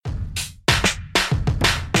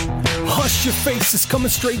Hush Your Face is coming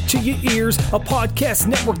straight to your ears. A podcast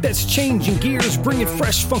network that's changing gears, bringing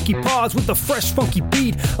fresh funky pods with a fresh funky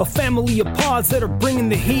beat. A family of pods that are bringing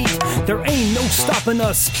the heat. There ain't no stopping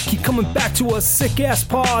us. Keep coming back to us, sick ass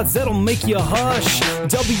pods that'll make you hush.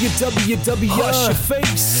 www Hush Your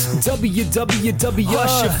Face. www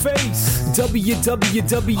Hush Your Face.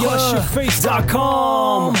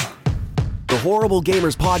 www.hushyourface.com. The Horrible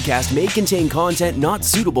Gamers podcast may contain content not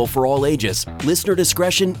suitable for all ages. Listener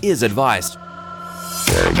discretion is advised.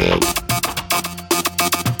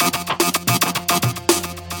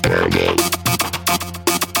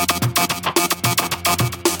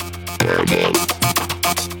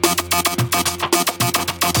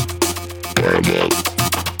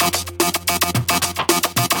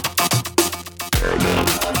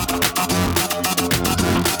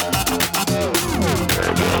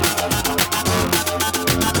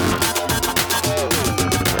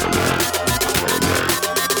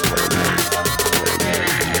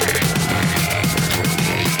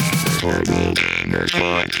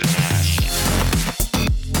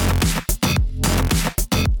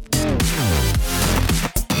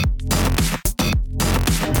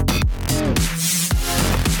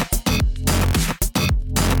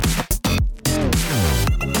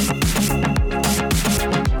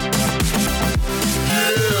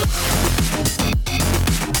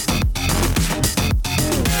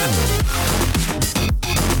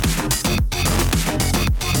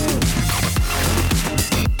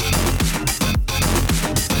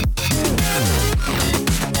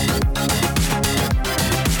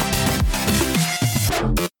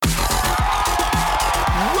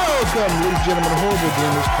 Welcome, ladies and gentlemen, Horrible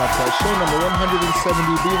Gamers Podcast, show number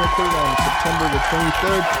 170, being recorded on September the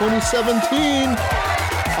 23rd, 2017.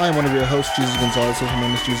 I am one of your hosts, Jesus Gonzalez. My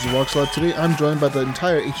name is Jesus Walks a Lot. Today, I'm joined by the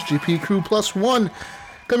entire HGP crew plus one,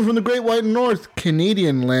 coming from the Great White North,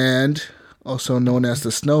 Canadian land, also known as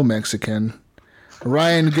the Snow Mexican.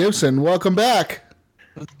 Ryan Gibson, welcome back.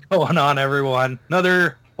 What's going on, everyone?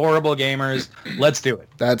 Another Horrible Gamers. Let's do it.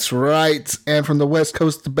 That's right. And from the West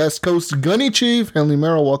Coast, the best coast, Gunny Chief, Henley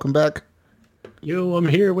Merrill, welcome back. Yo, I'm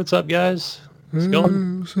here. What's up, guys? What's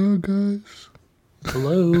going? What's up, guys?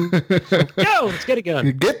 Hello. Yo, let's get it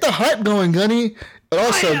going. Get the hype going, Gunny.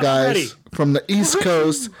 Also, guys, ready. from the East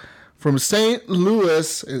Coast, from St.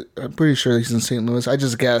 Louis, I'm pretty sure he's in St. Louis. I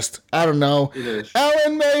just guessed. I don't know.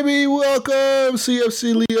 Alan, baby, welcome,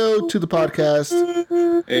 CFC Leo, to the podcast.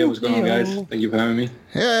 Hey, what's going on, guys? Thank you for having me.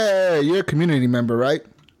 Hey, you're a community member, right?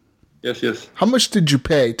 Yes. How much did you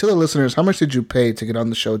pay? To the listeners, how much did you pay to get on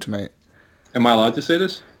the show tonight? Am I allowed to say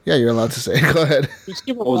this? Yeah, you're allowed to say it. Go ahead.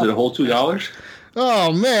 What was it, a whole $2?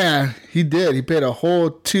 Oh, man. He did. He paid a whole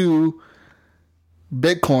 2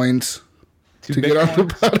 Bitcoins to get on the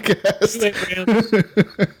podcast.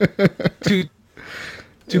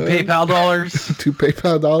 Two PayPal dollars. 2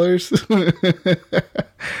 PayPal dollars.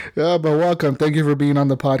 Yeah, but welcome. Thank you for being on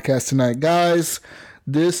the podcast tonight, guys.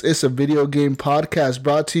 This is a video game podcast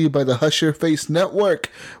brought to you by the Hush Your Face Network.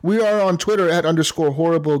 We are on Twitter at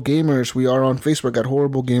 _Horrible Gamers. We are on Facebook at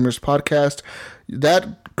Horrible Gamers Podcast.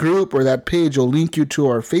 That group or that page will link you to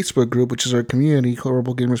our Facebook group, which is our community,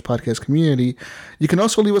 Horrible Gamers Podcast community. You can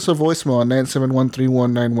also leave us a voicemail at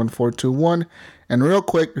 971-319-1421. And real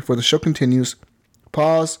quick, before the show continues,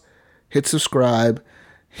 pause, hit subscribe,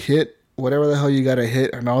 hit whatever the hell you gotta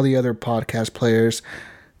hit on all the other podcast players.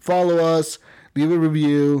 Follow us, leave a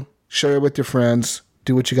review, share it with your friends,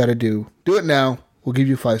 do what you gotta do. Do it now. We'll give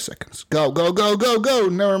you 5 seconds. Go.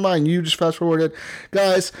 Never mind, you just fast forwarded.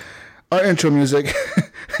 Guys, our intro music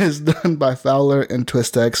is done by Fowler and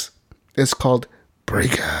TwistX. It's called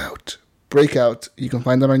Breakout. You can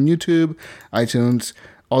find that on YouTube, iTunes,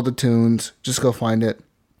 all the tunes. Just go find it.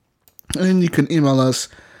 And you can email us.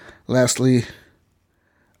 Lastly,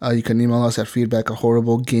 you can email us at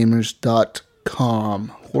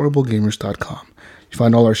feedback@horriblegamers.com. Horriblegamers.com. You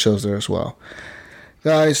find all our shows there as well.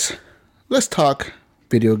 Guys, let's talk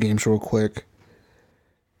video games real quick.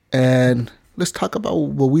 And let's talk about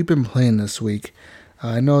what we've been playing this week.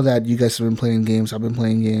 I know that you guys have been playing games. I've been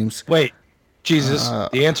playing games. Wait, Jesus.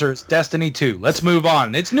 The answer is Destiny 2. Let's move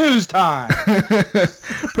on. It's news time.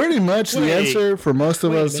 Pretty much the answer for most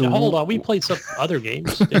of us. Hold on. We played some other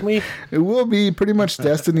games, didn't we? It will be pretty much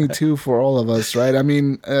Destiny 2 for all of us, right? I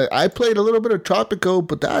mean, I played a little bit of Tropico,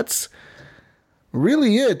 but that's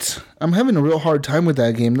really it. I'm having a real hard time with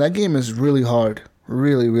that game. That game is really hard.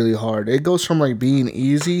 Really, really hard. It goes from like being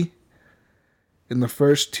easy in the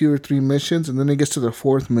first 2 or 3 missions, and then it gets to the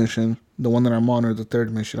 4th mission, the one that I'm on, or the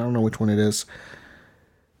 3rd mission. I don't know which one it is.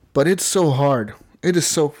 But it's so hard. It is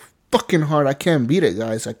so fucking hard. I can't beat it,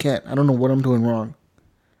 guys. I can't. I don't know what I'm doing wrong.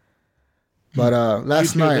 But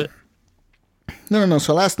last night, No.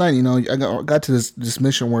 So last night, I got to this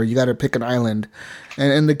mission where you got to pick an island,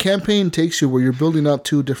 and the campaign takes you where you're building up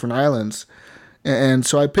 2 different islands. And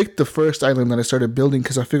so I picked the first island that I started building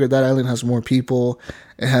because I figured that island has more people.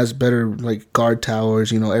 It has better like guard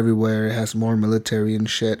towers, everywhere. It has more military and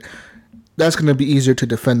shit. That's going to be easier to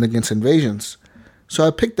defend against invasions. So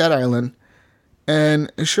I picked that island.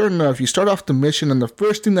 And sure enough, you start off the mission, and the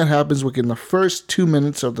first thing that happens within the first 2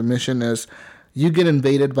 minutes of the mission is you get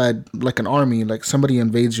invaded by like an army, like somebody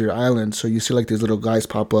invades your island. So you see like these little guys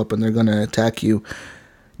pop up and they're going to attack you.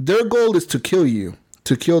 Their goal is to kill you,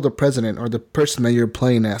 to kill the president or the person that you're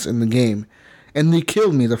playing as in the game. And they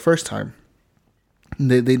killed me the first time.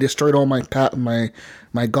 They destroyed all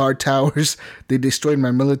my guard towers. They destroyed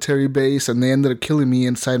my military base, and they ended up killing me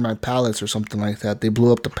inside my palace or something like that. They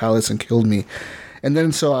blew up the palace and killed me. And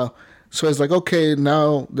then so it's like, okay,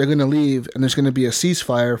 now they're gonna leave, and there's gonna be a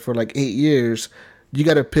ceasefire for like 8 years. You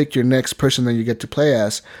got to pick your next person that you get to play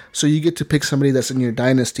as. So you get to pick somebody that's in your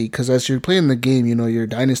dynasty, because as you're playing the game, your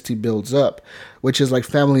dynasty builds up, which is like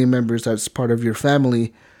family members that's part of your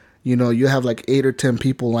family. You have like 8 or 10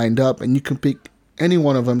 people lined up, and you can pick any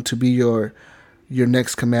one of them to be your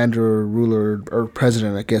next commander or ruler or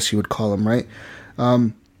president, I guess you would call him, right?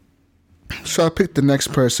 So I picked the next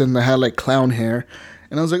person that had like clown hair,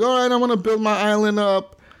 and I was like, all right, I want to build my island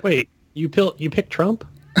up. Wait, you picked Trump?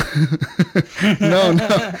 No.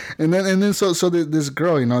 And then so this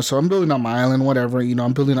girl, so I'm building up my island, whatever,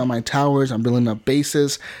 I'm building up my towers, I'm building up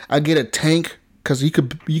bases. I get a tank, because you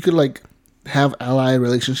could like have ally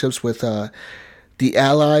relationships with the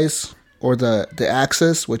allies or the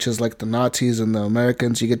Axis, which is like the Nazis and the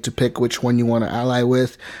Americans. You get to pick which one you want to ally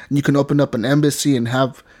with, and you can open up an embassy and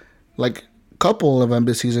have like a couple of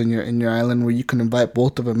embassies in your island where you can invite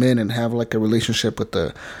both of them in and have like a relationship with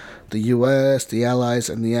the U.S., the Allies,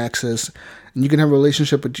 and the Axis. And you can have a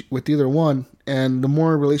relationship with either one, and the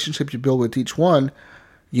more relationship you build with each one,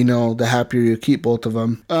 the happier you keep both of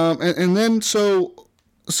them. And then so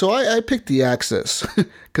I picked the Axis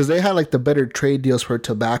because they had like the better trade deals for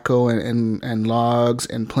tobacco and logs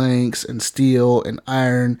and planks and steel and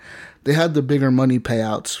iron. They had the bigger money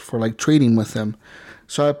payouts for like trading with them.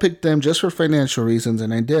 So I picked them just for financial reasons,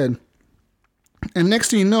 and I did. And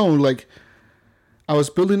next thing you know, like, I was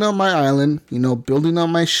building up my island, building up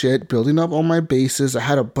my shit, building up all my bases. I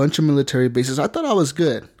had a bunch of military bases. I thought I was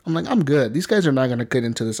good. I'm like, I'm good. These guys are not going to get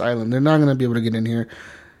into this island. They're not going to be able to get in here.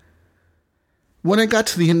 When I got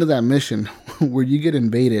to the end of that mission where you get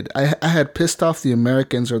invaded, I had pissed off the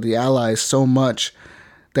Americans or the Allies so much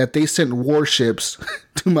that they sent warships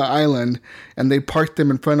to my island, and they parked them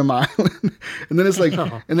in front of my island. And then it's like,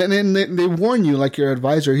 and then they warn you, like your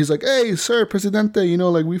advisor. He's like, hey, sir, Presidente,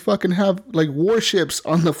 like we fucking have like warships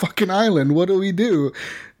on the fucking island. What do we do?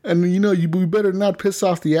 And we better not piss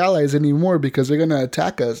off the Allies anymore because they're going to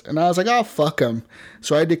attack us. And I was like, oh, fuck them.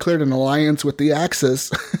 So I declared an alliance with the Axis.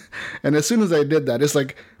 And as soon as I did that, it's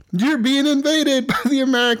like, you're being invaded by the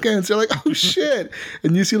Americans. They're like, oh shit.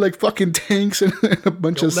 And you see like fucking tanks and a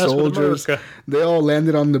bunch of soldiers. They all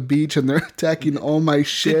landed on the beach and they're attacking all my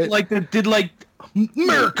shit. Did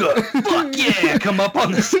America, fuck yeah, come up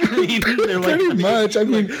on the screen. They're like, pretty much. I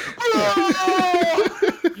mean,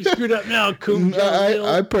 you screwed up now, Kim Jong-il.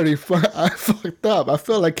 I fucked up. I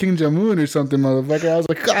felt like King Jong-un or something, motherfucker. I was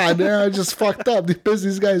like, God damn, I just fucked up. They pissed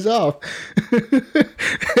these guys off.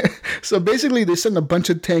 So basically, they sent a bunch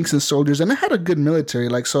of tanks and soldiers, and I had a good military.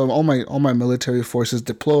 Like, so all my military forces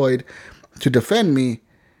deployed to defend me,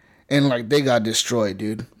 and like they got destroyed,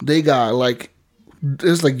 dude. They got like.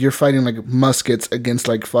 It's like you're fighting like muskets against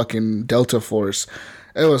like fucking Delta Force.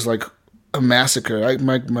 It was like a massacre.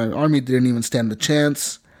 My army didn't even stand a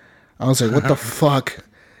chance. I was like, what the fuck?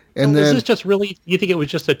 And then, is this just really? You think it was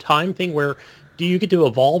just a time thing where? Do you get to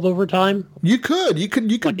evolve over time? You could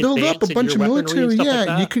like build up a bunch of military. Yeah,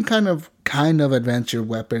 like you can kind of advance your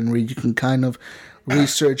weaponry. You can kind of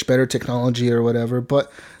research better technology or whatever.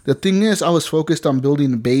 But the thing is, I was focused on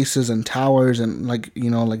building bases and towers and like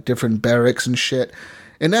different barracks and shit.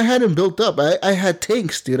 And I hadn't built up. I had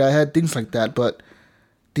tanks, dude. I had things like that. But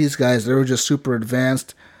these guys, they were just super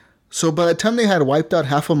advanced. So by the time they had wiped out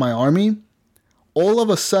half of my army, all of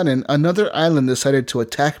a sudden another island decided to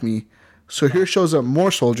attack me. So here shows up more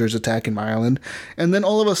soldiers attacking my island. And then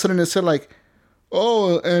all of a sudden it said like,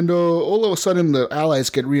 oh, and all of a sudden the Allies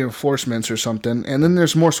get reinforcements or something. And then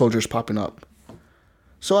there's more soldiers popping up.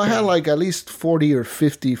 So I had like at least 40 or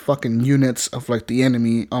 50 fucking units of like the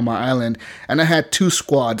enemy on my island. And I had 2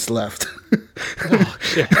 squads left. Oh,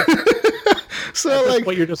 shit. So like,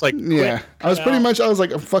 you're just like, yeah, I was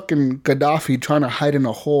like a fucking Gaddafi trying to hide in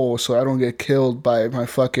a hole so I don't get killed by my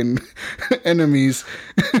fucking enemies.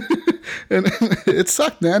 And it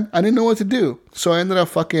sucked, man. I didn't know what to do. So I ended up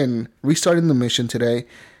fucking restarting the mission today.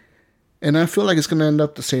 And I feel like it's going to end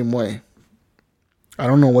up the same way. I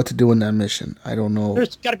don't know what to do in that mission. I don't know.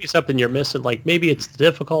 There's got to be something you're missing. Like maybe it's the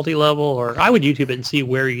difficulty level, or I would YouTube it and see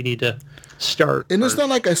where you need to start. And it's not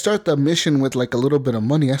like I start the mission with like a little bit of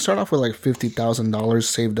money. I start off with like $50,000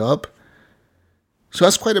 saved up. So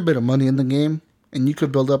that's quite a bit of money in the game. And you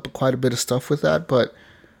could build up quite a bit of stuff with that. But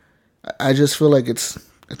I just feel like it's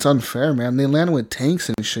unfair, man. They land with tanks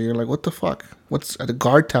and shit. You're like, what the fuck? The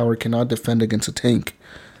guard tower cannot defend against a tank.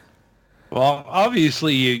 Well,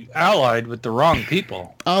 obviously you allied with the wrong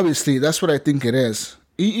people. Obviously, that's what I think it is.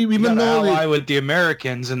 Even You gotta though ally with the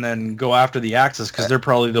Americans and then go after the Axis because they're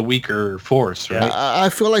probably the weaker force, right? I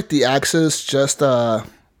feel like the Axis just I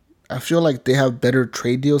feel like they have better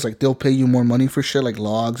trade deals. Like they'll pay you more money for shit like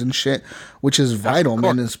logs and shit, which is vital,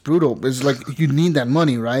 man. It's brutal. It's like you need that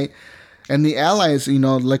money, right? And the allies,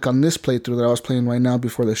 like on this playthrough that I was playing right now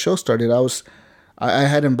before the show started, I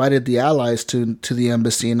had invited the allies to the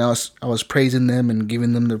embassy, and I was praising them and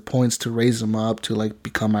giving them their points to raise them up to like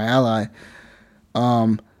become my ally.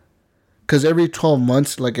 Because every 12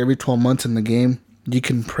 months in the game, you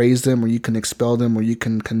can praise them or you can expel them or you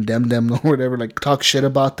can condemn them or whatever, like talk shit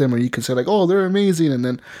about them, or you can say like, oh, they're amazing, and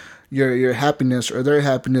then your happiness or their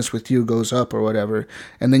happiness with you goes up or whatever,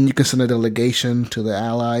 and then you can send a delegation to the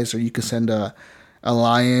allies, or you can send a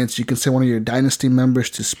alliance, you can send one of your dynasty members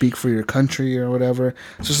to speak for your country or whatever.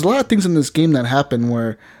 So there's a lot of things in this game that happen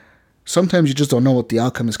where sometimes you just don't know what the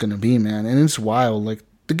outcome is going to be, man, and it's wild. Like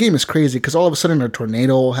the game is crazy because all of a sudden a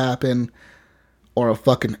tornado will happen, or a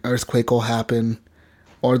fucking earthquake will happen,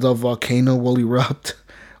 or the volcano will erupt,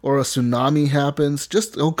 or a tsunami happens.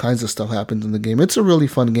 Just all kinds of stuff happens in the game. It's a really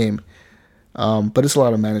fun game. But it's a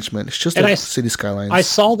lot of management. It's just like City Skylines. I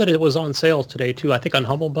saw that it was on sale today too. I think on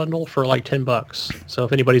Humble Bundle for like $10. So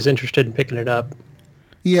if anybody's interested in picking it up.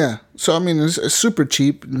 Yeah. So I mean, it's super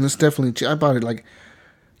cheap, and it's definitely cheap. I bought it like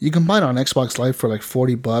you can buy it on Xbox Live for like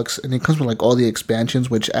 $40, and it comes with like all the expansions,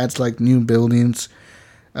 which adds like new buildings,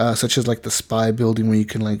 such as like the spy building where you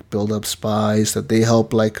can like build up spies that they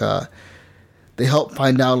help they help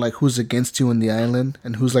find out like who's against you in the island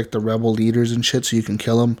and who's like the rebel leaders and shit, so you can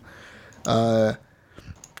kill them. And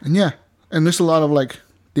yeah, and there's a lot of like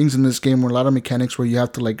things in this game where a lot of mechanics where you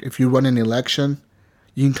have to like, if you run an election,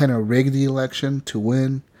 you can kind of rig the election to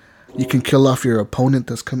win. You can kill off your opponent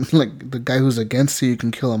that's coming, like the guy who's against you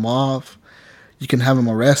can kill him off. You can have him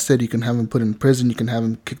arrested. You can have him put in prison. You can have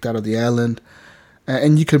him kicked out of the island.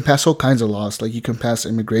 And you can pass all kinds of laws. Like you can pass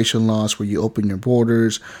immigration laws where you open your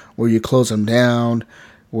borders, where you close them down,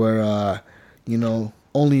 where,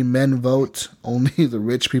 only men vote, only the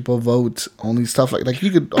rich people vote, only stuff like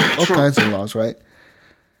you could all kinds of laws, right?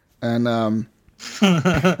 And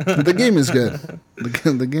the game is good.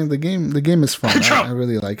 The game is fun. I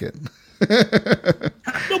really like it.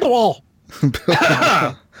 Build the wall.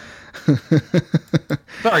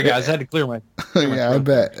 Sorry, guys, I had to clear my. Yeah, I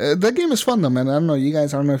bet that game is fun though, man. I don't know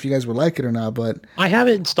if you guys would like it or not, but I have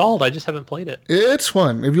it installed. I just haven't played it. It's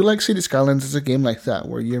fun. If you like City Skylines, it's a game like that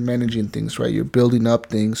where you're managing things, right? You're building up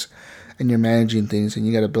things, and you're managing things, and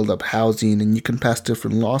you got to build up housing, and you can pass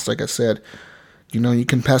different laws. Like I said, you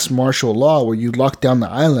can pass martial law where you lock down the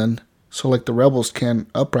island, so like the rebels can't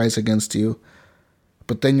uprise against you,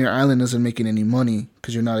 but then your island isn't making any money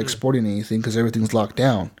because you're not exporting anything because everything's locked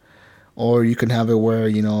down. Or you can have it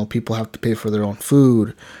where, people have to pay for their own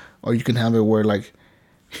food. Or you can have it where, like,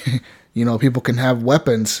 people can have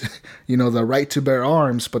weapons, the right to bear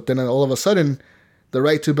arms. But then all of a sudden, the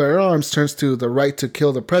right to bear arms turns to the right to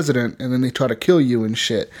kill the president. And then they try to kill you and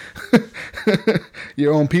shit.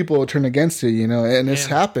 Your own people will turn against you, And it's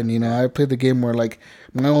happened, I played the game where, like,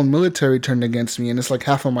 my own military turned against me. And it's like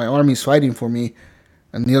half of my army's fighting for me.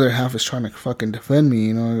 And the other half is trying to fucking defend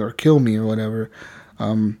me, or kill me or whatever.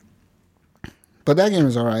 But that game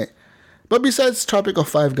is alright. But besides Tropico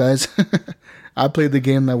 5, guys, I played the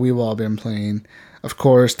game that we've all been playing. Of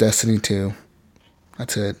course, Destiny 2.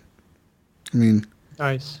 That's it. I mean...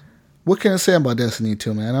 Nice. What can I say about Destiny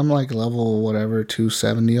 2, man? I'm like level,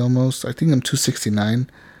 270 almost. I think I'm 269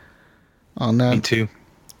 on that. Me too.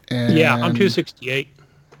 And, yeah, I'm 268.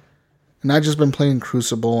 And I've just been playing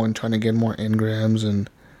Crucible and trying to get more engrams and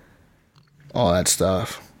all that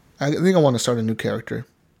stuff. I think I want to start a new character.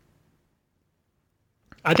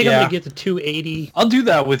 I think I'm going to get to 280. I'll do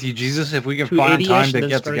that with you, Jesus, if we can find time to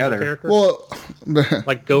get together. Well,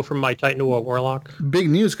 like go from my Titan to a Warlock. Big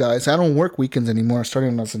news, guys. I don't work weekends anymore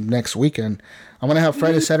starting next weekend. I'm going to have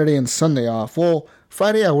Friday, Saturday, and Sunday off. Well,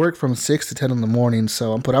 Friday I work from 6 to 10 in the morning,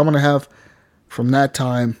 but I'm going to have from that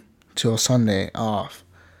time till Sunday off.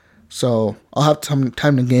 So I'll have time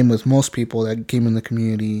to game with most people that game in the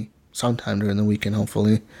community sometime during the weekend,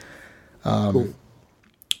 hopefully. Cool.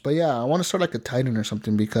 But yeah, I want to start like a Titan or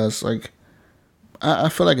something because like I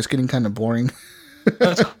feel like it's getting kind of boring.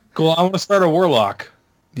 That's cool. I want to start a Warlock.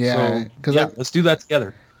 Yeah, because let's do that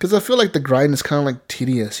together. I feel like the grind is kind of like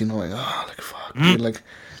tedious, you know, like like fuck, dude, like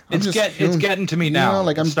It's getting to me now. You know,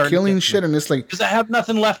 like I'm killing shit, and it's like because I have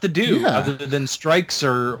nothing left to do other than Strikes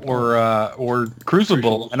or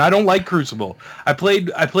Crucible, and I don't like Crucible. I played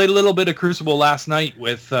a little bit of Crucible last night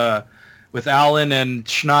with Alan and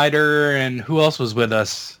Schneider, and who else was with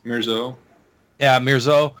us? Mirzo. Yeah,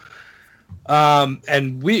 Mirzo.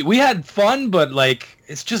 And we had fun, but like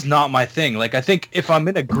it's just not my thing. Like I think if I'm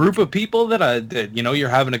in a group of people that you're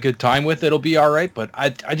having a good time with, it'll be all right. But I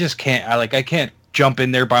just can't. I can't jump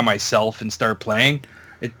in there by myself and start playing.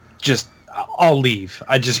 I'll leave.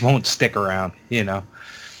 I just won't stick around. You know,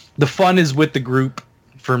 the fun is with the group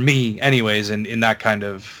for me, anyways. In that kind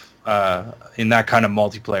of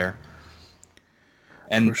multiplayer.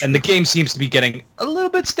 And the game seems to be getting a little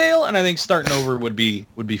bit stale, and I think starting over would be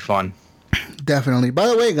fun. Definitely. By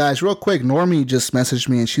the way, guys, real quick, Normie just messaged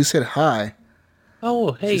me and she said hi.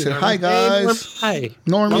 Oh, hey. She said, Norman. hi, guys. Hey,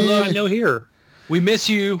 Normie. Normie. I know here. We miss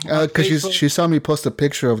you. Because she saw me post a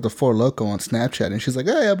picture of the Four Loko on Snapchat, and she's like,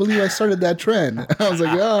 hey, I believe I started that trend. I was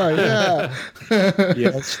like, oh, yeah.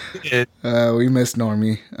 Yes. We miss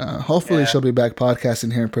Normie. Hopefully she'll be back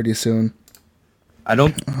podcasting here pretty soon. I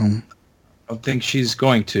don't think she's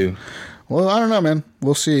going to. Well, I don't know, man.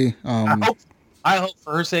 We'll see. I hope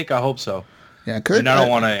for her sake, I hope so. Yeah, and I don't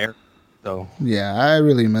want to air, though. Yeah, I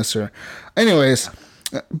really miss her. Anyways,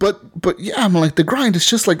 but yeah, I'm like, the grind is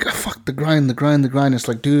just like, fuck the grind. It's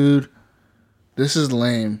like, dude, this is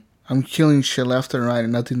lame. I'm killing shit left and right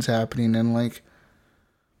and nothing's happening. And like,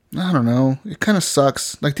 I don't know. It kind of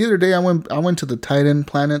sucks. Like the other day I went to the Titan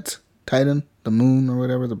planet, the moon or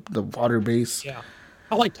whatever, the water base. Yeah,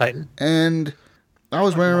 I like Titan. And I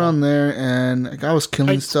was running around there and like, I was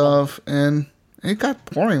killing stuff and it got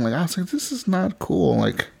boring. Like I was like, this is not cool.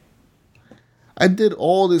 Like I did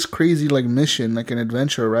all this crazy like mission, like an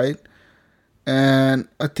adventure, right? And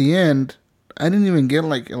at the end, I didn't even get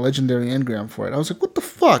like a legendary engram for it. I was like, what the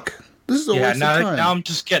fuck? This is a waste of time. Now I'm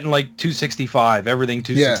just getting like 265. Everything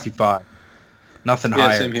 265. Nothing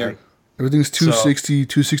higher. Same here. Everything's 260,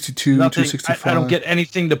 262, 265. I don't get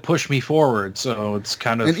anything to push me forward, so it's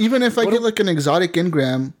kind of... And even if I get like an exotic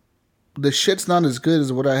engram, the shit's not as good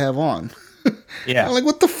as what I have on. Yeah. I'm like,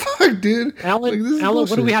 what the fuck, dude? Alan,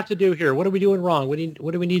 what do we have to do here? What are we doing wrong? What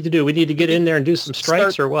do we need to do? We need to get in there and do some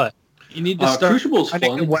strikes or what? You need to start Crucible's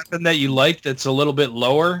finding a weapon that you like that's a little bit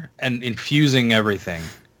lower and infusing everything,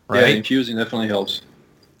 right? Yeah, infusing definitely helps.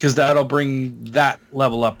 Because that'll bring that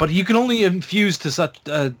level up. But you can only infuse to such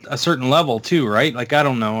a certain level too, right? Like, I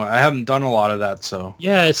don't know. I haven't done a lot of that, so.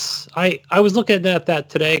 Yes, I was looking at that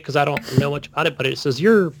today because I don't know much about it, but it says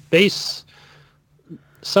your base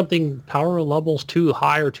something power levels too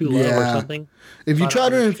high or too low or something. If you try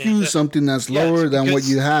to infuse something that's lower than what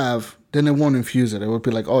you have, then it won't infuse it. It would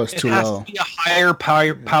be like, oh, it's too low. It has to be a higher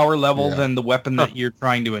power level than the weapon that you're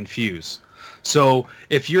trying to infuse. So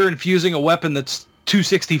if you're infusing a weapon that's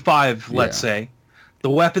 265, let's say, the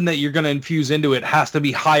weapon that you're going to infuse into it has to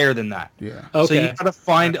be higher than that. Yeah. Okay. So you got to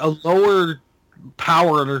find a lower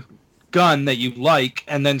power gun that you like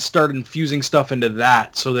and then start infusing stuff into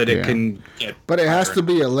that so that it can get... But it has to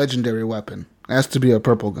be a legendary weapon. It has to be a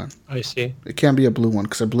purple gun. I see. It can't be a blue one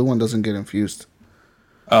because a blue one doesn't get infused.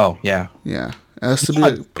 Oh, yeah. Yeah. It has to be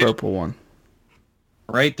a purple one.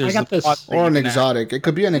 Right? I got this. Or an exotic. It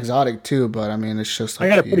could be an exotic too, but I mean, it's just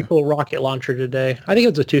like... I got a pretty cool rocket launcher today. I think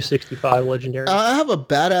it's a 265 legendary. I have a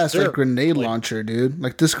badass like grenade launcher, dude.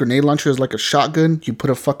 Like this grenade launcher is like a shotgun. You put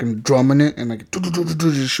a fucking drum in it and like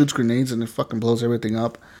just shoots grenades and it fucking blows everything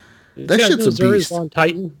up. That shit's a Xur beast. is on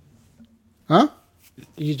Titan. Huh?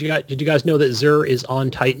 Did you guys know that Xur is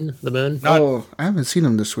on Titan, the moon? Oh, I haven't seen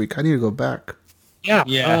him this week. I need to go back. Yeah.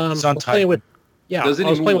 It's on Titan. Doesn't I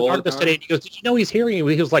was he playing move with all the Arcus today, time? and he goes, "Did you know he's here?" He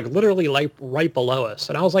was like literally like right below us,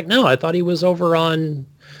 and I was like, "No, I thought he was over on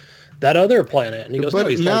that other planet." And he goes, But "No,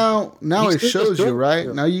 he's now he's it shows you,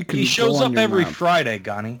 right? Now you can. He shows go on up your every map. Friday,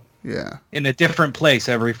 Gonnie. Yeah. In a different place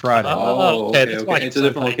every Friday. Oh, okay, that's why It's he's a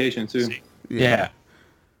different on Titan. location, too. Yeah.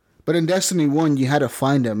 But in Destiny 1, you had to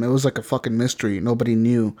find him. It was like a fucking mystery. Nobody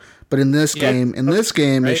knew. But in this game,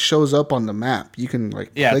 it shows up on the map. You can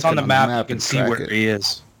like Yeah, it's click on it the map. You can and see track where it. he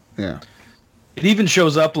is. Yeah. It even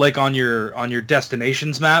shows up like on your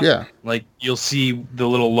destinations map. Yeah. Like you'll see the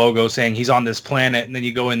little logo saying he's on this planet, and then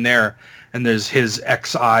you go in there, and there's his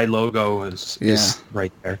XI logo is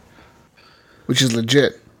right there. Which is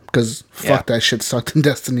legit. Because fuck that shit sucked in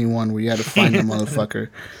Destiny 1 where you had to find the motherfucker.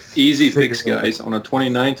 Easy fix, guys. On the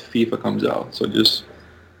 29th, FIFA comes out. So just...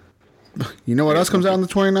 You know what else comes out on the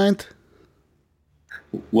 29th?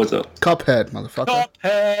 What's up? Cuphead, motherfucker.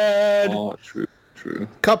 Cuphead Oh, true.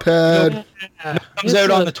 Cuphead. comes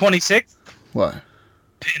out on the 26th. What?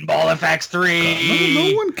 Pinball FX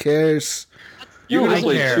 3. No one cares. You're going I to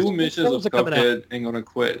play care. 2 missions of Those are coming Cuphead and going to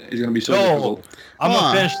quit. It's going to be so No. difficult. I'm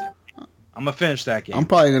Huh. gonna finish that game. I'm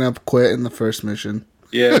probably gonna quit in the first mission.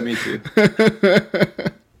 Yeah, me too. I'm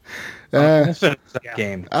gonna finish that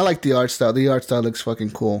game. I like the art style. The art style looks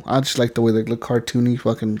fucking cool. I just like the way they look cartoony.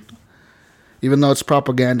 Fucking, even though it's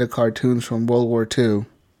propaganda cartoons from World War II,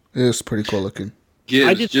 it's pretty cool looking.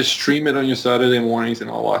 Yeah, just stream it on your Saturday mornings and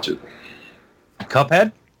I'll watch it.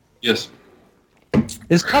 Cuphead? Yes.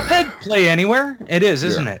 Is Cuphead play anywhere? It is,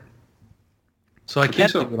 isn't it? So I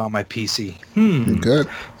can't so. do it on my PC. Good.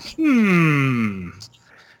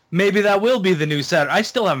 Maybe that will be the new Saturday. I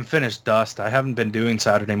still haven't finished Dust. I haven't been doing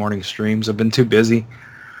Saturday morning streams. I've been too busy.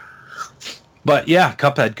 But yeah,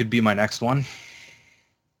 Cuphead could be my next one.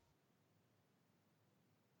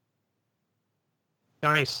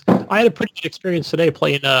 Nice. I had a pretty good experience today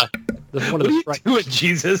playing one of What are the you strike. doing,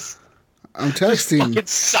 Jesus? I'm texting. Fucking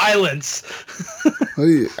silence.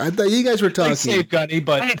 I thought you guys were Like talking. safe, Gunny,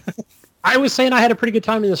 but I was saying I had a pretty good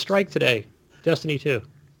time in the strike today. Destiny 2.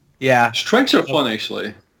 yeah. Strikes are fun,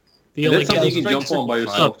 actually. The And only that's something guys- you can jump on by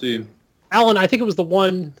yourself, too. Alan, I think it was the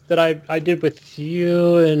one that I did with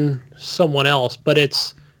you and someone else, but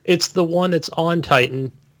it's the one that's on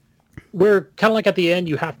Titan, where kind of like at the end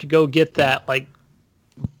you have to go get that like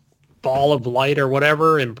ball of light or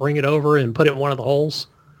whatever and bring it over and put it in one of the holes.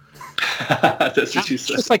 That's what you It's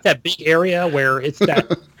said. just like that big area where it's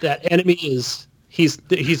that enemy is he's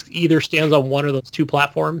either stands on one of those two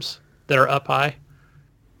platforms that are up high.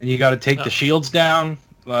 And you got to take the shields down,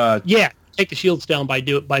 Yeah, take the shields down by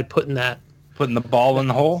putting that putting the ball in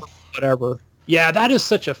the hole. whatever. Yeah, that is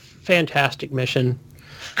such a fantastic mission.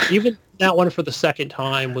 Even that one for the second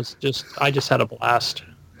time was I just had a blast.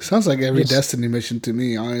 Sounds like every Yes. Destiny mission to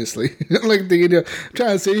me, honestly. Like I'm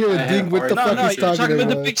trying to sit here and think what the No, fuck no, he's you're talking about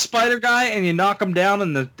the about. big spider guy, and you knock him down,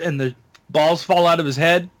 and the balls fall out of his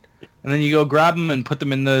head, and then you go grab him and put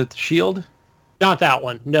them in the shield. Not that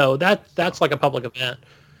one. No, that's like a public event.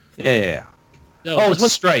 Yeah. No, Oh, this it's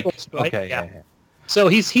one's Strike. Strike, Okay, yeah. So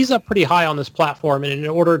he's up pretty high on this platform, and in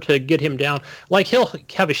order to get him down, like he'll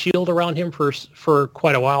have a shield around him for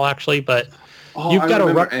quite a while actually, but Oh, you've I got to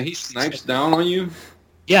remember. run. And he snipes down on you?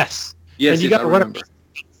 Yes. Yes, and you yes, got I to run remember. up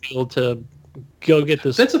the field to go get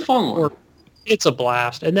this. That's a fun one. Or- It's a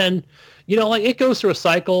blast, and then like it goes through a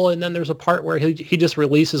cycle, and then there's a part where he just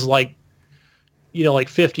releases like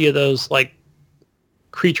 50 of those like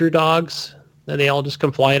creature dogs, and they all just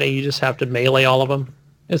come flying, and you just have to melee all of them.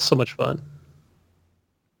 It's so much fun.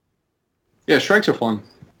 Yeah, strikes are fun.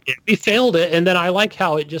 Yeah, we failed it, and then I like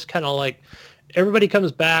how it just kind of like everybody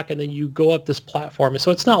comes back, and then you go up this platform,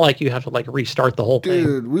 so it's not like you have to like restart the whole thing.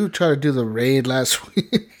 Dude, we tried to do the raid last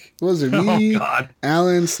week. Was it me? Oh God.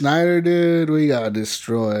 Alan Snyder, dude? We got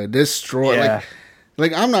destroyed. Yeah.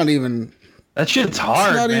 Like I'm not even. That shit's hard,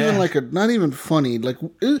 It's not man. even not even funny. Like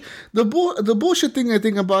the bullshit thing I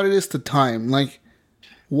think about it is the time. Like,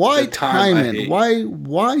 why The time I time it? hate.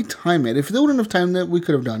 Why time it? If they wouldn't have timed it, we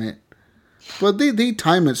could have done it. But they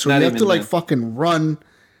time it, so Not you have even to like then. fucking run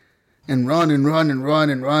and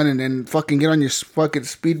then fucking get on your fucking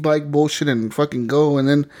speed bike bullshit and fucking go, and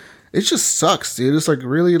then it just sucks, dude. It's like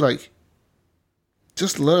really like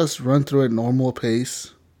just let us run through at normal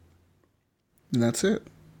pace, and that's it.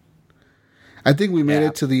 I think we made Yeah.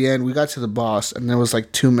 it to the end. We got to the boss, and there was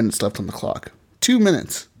like 2 minutes left on the clock. 2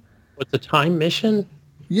 minutes. With the time mission,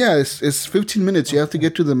 Yeah, it's 15 minutes. You have to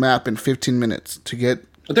get to the map in 15 minutes to get.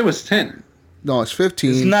 But there was 10. No, it's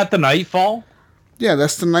 15. Isn't that the Nightfall? Yeah,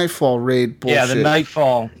 that's the Nightfall raid bullshit. Yeah, the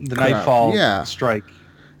Nightfall. The Crap. Nightfall Yeah. strike.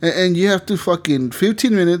 And you have to fucking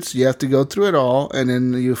 15 minutes. You have to go through it all, and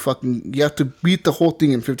then you have to beat the whole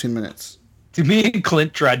thing in 15 minutes. To me and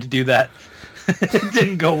Clint tried to do that. It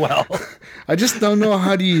didn't go well. I just don't know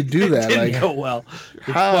how do you do It that. didn't Like, go well. It's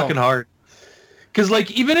How? fucking hard. Because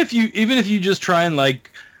like even if you just try and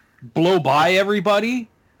like blow by everybody,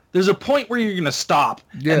 there's a point where you're gonna stop,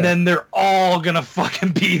 Yeah. and then they're all gonna fucking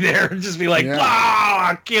be there and just be like, Yeah. "Ah,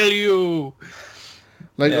 I'll kill you."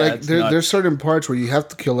 like, Yeah, like it's there, nuts. there's certain parts where you have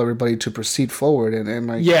to kill everybody to proceed forward, and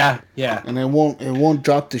like Yeah. and it won't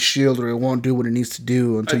drop the shield or it won't do what it needs to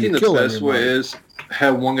do I until think you the kill best everybody. way is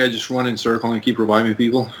have one guy just run in circle and keep reviving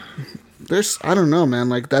people. I don't know, man.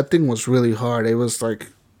 Like that thing was really hard. It was like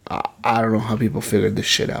I don't know how people figured this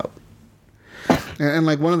shit out. And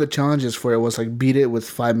like one of the challenges for it was like beat it with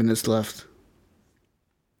 5 minutes left.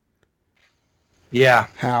 Yeah.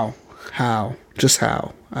 How? Just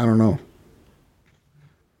how? I don't know.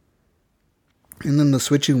 And then the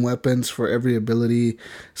switching weapons for every ability.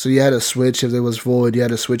 So you had to switch if it was Void. You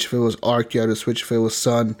had to switch if it was Arc. You had to switch if it was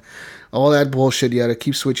Sun. All that bullshit. You had to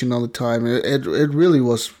keep switching all the time. It really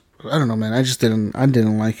was. I don't know, man. I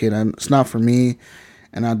didn't like it. It's not for me,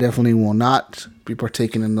 and I definitely will not be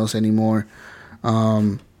partaking in those anymore.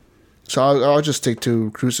 So I'll just stick to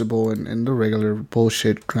Crucible and the regular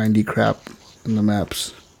bullshit grindy crap in the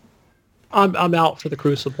maps. I'm out for the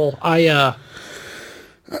Crucible. Who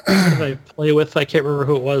did I play with? I can't remember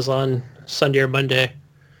who it was on Sunday or Monday.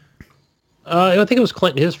 I think it was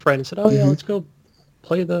Clinton, his friend, said, "Oh yeah, let's go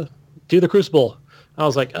do the Crucible." I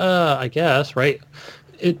was like, I guess, right?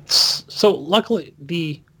 It's so luckily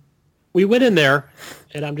we went in there,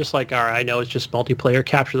 and I'm just like, all right, I know it's just multiplayer,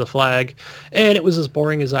 capture the flag, and it was as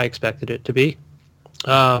boring as I expected it to be.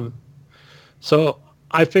 So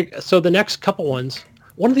the next couple ones,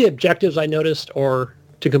 one of the objectives I noticed, or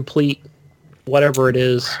to complete whatever it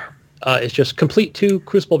is just complete 2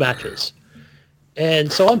 Crucible matches.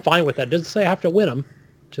 And so I'm fine with that. It doesn't say I have to win them,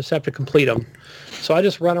 just have to complete them. So I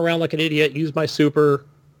just run around like an idiot, use my super,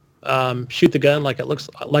 shoot the gun like I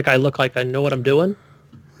look like I know what I'm doing,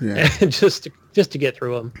 and just to get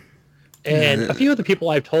through them. And a few of the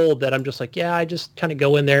people I've told that I'm just like, yeah, I just kind of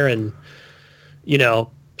go in there and,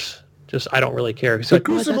 just I don't really care. The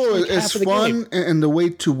Crucible is fun, and the way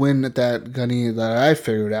to win at that Gunny that I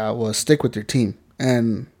figured out was stick with your team.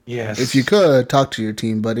 And if you could, talk to your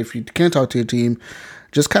team. But if you can't talk to your team,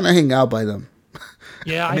 just kind of hang out by them.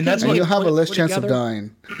 Yeah, I mean, that's and what you'll have a less chance of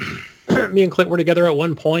dying. Me and Clint were together at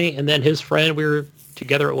one point, and then his friend, we were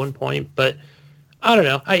together at one point. But I don't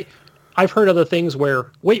know. I've heard other things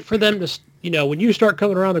where wait for them to, when you start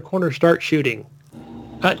coming around the corner, start shooting.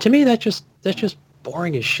 To me, that's just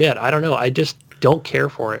boring as shit. I don't know. I just don't care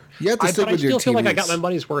for it. You have to stick with your I still feel like I teammates. got my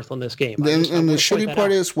money's worth on this game. And the shitty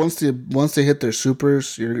part is once they hit their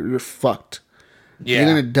supers, you're fucked. Yeah. You're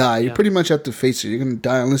gonna die. You pretty much have to face it. You're gonna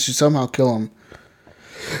die unless you somehow kill them.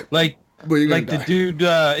 Like the dude,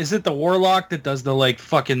 is it the Warlock that does the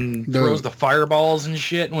fucking throws the fireballs and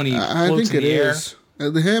shit when he floats in the air?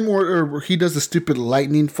 Him or he does the stupid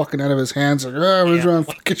lightning fucking out of his hands. Like, runs around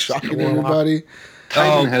fucking shocking everybody.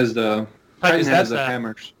 Titan has the Titan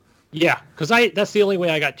hammers. Yeah, because that's the only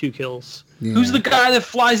way I got 2 kills. Yeah. Who's the guy that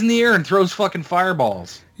flies in the air and throws fucking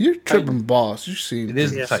fireballs? You're tripping balls. You've seen it.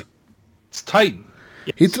 Is Titan. It's Titan.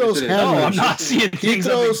 He throws hammers. No, I'm not seeing things.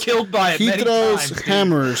 I've been killed by it many times. He throws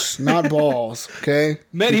hammers, not balls. Okay,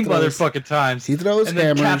 many motherfucking times. He throws and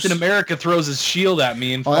then hammers. Captain America throws his shield at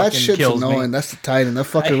me and fucking that shit's kills annoying. me. That's the Titan. That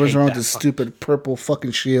fucking runs around with this stupid purple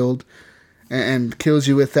fucking shield and kills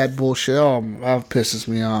you with that bullshit. Oh, that pisses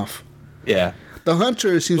me off. Yeah. The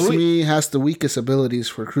Hunter seems to me has the weakest abilities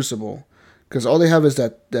for Crucible because all they have is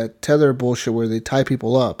that tether bullshit where they tie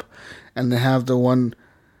people up, and they have the one,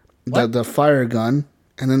 the fire gun.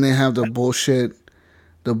 And then they have the bullshit.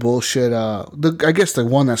 I guess the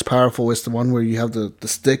one that's powerful is the one where you have the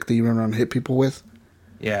stick that you run around and hit people with.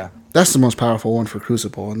 Yeah. That's the most powerful one for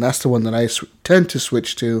Crucible, and that's the one that I tend to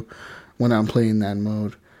switch to when I'm playing that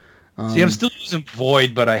mode. See, I'm still using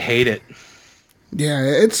Void, but I hate it. Yeah,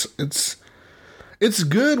 it's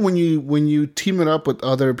good when you team it up with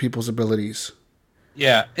other people's abilities.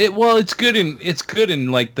 Yeah, it's good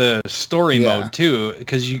in like the story mode too,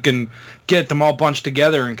 because you can get them all bunched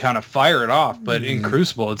together and kind of fire it off. But in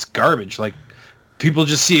Crucible, it's garbage. Like people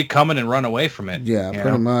just see it coming and run away from it. Yeah,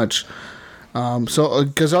 pretty much. So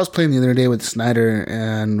because I was playing the other day with Snyder,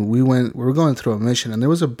 and we were going through a mission, and there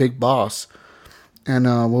was a big boss, and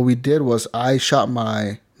what we did was I shot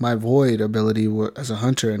my Void ability as a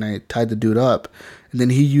hunter, and I tied the dude up, and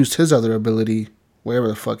then he used his other ability. Wherever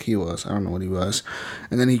the fuck he was. I don't know what he was.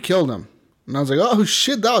 And then he killed him. And I was like, oh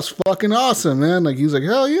shit, that was fucking awesome, man. Like, he was like,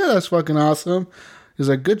 hell yeah, that's fucking awesome. He's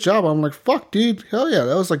like, good job. I'm like, fuck, dude. Hell yeah,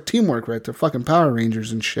 that was like teamwork right there. Fucking Power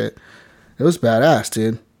Rangers and shit. It was badass,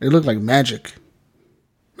 dude. It looked like magic.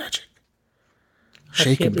 Magic. Shake and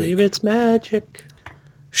bake. I can't believe it's magic.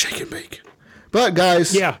 Shake and bake. But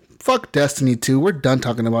guys, fuck Destiny 2. We're done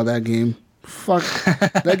talking about that game. Fuck.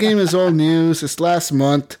 That game is old news. It's last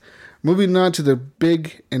month. Moving on to the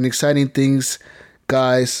big and exciting things,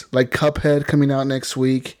 guys, like Cuphead coming out next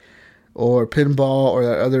week, or Pinball, or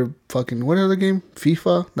that other fucking, what other game?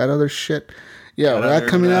 FIFA? That other shit? Yeah, that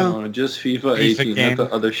coming out? Just FIFA 18, not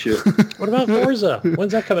the other shit. What about Forza?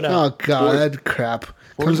 When's that coming out? Oh, God, that crap.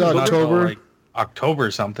 Comes out October. Like October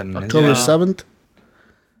or something. October 7th?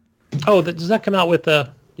 Oh, does that come out with the...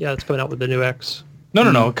 Yeah, it's coming out with the new X.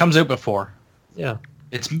 No. It comes out before. Yeah.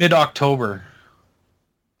 It's mid-October.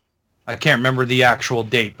 I can't remember the actual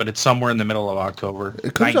date, but it's somewhere in the middle of October.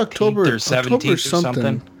 It comes 19th October or 17th October or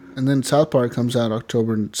something. and then South Park comes out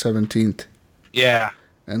October 17th. Yeah,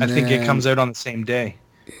 And I think it then- comes out on the same day.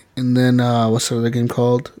 And then what's the other game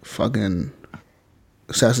called? Fucking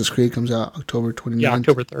Assassin's Creed comes out October 29th. Yeah,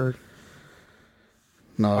 October 3rd.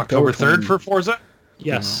 No, October 3rd 20 for Forza?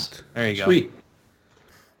 Yes. There you go. Sweet.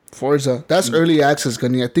 Forza. That's early access,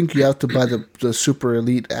 Gunny. I think you have to buy the Super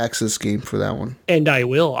Elite Access game for that one. And I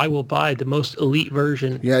will buy the most elite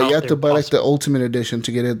version. Yeah, out you have to there buy like possible. the Ultimate Edition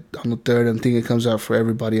to get it on the 3rd, and I think it comes out for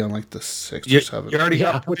everybody on like the 6th You, or 7th. you already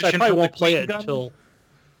Yeah, got which I permission probably from won't the play Queen, it Gunny? until...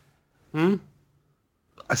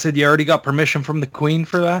 I said you already got permission from the Queen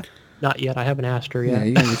for that? Not yet. I haven't asked her Yeah, yet.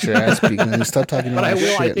 you can get your ass beat, man. Stop talking But about I will.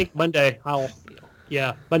 shit. I think Monday.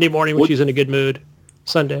 Monday morning when What- she's in a good mood.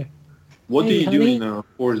 Sunday. What do Hey, you do honey. in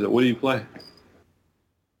Forza? What do you play?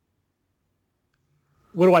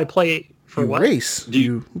 What do I play for? You What? race. Do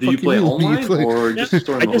you fuck play mean? online You play- or just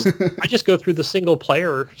story I mode? just go through the single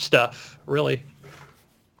player stuff. Really.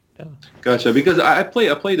 Gotcha. Because I play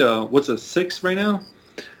what's a 6 right now,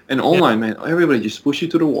 and online, man, everybody just push you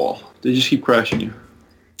to the wall. They just keep crashing you.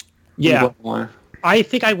 Yeah. Online. I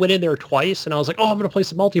think I went in there twice and I was like, oh, I'm going to play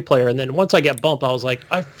some multiplayer. And then once I get bumped, I was like,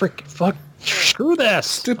 screw this.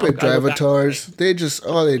 Stupid Oh, God, go back to drivatars. They just,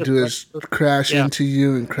 all they do is crash Yeah. into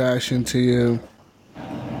you and crash into you.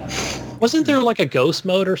 Wasn't there like a ghost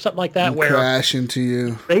mode or something like that And where crash into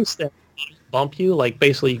you. race that bump you? Like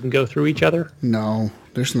basically you can go through each other? No,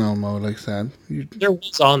 there's no mode like that. There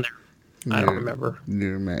was on there. I don't remember.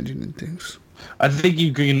 You're imagining things. I think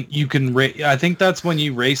you can I think that's when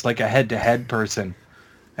you race like a head-to-head person,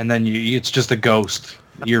 and then it's just a ghost.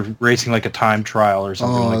 You're racing like a time trial or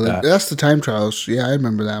something like that. That's the time trials. Yeah, I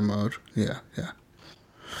remember that mode. Yeah.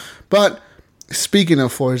 But speaking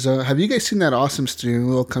of Forza, have you guys seen that awesome steering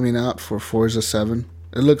wheel coming out for Forza 7?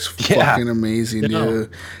 It looks Yeah. fucking amazing, No. dude.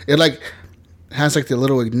 It like has like the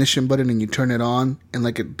little ignition button and you turn it on, and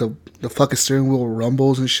like the fucking steering wheel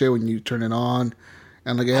rumbles and shit when you turn it on,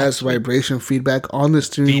 and like it has vibration feedback on the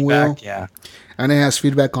steering wheel, Feedback, yeah. and it has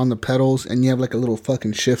feedback on the pedals, and you have like a little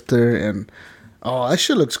fucking shifter, and that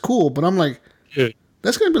shit looks cool. But I'm like, Dude.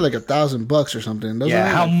 that's gonna be like $1,000 or something. Doesn't Yeah,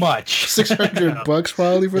 it? how much? $600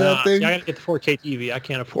 probably for Nah, that thing. see, I got to get the 4K TV. I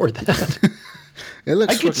can't afford that. It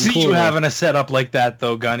looks I could fucking see cool. you having a setup like that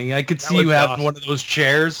though, Gunny. I could see would you be having awesome. one of those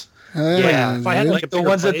chairs. Yeah, if I had, dude. like, a The bigger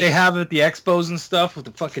ones that place. they have at the expos and stuff with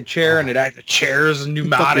the fucking chair, and the chair's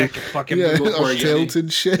pneumatic and fucking yeah, go for all it,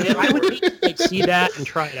 tilted shit. Man, I would need to like, see that and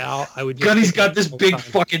try it out. I would. Just Gunny's think got this the whole big time.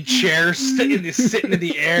 fucking chair sitting in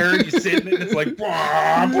the air, and you sit in it, it's like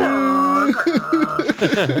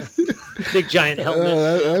big giant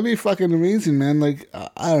helmet. That'd be fucking amazing, man. Like,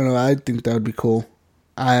 I don't know. I think that would be cool.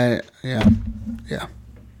 Yeah.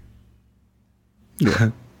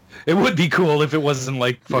 It would be cool if it wasn't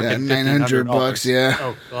like fucking Yeah, $900. $1,500. Yeah.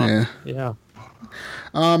 Oh god. Yeah.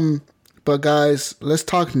 But guys, let's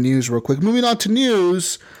talk news real quick. Moving on to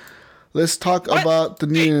news. Let's talk about the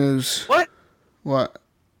news. What? What?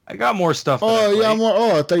 I got more stuff. Oh yeah, more.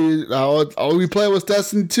 Oh, I thought you. All we played was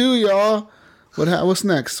Destiny 2, y'all. What's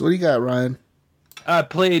next? What do you got, Ryan? I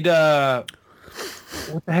played.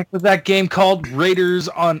 What the heck was that game called? Raiders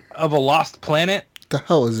of a Lost Planet. The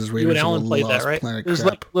hell is this Raiders and of Alan the played that, Lost right? Planet There's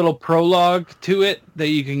crap? like a little prologue to it that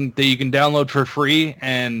you can download for free,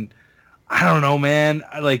 and I don't know, man.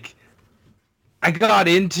 I got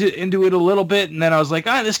into it a little bit, and then I was like,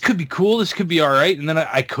 this could be cool. This could be all right. And then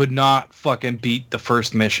I could not fucking beat the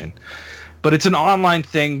first mission. But it's an online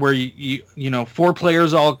thing where you 4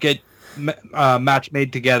 players all get match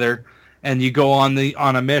made together, and you go on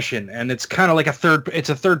a mission. And it's kind of like a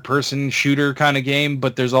third person shooter kind of game,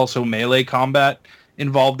 but there's also melee combat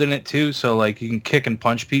involved in it too. So like you can kick and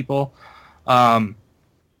punch people.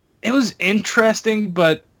 It was interesting,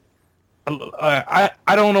 but I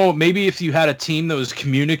don't know, maybe if you had a team that was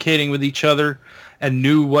communicating with each other and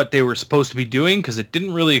knew what they were supposed to be doing, because it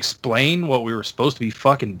didn't really explain what we were supposed to be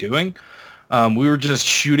fucking doing. We were just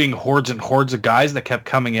shooting hordes and hordes of guys that kept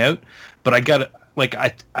coming out, but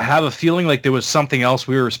I have a feeling like there was something else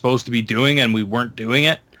we were supposed to be doing and we weren't doing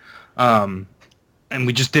it, and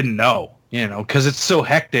we just didn't know, because it's so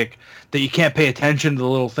hectic that you can't pay attention to the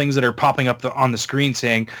little things that are popping up on the screen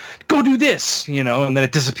saying, go do this, and then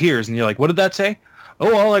it disappears. And you're like, what did that say? Oh,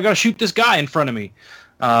 well, I got to shoot this guy in front of me.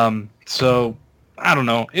 So I don't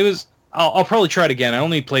know. I'll probably try it again. I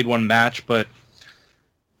only played one match, but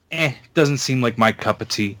doesn't seem like my cup of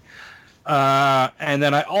tea. And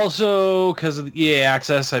then I also, because of the EA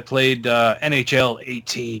Access, I played NHL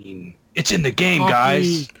 18. It's in the game,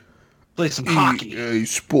 guys. Play some hockey. EA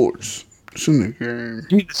Sports It's in the game.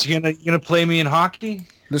 Jesus, you gonna play me in hockey?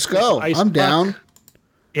 Let's go. Ice I'm puck. down.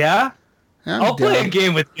 Yeah, I'm I'll play a down.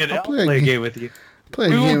 game with you. I'll play a game with you. Play a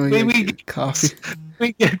We will- game with maybe you. we- Coffee.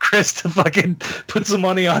 We get Chris to fucking put some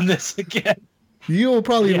money on this again. You will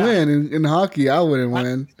probably Yeah. win. In hockey, I wouldn't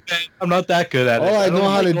win. I'm not that good at it. All I don't know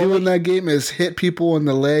how to like do goalie. in that game is hit people in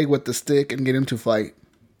the leg with the stick and get them to fight.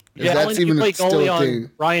 If Yeah, that's you even play still goalie a on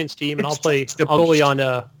thing. Ryan's team, and I'll It's play just a goalie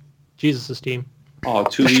on Jesus' team. Oh,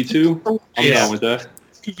 2v2? I'm Yeah. down with that.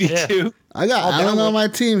 Me Yeah. too. I got I'll Alan download. on my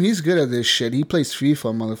team. He's good at this shit. He plays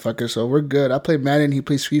FIFA, motherfucker, so we're good. I play Madden. He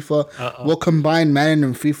plays FIFA. Uh-oh. We'll combine Madden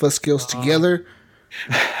and FIFA skills together.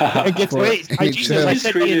 And get, wait, I, NHL. Jesus, I He's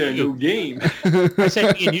said me created a and new you. game. I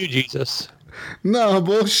said me and you, Jesus. No,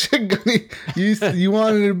 bullshit, Gunny. You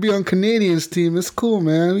wanted to be on Canadians' team. It's cool,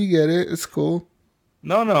 man. We get it. It's cool.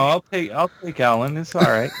 No, I'll take Alan. It's all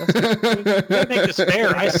right. You gotta make this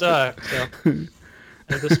fair. I suck. So.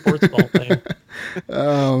 The sports ball thing.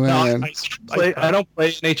 Oh, man. I don't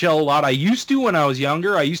play NHL a lot. I used to when I was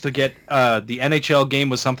younger. I used to get the NHL game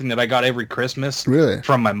was something that I got every Christmas Really?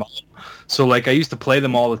 from my mom. So like I used to play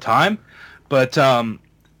them all the time, but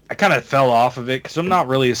I kind of fell off of it because I'm not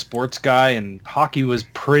really a sports guy, and hockey was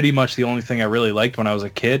pretty much the only thing I really liked when I was a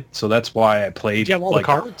kid. So that's why I played. Did you have all like, the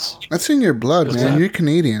cards? That's in your blood, What's man. that? You're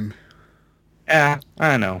Canadian. I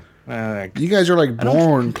know. You guys are like don't-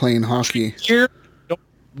 born playing hockey. Here, don't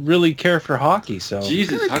really care for hockey, so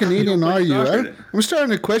Jesus, What how kind of come you Canadian don't are play you? soccer then? I'm starting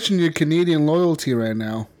to question your Canadian loyalty right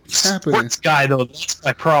now. What's happening? sports guy though. That's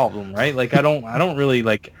my problem, right? Like I don't really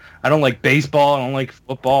like. I don't like baseball. I don't like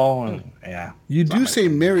football. And yeah, You do say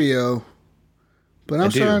Mario, but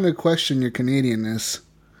I'm do. starting to question your Canadianness.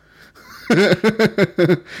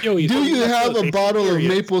 Yo, he's Do always you got have those a bottle of serious-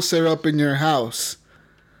 maple syrup in your house?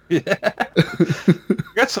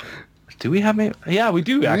 That's. Do we have? Yeah, we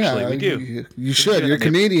do actually. Yeah, we do. You should. You're I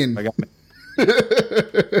Canadian. got me.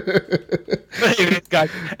 Anyways, guys,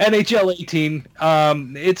 NHL 18.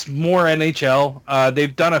 It's more NHL.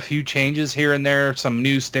 They've done a few changes here and there. Some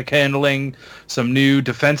new stick handling, some new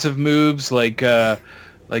defensive moves. Like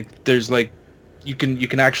there's like you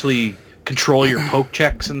can actually control your poke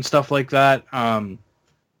checks and stuff like that.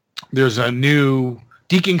 There's a new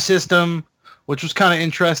deking system, which was kind of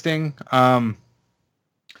interesting.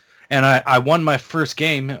 And I won my first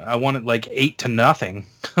game. I won it like 8-0,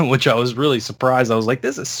 which I was really surprised. I was like,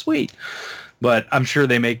 this is sweet. But I'm sure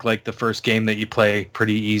they make like the first game that you play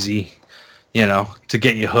pretty easy, to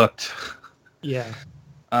get you hooked. Yeah.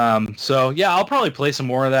 So yeah, I'll probably play some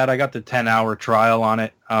more of that. I got the 10-hour trial on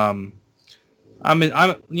it.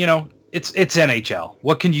 It's NHL.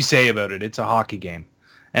 What can you say about it? It's a hockey game.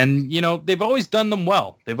 And they've always done them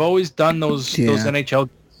well. They've always done those NHL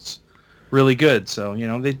games really good. So,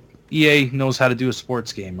 EA knows how to do a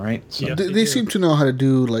sports game, right? So, Yeah. They seem to know how to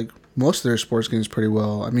do like most of their sports games pretty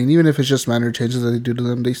well. I mean, even if it's just minor changes that they do to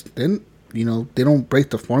them, they don't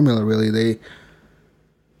break the formula really. They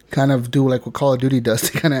kind of do like what Call of Duty does.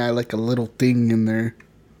 They kind of add like a little thing in there.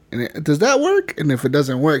 And does that work? And if it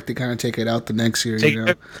doesn't work, they kind of take it out the next year. take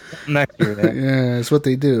it next year. Yeah. Yeah, it's what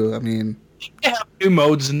they do. I mean, They have new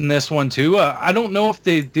modes in this one too. I don't know if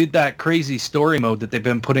they did that crazy story mode that they've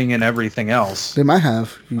been putting in everything else. they might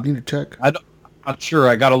have. You need to check. I'm not sure.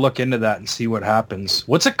 I got to look into that and see what happens.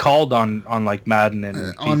 What's it called on like Madden and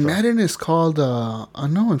FIFA? On Madden it's called I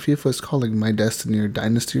know on FIFA it's called like My Destiny or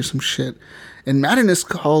Dynasty or some shit. And Madden is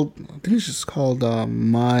called, I think it's just called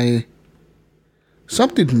my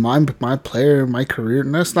player, my career.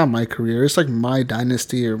 No, it's not my career. It's like My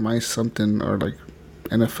Dynasty or My something or like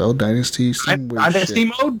NFL Dynasty. Some weird Dynasty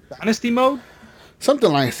shit. mode? Dynasty mode?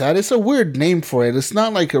 Something like that. It's a weird name for it. It's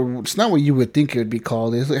not it's not what you would think it would be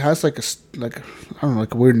called. It has like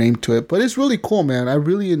a weird name to it. But it's really cool, man. I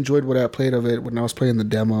really enjoyed what I played of it when I was playing the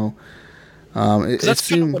demo. That's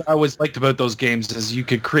kind of what I always liked about those games is you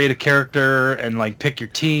could create a character and like pick your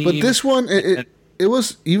team. But this one, it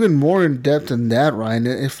was even more in depth than that, Ryan.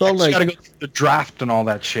 It felt you gotta like go through the draft and all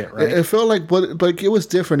that shit, right? it felt like, but it was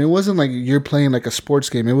different. It wasn't like you're playing like a sports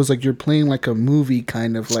game. It was like you're playing like a movie,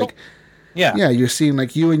 kind of like. Yeah. Yeah, you're seeing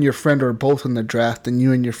like you and your friend are both in the draft, and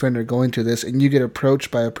you and your friend are going to this, and you get approached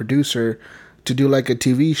by a producer to do like a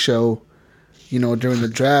TV show, during the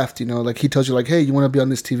draft. Like he tells you like, hey, you want to be on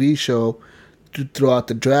this TV show throughout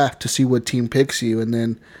the draft to see what team picks you, and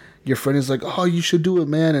then your friend is like, oh, you should do it,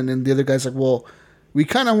 man, and then the other guy's like, well, we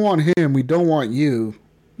kind of want him, we don't want you,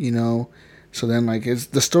 So then like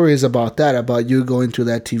the story is about that, about you going to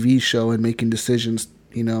that TV show and making decisions,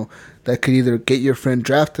 that could either get your friend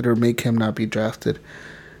drafted or make him not be drafted.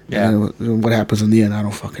 Yeah. And what happens in the end, I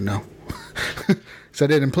don't fucking know. So I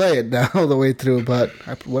didn't play it all the way through, but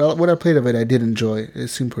what I played of it, I did enjoy. It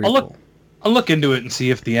seemed pretty cool. I'll look into it and see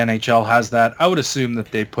if the NHL has that. I would assume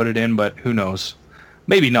that they put it in, but who knows?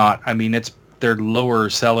 Maybe not. I mean, it's their lower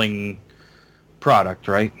selling product,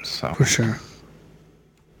 right? So For sure.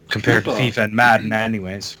 compared to FIFA and Madden,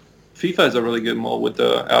 anyways. FIFA is a really good mode with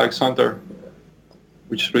Alex Hunter,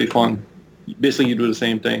 which is really fun. Basically, you do the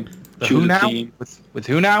same thing. The Choose who a now? team. With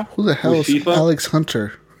who now? Who the hell is FIFA? Alex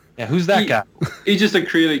Hunter? Yeah, who's that guy? He's just a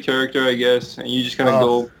creative character, I guess, and you just kind of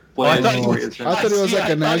go play. I as thought he story was- as him. I thought he was see, like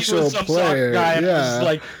I an thought he actual was some soccer player. guy, and I was Yeah. just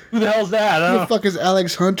like, who the hell's that? I Who don't the fuck is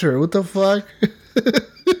Alex Hunter? What the fuck?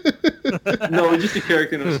 No, he's just a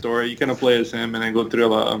character in the story. You kind of play as him and then go through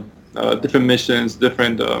different missions,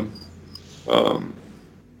 different.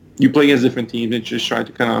 You play against different teams and just try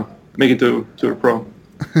to kind of make it to a pro.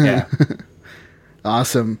 Yeah.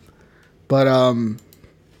 Awesome. But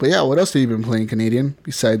yeah, what else have you been playing, Canadian?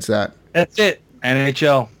 Besides that, That's it.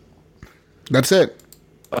 NHL. that's it.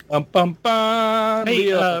 Bum, bum, bum. Hey,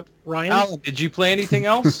 Leo. Ryan. Alan, did you play anything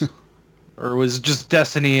else? Or was it just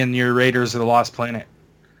Destiny and your Raiders of the Lost Planet?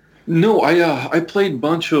 No, I played a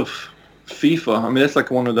bunch of FIFA. I mean, that's like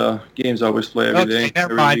one of the games I always play every day. Okay, never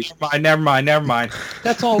every mind, week. never mind.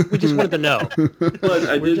 That's all. We just wanted to know. But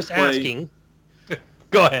I We're did just play. asking.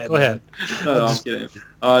 Go ahead. Go ahead. No, I'm kidding.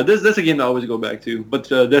 That's a game I always go back to. But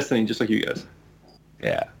Destiny, just like you guys.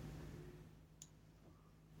 Yeah.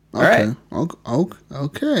 Okay. All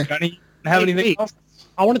Okay. Johnny, have anything wait. else?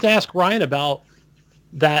 I wanted to ask Ryan about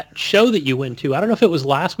that show that you went to. I don't know if it was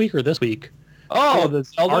last week or this week. Oh, the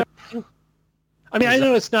Zelda. I mean, I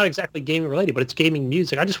know it's not exactly gaming related, but it's gaming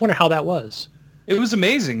music. I just wonder how that was. It was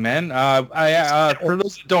amazing, man. For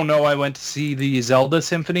those that don't know, I went to see the Zelda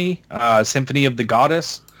Symphony, Symphony of the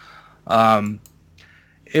Goddess.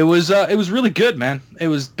 It was really good, man. It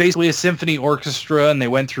was basically a symphony orchestra, and they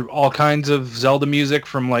went through all kinds of Zelda music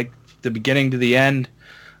from like the beginning to the end.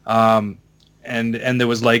 And there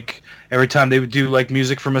was like every time they would do like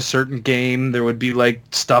music from a certain game, there would be like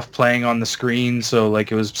stuff playing on the screen. So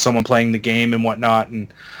like it was someone playing the game and whatnot,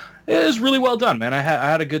 and it was really well done, man. I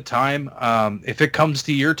had a good time. If it comes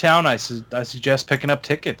to your town, I suggest picking up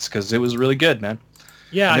tickets because it was really good, man.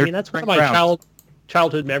 Yeah, And I they're mean, that's one of different my rounds.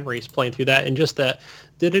 childhood memories playing through that, and just that,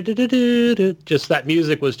 just that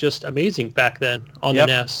music was just amazing back then on Yep.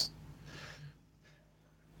 the NES.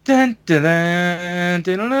 Dun, dun, dun,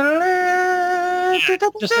 dun, dun, dun,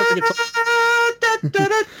 Just never gets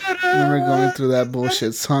I remember going through that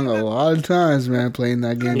bullshit song a lot of times, man, playing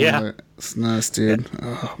that game. Yeah. It's nuts, dude.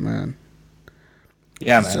 Oh, man.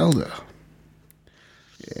 Yeah, man. Zelda.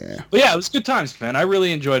 Yeah. But yeah, it was good times, man. I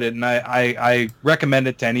really enjoyed it, and I recommend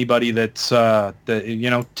it to anybody that's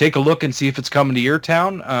that take a look and see if it's coming to your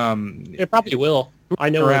town. It probably will. I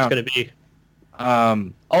know where it's Around. going to be.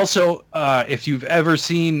 Also, if you've never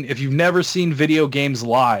seen Video Games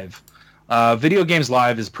Live, Video Games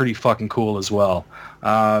Live is pretty fucking cool as well.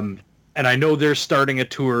 And I know they're starting a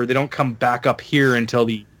tour. They don't come back up here until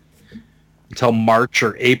March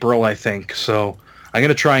or April, I think. So I'm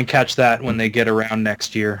gonna try and catch that when they get around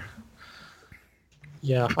next year.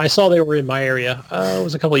 Yeah, I saw they were in my area. It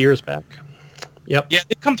was a couple of years back. Yep. Yeah,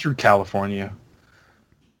 they come through California.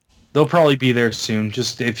 They'll probably be there soon.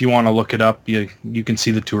 Just if you want to look it up, you can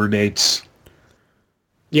see the tour dates.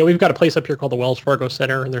 Yeah, we've got a place up here called the Wells Fargo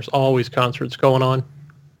Center, and there's always concerts going on.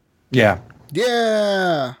 Yeah.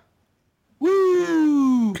 Yeah.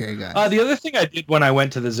 Woo! Okay, guys. The other thing I did when I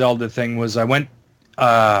went to the Zelda thing was I went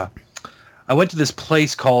to this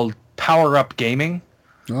place called Power Up Gaming,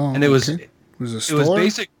 Oh, and it was okay. It was a it store?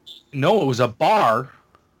 was it was a bar,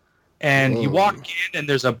 and you Whoa. walk in and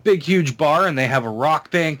there's a big huge bar, and they have a Rock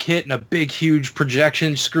Band kit and a big huge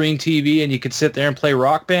projection screen TV, and you could sit there and play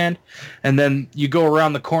Rock Band, and then you go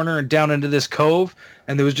around the corner and down into this cove,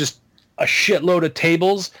 and there was just a shitload of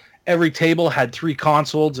tables. Every table had 3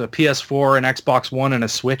 consoles, a PS4, an Xbox One, and a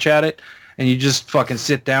Switch at it. And you just fucking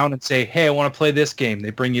sit down and say, hey, I want to play this game.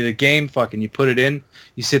 They bring you the game, fucking you put it in,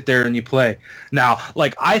 you sit there and you play. Now,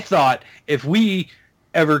 like, I thought if we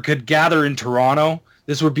ever could gather in Toronto,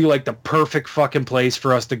 this would be like the perfect fucking place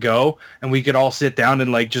for us to go, and we could all sit down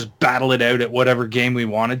and like just battle it out at whatever game we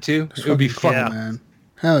wanted to. It would be Cool, fun. man.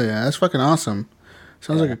 Hell yeah, that's fucking awesome.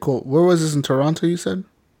 Sounds like a cool. Where was this in Toronto? You said.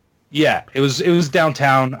 Yeah, it was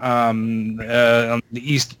downtown, on the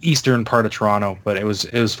eastern part of Toronto, but it was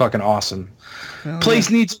fucking awesome. Place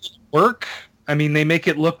needs work. I mean, they make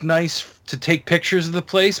it look nice to take pictures of the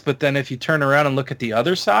place, but then if you turn around and look at the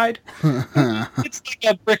other side, it's like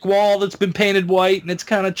a brick wall that's been painted white, and it's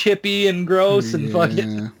kind of chippy and gross and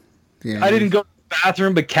fucking. Yeah. I didn't go to the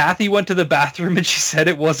bathroom, but Kathy went to the bathroom, and she said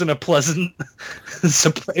it wasn't a pleasant.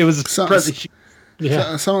 It was So- pleasant.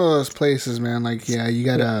 Yeah, Some of those places, man. Like, yeah, you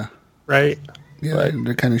gotta. right. Yeah, But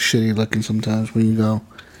they're kind of shitty looking sometimes when you go.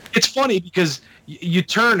 It's funny because you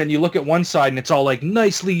turn and you look at one side and it's all like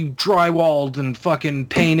nicely drywalled and fucking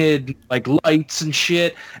painted, like lights and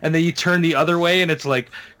shit, and then you turn the other way and it's like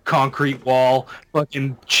concrete wall,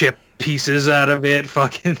 fucking chip pieces out of it,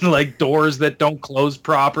 fucking like doors that don't close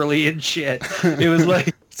properly and shit. It was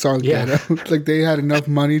like Sounds Yeah. good. Like they had enough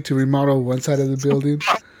money to remodel one side of the building.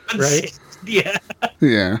 right. Yeah.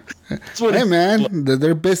 Yeah. That's what Hey it's man,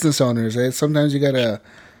 they're business owners, right? Sometimes you gotta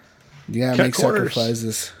Cut make corners.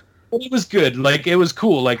 sacrifices. It was good. Like it was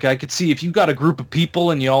cool. Like I could see if you got a group of people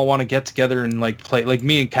and you all want to get together and like play. Like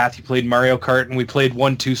me and Kathy played Mario Kart and we played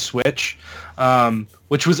 1-2 Switch,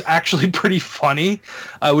 which was actually pretty funny.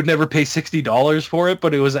 I would never pay $60 for it,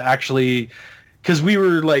 but it was actually because we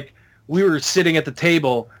were sitting at the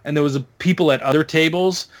table and there was people at other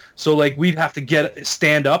tables. So like we'd have to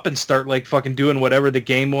stand up and start like fucking doing whatever the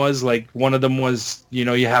game was. Like one of them was, you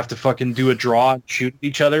have to fucking do a draw and shoot at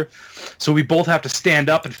each other. So we both have to stand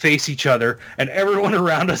up and face each other and everyone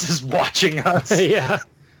around us is watching us. Yeah.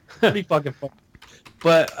 Pretty fucking fun.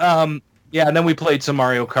 But yeah, and then we played some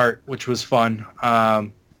Mario Kart, which was fun.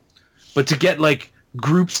 But to get like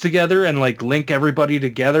groups together and like link everybody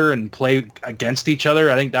together and play against each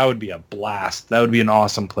other, I think that would be a blast. That would be an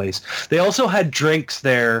awesome place. They also had drinks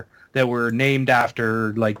there that were named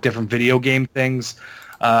after like different video game things.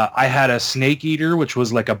 I had a Snake Eater, which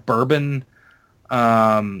was like a bourbon.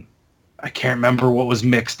 I can't remember what was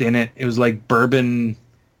mixed in it. It was like bourbon.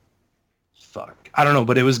 Fuck, I don't know,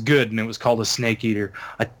 but it was good and it was called a Snake Eater.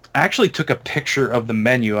 I actually took a picture of the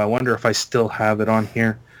menu. I wonder if I still have it on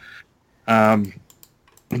here.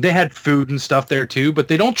 They had food and stuff there too, but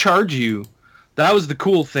they don't charge you. That was the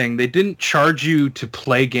cool thing. They didn't charge you to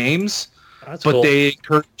play games, That's but cool. they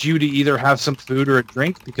encouraged you to either have some food or a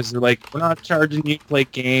drink because they're like, we're not charging you to play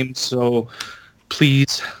games, so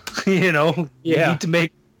please, you Yeah. need to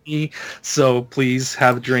make money, so please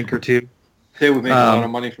have a drink or two. They would make a lot of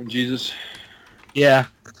money from Jesus. Yeah.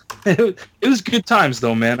 It was good times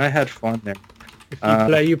though, man. I had fun there. If you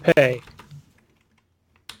play, you pay.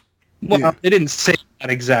 Well, Yeah. they didn't say that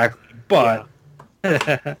exactly, but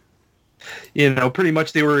pretty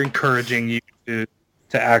much they were encouraging you to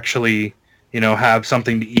actually, have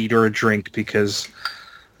something to eat or a drink because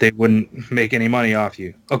they wouldn't make any money off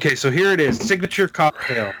you. Okay, so here it is, signature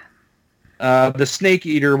cocktail. The Snake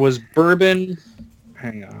Eater was bourbon.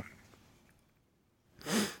 Hang on.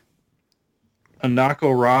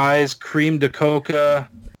 Anako Rye, cream de coca,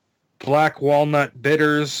 black walnut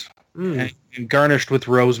bitters, and garnished with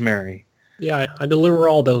rosemary. Yeah, I deliver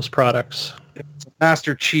all those products.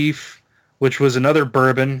 Master Chief, which was another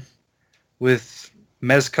bourbon with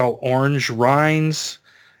mezcal orange rinds,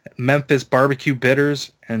 Memphis barbecue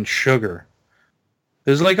bitters, and sugar.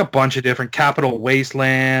 There's like a bunch of different. Capital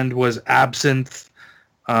Wasteland was absinthe.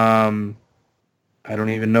 I don't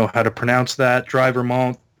even know how to pronounce that. Dry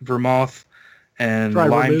Vermouth, and Dry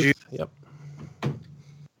lime vermouth. juice. Yep.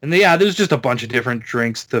 And yeah, there's just a bunch of different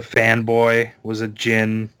drinks. The Fanboy was a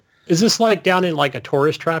gin. Is this like down in like a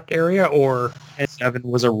tourist trapped area or? And Seven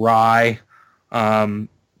was a rye.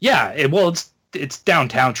 It's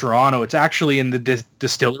downtown Toronto. It's actually in the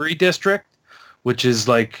distillery district, which is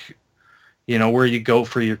like, where you go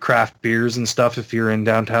for your craft beers and stuff if you're in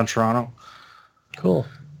downtown Toronto. Cool.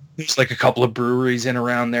 There's like a couple of breweries in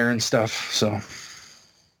around there and stuff. So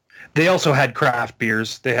they also had craft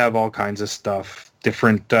beers. They have all kinds of stuff.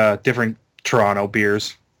 Different Toronto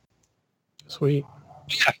beers. Sweet.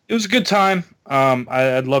 Yeah, it was a good time.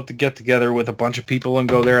 I'd love to get together with a bunch of people and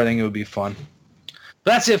go there. I think it would be fun.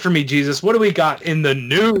 That's it for me, Jesus. What do we got in the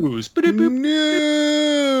news?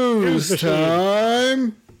 News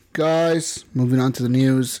time. Guys, moving on to the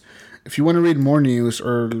news. If you want to read more news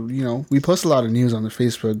or, we post a lot of news on the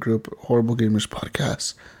Facebook group, Horrible Gamers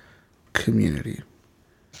Podcast community.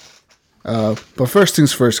 But first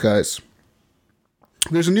things first, guys.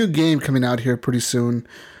 There's a new game coming out here pretty soon.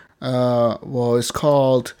 It's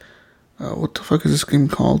called... what the fuck is this game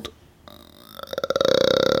called?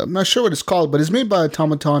 I'm not sure what it's called, but it's made by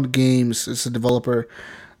Automaton Games. It's a developer.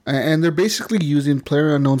 And they're basically using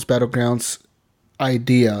PlayerUnknown's Battlegrounds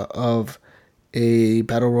idea of a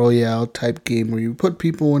battle royale type game where you put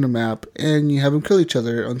people in a map and you have them kill each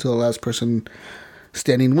other until the last person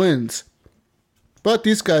standing wins. But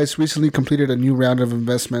these guys recently completed a new round of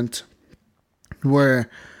investment where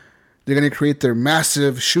they're going to create their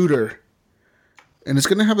massive shooter. And it's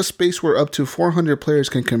going to have a space where up to 400 players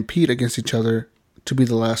can compete against each other to be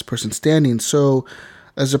the last person standing. So,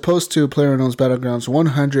 as opposed to PlayerUnknown's Battlegrounds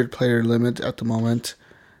 100 player limit at the moment,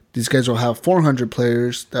 these guys will have 400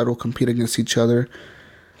 players that will compete against each other.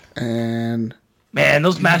 And Man,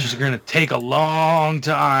 those matches are going to take a long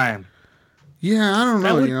time. Yeah, I don't That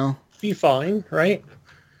know, would- you know. Be fine, right?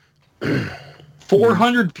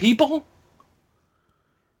 400 people?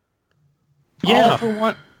 Yeah. All for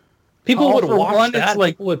one. People all would for watch one, that. it's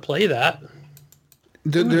like- People would play that.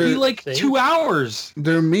 It would be Their, like thing. 2 hours.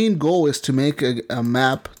 their main goal is to make a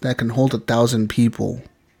map that can hold 1,000 people.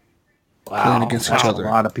 Wow, against each that's other. a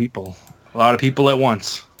lot of people. A lot of people at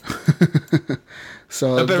once.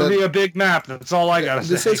 So That better that- be a big map. That's all I gotta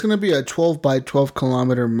this say. is going to be a 12 by 12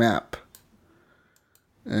 kilometer map.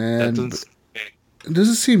 That And doesn't- it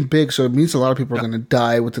doesn't seem big, so it means a lot of people are going to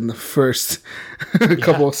die within the first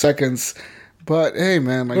couple of seconds. But hey,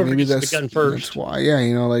 man, like Whoever maybe gets the that's gun first. that's why. Yeah,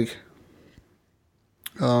 you know, like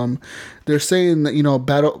they're saying that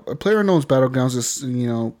PlayerUnknown's Battlegrounds is, you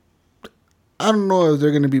know, I don't know if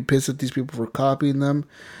they're going to be pissed at these people for copying them,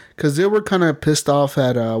 because they were kind of pissed off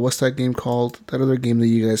at what's that game called? That other game that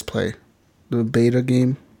you guys play, the beta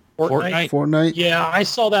game, Fortnite? Fortnite. Yeah, I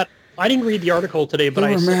saw that. I didn't read the article today, but They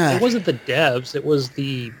I were saw, mad. it wasn't the devs. It was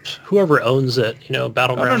the whoever owns it. You know,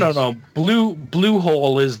 Battlegrounds. No.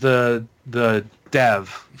 Bluehole is the dev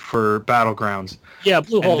for Battlegrounds. Yeah,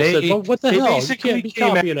 Blue Hole said, well, "What the they hell? You basically can't be came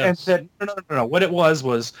out copying and us." said, no. What it was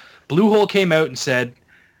Bluehole came out and said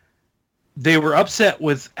they were upset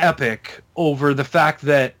with Epic over the fact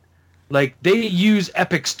that, like, they use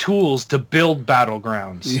Epic's tools to build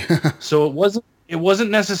Battlegrounds. Yeah. So it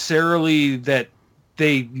wasn't necessarily that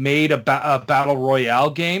they made a battle royale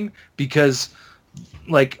game, because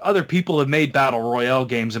like other people have made battle royale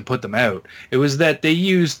games and put them out. It was that they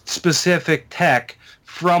used specific tech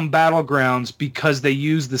from Battlegrounds because they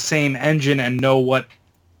use the same engine and know what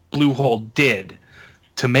Bluehole did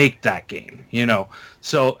to make that game, you know.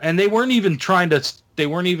 So, and they weren't even trying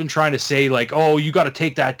to say like, oh, you got to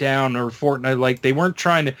take that down, or Fortnite. Like, they weren't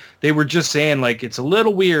trying to. They were just saying like, it's a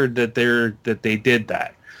little weird that they did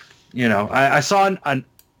that. You know, I saw an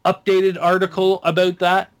updated article about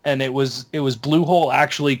that, and it was Bluehole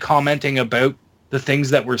actually commenting about the things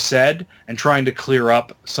that were said and trying to clear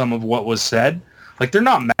up some of what was said. Like, they're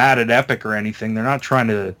not mad at Epic or anything. They're not trying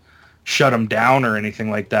to shut them down or anything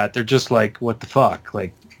like that. They're just like, what the fuck?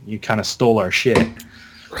 Like, you kind of stole our shit.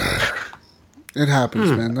 It happens,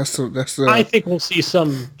 man. That's the. I think we'll see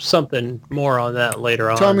something more on that later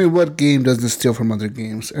on. Tell me what game doesn't steal from other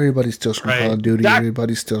games? Everybody steals from Right. Call of Duty. That-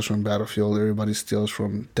 Everybody steals from Battlefield. Everybody steals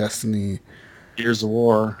from Destiny. Gears of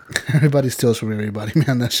War. Everybody steals from everybody,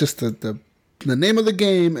 man. That's just the name of the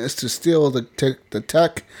game is to steal the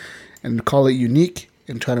tech and call it unique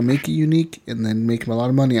and try to make it unique and then make a lot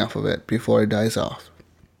of money off of it before it dies off.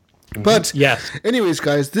 But Yes. anyways,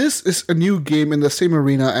 guys, this is a new game in the same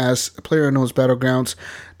arena as PlayerUnknown's Battlegrounds.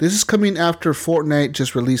 This is coming after Fortnite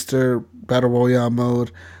just released their Battle Royale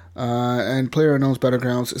mode, and PlayerUnknown's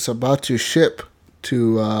Battlegrounds is about to ship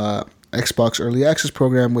to Xbox Early Access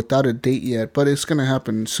program without a date yet, but it's going to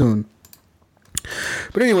happen soon.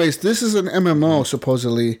 But anyways, this is an MMO,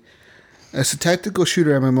 supposedly. It's a tactical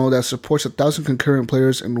shooter MMO that supports 1,000 concurrent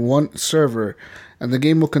players in one server, and the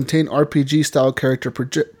game will contain RPG-style character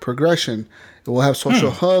progression. It will have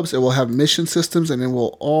social hubs, it will have mission systems, and it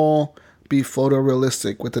will all be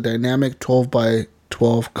photorealistic with a dynamic 12 by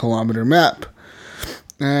 12 kilometer map.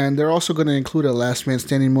 And they're also going to include a last man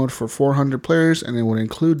standing mode for 400 players, and it will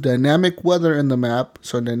include dynamic weather in the map,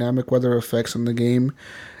 so dynamic weather effects in the game,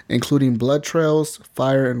 including blood trails,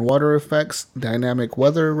 fire and water effects, dynamic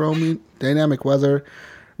weather, roaming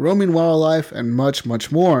wildlife, and much,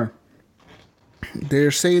 much more.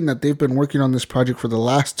 They're saying that they've been working on this project for the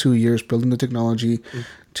last 2 years, building the technology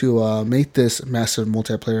to make this massive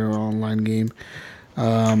multiplayer online game.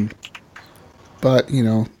 But, you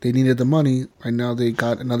know, they needed the money. Right now they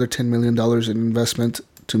got another $10 million in investment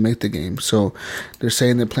to make the game. So they're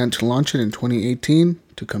saying they plan to launch it in 2018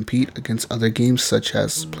 to compete against other games such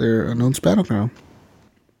as PlayerUnknown's Battleground.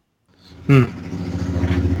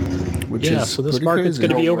 Which Yeah, is so this pretty market's crazy. going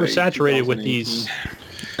to be No way, oversaturated with 2018. these.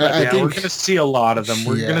 I Yeah, think, we're gonna see a lot of them.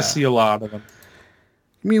 We're Yeah. gonna see a lot of them.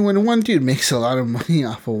 I mean, when one dude makes a lot of money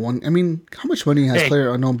off of one, I mean, how much money has Hey,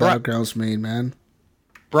 PlayerUnknown Bri- Battlegrounds made, man?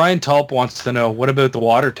 Brian Tulp wants to know, what about the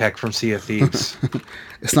water tech from Sea of Thieves?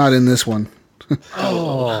 It's not in this one.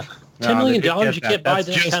 Oh, No, $10 million, they didn't you get can't that. buy That's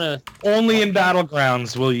this just- kind of... Only in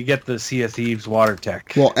Battlegrounds will you get the Sea of Thieves water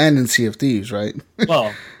tech. Well, and in Sea of Thieves, right?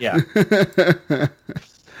 Well, yeah.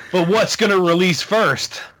 But what's going to release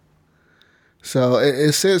first? So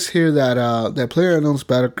it says here that that PlayerUnknown's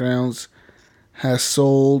Battlegrounds has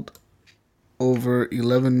sold over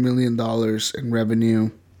 $11 million in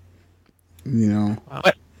revenue. You know,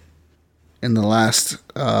 What? in the last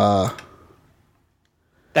That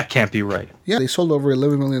can't be right. yeah, they sold over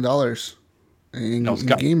 $11 million in No, it's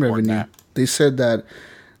gotta be game more than revenue. that. They said that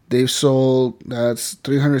they've sold, that's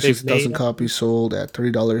 360,000 made- copies sold at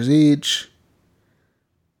 $30 each.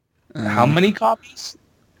 How many copies?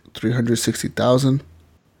 360,000.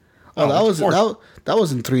 Oh, that it's was more. that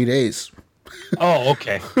was in 3 days. Oh,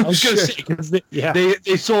 okay. I was gonna say 'cause they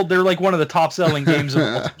sold. They're like one of the top selling games of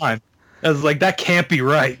all time. I was like, that can't be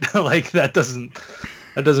right. Like that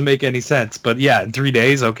doesn't make any sense. But yeah, in 3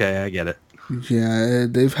 days, okay, I get it. Yeah,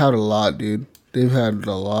 they've had a lot, dude. They've had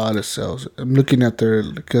a lot of sales. I'm looking at their,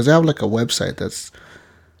 because they have like a website that's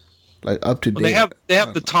like up to date. Well, they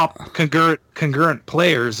have the top concurrent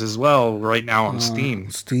players as well right now on Steam.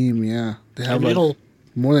 Steam, yeah, they have And like it'll,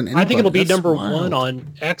 more than anybody. I think it'll be That's number wild. one on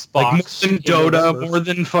Xbox. Like more than in Dota, November. more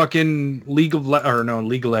than fucking League of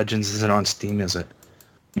League of Legends isn't on Steam, is it?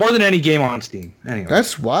 More than any game on Steam. Anyway,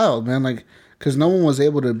 That's wild, man. Like, because no one was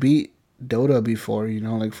able to beat Dota before, you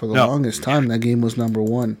know, like for the No. longest time, that game was number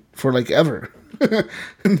one for like ever.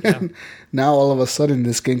 And then now all of a sudden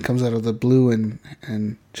this game comes out of the blue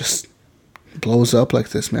and just blows up like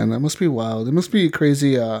this, man. That must be wild. It must be a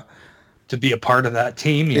crazy to be a part of that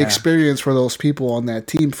team, yeah. experience for those people on that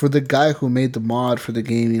team. For the guy who made the mod for the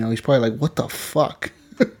game, you know, he's probably like, what the fuck?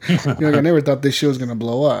 You know, I never thought this shit was gonna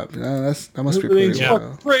blow up. That must be pretty Yeah.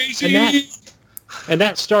 wild. Crazy. And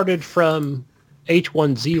that started from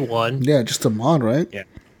H1Z1. Yeah, just a mod, right? Yeah.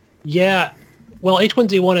 Yeah. Well,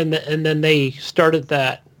 H1Z1, and then they started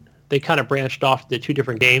that. They kind of branched off to two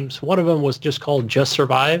different games. One of them was just called Just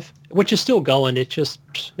Survive, which is still going. It's just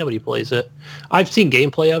nobody plays it. I've seen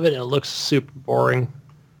gameplay of it, and it looks super boring.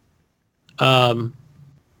 And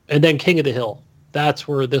then King of the Hill. That's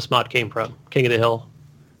where this mod came from. King of the Hill.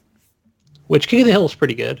 Which King of the Hill is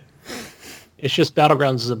pretty good. It's just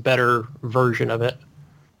Battlegrounds is a better version of it.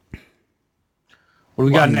 What do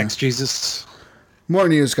we got yeah. next, Jesus? More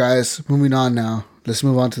news, guys. Moving on now. Let's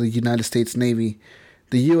move on to the United States Navy.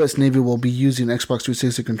 The U.S. Navy will be using Xbox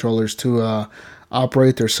 360 controllers to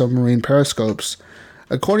operate their submarine periscopes.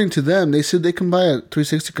 According to them, they said they can buy a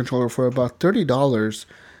 360 controller for about $30,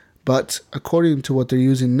 but according to what they're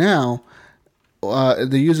using now,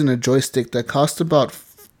 they're using a joystick that costs about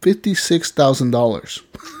 $56,000.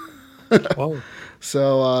 Whoa.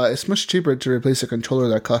 So it's much cheaper to replace a controller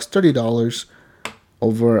that costs $30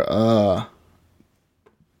 over a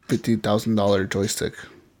 $50,000 joystick.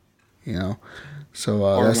 You know,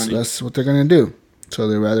 so that's what they're gonna do. So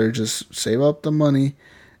they rather just save up the money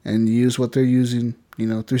and use what they're using. You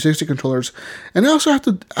know, 360 controllers. And I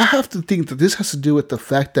have to think that this has to do with the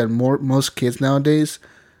fact that most kids nowadays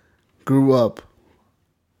grew up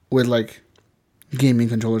with like gaming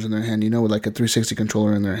controllers in their hand, you know, with like a 360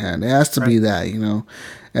 controller in their hand. It has to be that, you know.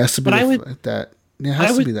 It has to be that. It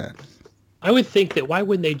has to be that. I would think that why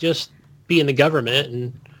wouldn't they just be in the government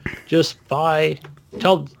and just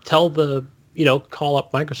tell the, you know, call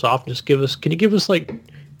up Microsoft and just can you give us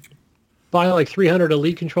buy like 300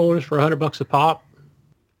 Elite controllers for $100 a pop?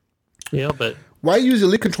 You know, but Why use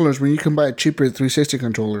Elite controllers when you can buy cheaper 360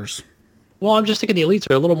 controllers? well, I'm just thinking the Elites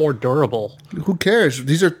are a little more durable. Who cares?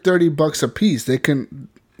 These are $30 a piece. They can,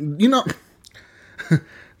 you know.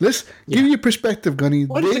 Let's give you perspective, Gunny.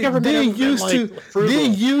 Why does the government They ever been, used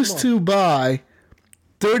frugal? to buy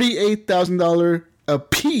 $38,000 a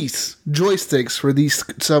piece joysticks for these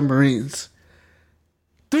submarines.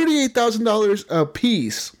 $38,000 a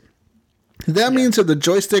piece. That means if the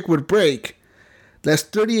joystick would break, that's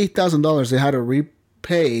 $38,000 they had to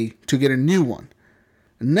repay to get a new one.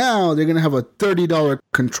 Now they're going to have a $30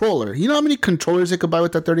 controller. You know how many controllers they could buy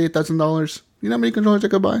with that $38,000? You know how many controllers they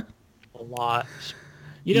could buy? A lot.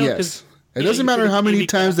 You know, Yes. It doesn't matter how many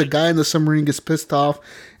times the guy in the submarine gets pissed off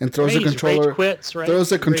and throws the controller, throws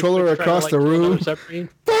the controller across the room.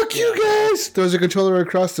 Fuck you guys! Throws the controller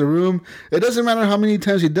across the room. It doesn't matter how many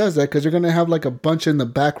times he does that because they're gonna have like a bunch in the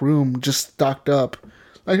back room just stocked up.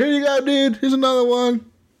 Like, here you go, dude. Here's another one.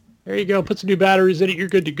 There you go. Put some new batteries in it. You're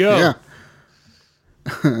good to go. Yeah.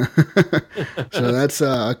 So that's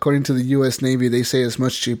according to the U.S. Navy. They say it's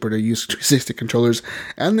much cheaper to use 360 controllers,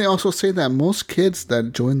 and they also say that most kids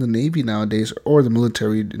that join the Navy nowadays, or the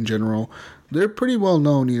military in general, they're pretty well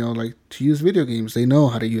known. You know, like to use video games. They know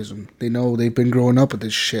how to use them. They know they've been growing up with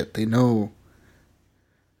this shit. They know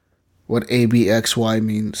what ABXY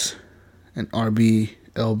means, and RB,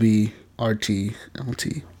 LB, RT,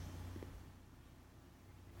 LT.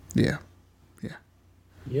 Yeah.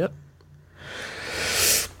 Yep.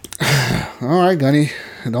 All right, Gunny.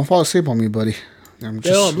 Don't fall asleep on me, buddy. I'm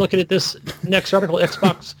looking at this next article.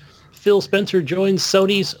 Xbox Phil Spencer joins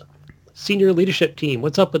Sony's senior leadership team.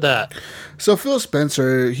 What's up with that? So Phil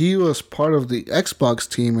Spencer, he was part of the Xbox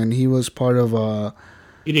team, and he was part of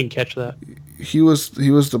You didn't catch that. he was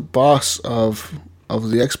the boss of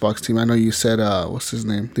the Xbox team. I know you said what's his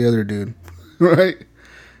name, the other dude, right?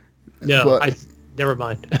 No, But- never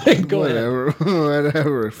mind. Go ahead.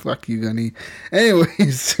 Whatever. Fuck you, Gunny.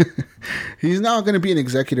 Anyways, he's now going to be an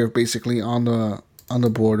executive, basically on the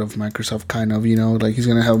board of Microsoft. Kind of, like he's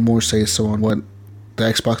going to have more say so on what the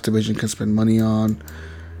Xbox division can spend money on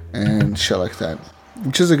and shit like that,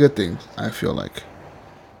 which is a good thing. I feel like.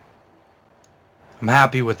 I'm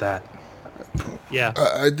happy with that. Yeah.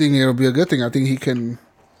 I think it'll be a good thing. I think he can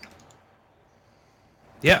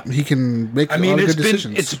Yeah. make I a mean, lot of it's good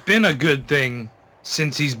decisions. it's been a good thing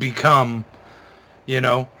since he's become,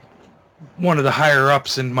 one of the higher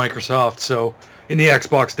ups in Microsoft. So in the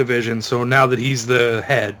Xbox division. So now that he's the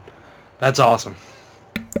head, that's awesome.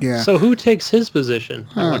 Yeah. So who takes his position?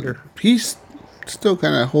 I wonder. He's still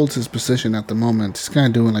kind of holds his position at the moment. He's kind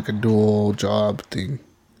of doing like a dual job thing.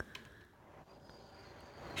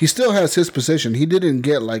 He still has his position. He didn't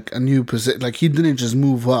get like a new position. Like he didn't just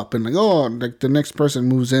move up and like the next person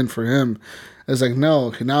moves in for him. It's like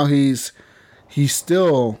no. Now he's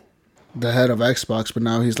still the head of Xbox, but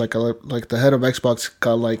now he's like the head of Xbox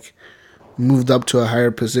got like moved up to a higher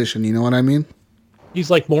position. You know what I mean? He's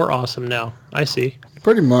like more awesome now. I see.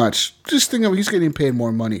 Pretty much. Just think of he's getting paid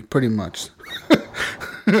more money. Pretty much.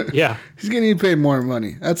 Yeah. He's getting paid more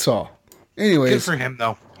money. That's all. Anyways. Good for him,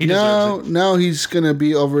 though. He deserves it. Now he's going to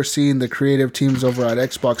be overseeing the creative teams over at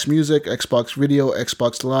Xbox Music, Xbox Video,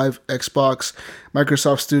 Xbox Live, Xbox,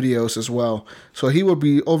 Microsoft Studios as well. So he will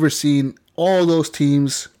be overseeing all those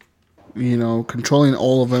teams, controlling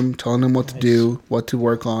all of them, telling them what to do, what to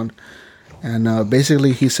work on. And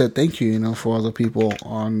basically he said thank you, for all the people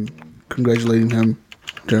on congratulating him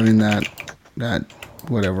during that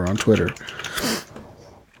whatever on Twitter.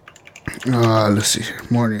 Let's see here.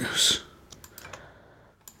 More news.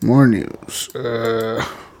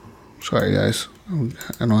 Sorry, guys.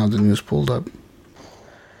 I don't have the news pulled up.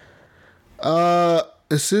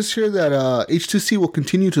 It says here that HTC will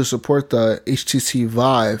continue to support the HTC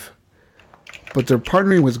Vive, but they're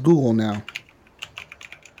partnering with Google now.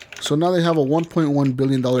 So now they have a $1.1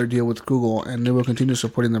 billion deal with Google, and they will continue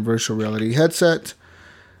supporting the virtual reality headset.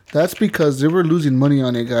 That's because they were losing money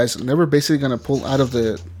on it, guys, and they were basically going to pull out of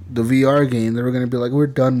the VR game. They were going to be like, we're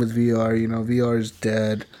done with VR. VR is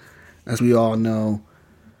dead, as we all know.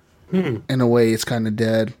 In a way, it's kind of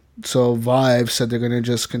dead. So Vive said they're going to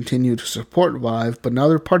just continue to support Vive, but now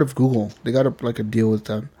they're part of Google. They got a deal with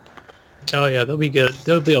them. Oh yeah, they'll be good.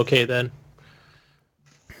 They'll be okay then.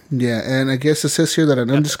 Yeah, and I guess it says here that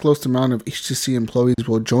an undisclosed amount of HTC employees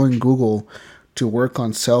will join Google to work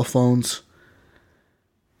on cell phones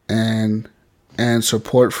and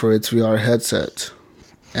support for its VR headset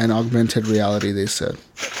and augmented reality, they said.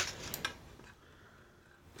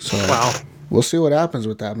 So Wow. we'll see what happens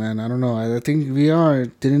with that, man. I don't know. I think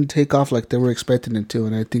VR didn't take off like they were expecting it to,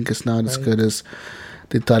 and I think it's not as good as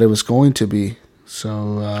they thought it was going to be.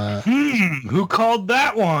 So Who called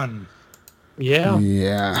that one? Yeah.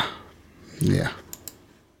 yeah.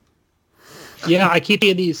 Yeah, I keep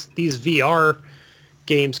seeing these VR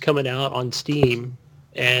games coming out on Steam,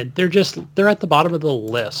 and they're at the bottom of the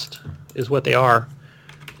list, is what they are.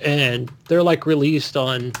 And they're like released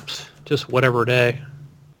on just whatever day.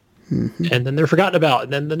 Mm-hmm. And then they're forgotten about.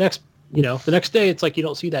 And then the next day it's like you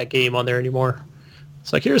don't see that game on there anymore.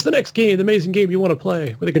 It's like, here's the next game, the amazing game you want to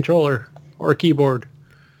play with a controller or a keyboard.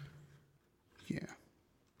 Yeah.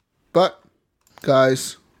 But,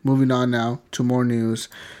 guys, moving on now to more news.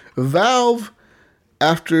 Valve,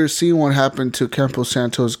 after seeing what happened to Campo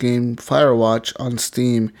Santo's game Firewatch on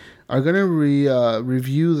Steam, are going to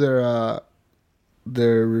review their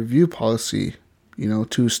review policy,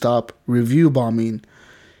 to stop review bombing,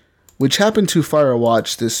 which happened to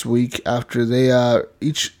Firewatch this week after they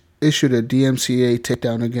each issued a DMCA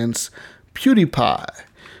takedown against PewDiePie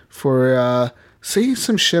for saying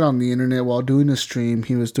some shit on the internet while doing a stream.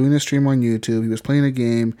 He was doing a stream on YouTube. He was playing a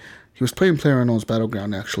game. He was playing PlayerUnknown's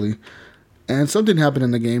Battleground, actually. And something happened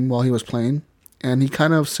in the game while he was playing. And he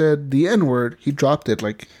kind of said the N-word. He dropped it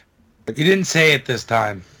like He didn't say it this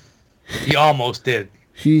time. He almost did.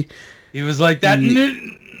 he was like that.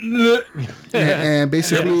 and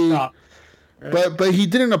basically Stop. but he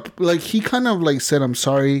didn't he kind of said I'm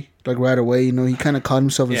sorry right away. He kind of caught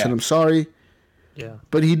himself and said I'm sorry. Yeah.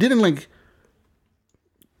 But he didn't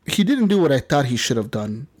he didn't do what I thought he should have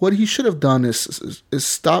done. What he should have done is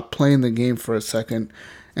stop playing the game for a second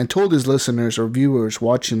and told his listeners or viewers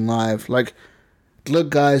watching live, look,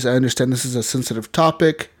 guys, I understand this is a sensitive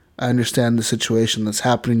topic. I understand the situation that's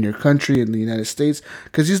happening in your country, in the United States.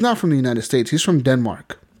 Because he's not from the United States. He's from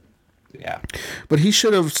Denmark. Yeah. But he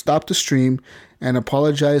should have stopped the stream and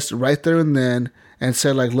apologized right there and then and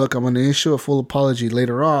said, like, look, I'm going to issue a full apology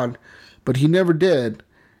later on. But he never did.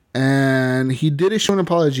 And he did issue an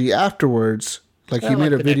apology afterwards. Like, he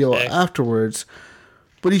made a video afterwards.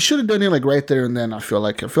 But he should have done it, like, right there and then, I feel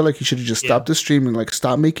like. He should have just stopped the stream and, like,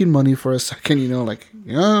 stop making money for a second, you know, like,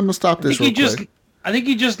 I'm going to stop this real quick. I think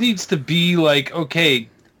he just needs to be like, okay,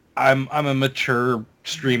 I'm a mature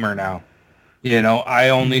streamer now. You know, I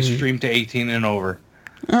only stream to 18 and over.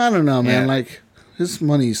 I don't know, man. Like, his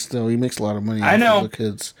money still, he makes a lot of money. I know. The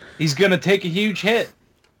kids. He's going to take a huge hit.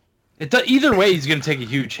 Either way, he's going to take a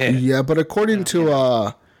huge hit. Yeah, but according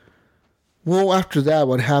to, well, after that,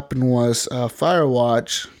 what happened was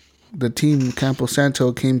Firewatch, the team Campo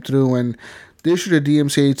Santo came through and they issued a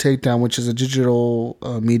DMCA takedown, which is a digital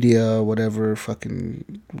media, whatever,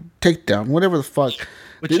 fucking takedown, whatever the fuck.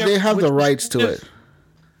 They have the rights to it.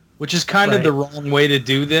 Which is kind of the wrong way to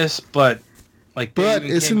do this, but like. But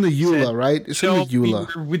it's in the EULA, right? It's in the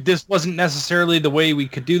EULA. This wasn't necessarily the way we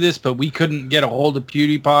could do this, but we couldn't get a hold of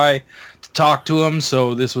PewDiePie to talk to him,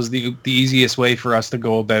 so this was the easiest way for us to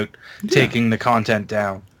go about taking the content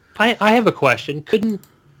down. I have a question.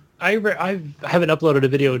 I haven't uploaded a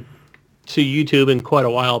video to YouTube in quite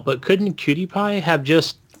a while, but couldn't PewDiePie have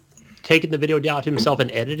just taken the video down himself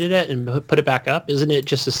and edited it and put it back up? Isn't it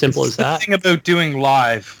just as simple as that? The thing about doing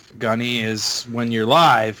live, Gunny, is when you're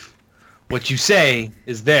live, what you say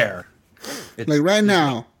is there. It's, like right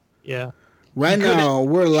now. Yeah. Right now,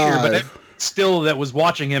 we're live. But still, that was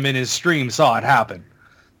watching him in his stream saw it happen.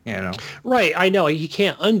 You know. Right. I know he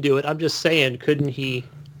can't undo it. I'm just saying, couldn't he?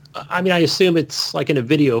 I mean, I assume it's like in a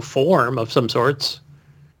video form of some sorts.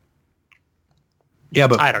 Yeah,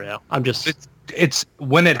 but I don't know. I'm just. It's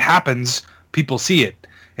when it happens, people see it,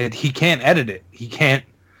 and he can't edit it. He can't.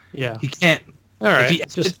 Yeah. He can't. All right.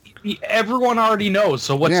 Everyone already knows.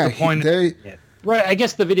 So what's the point? Right. I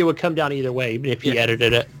guess the video would come down either way, even if he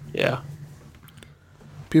edited it. Yeah.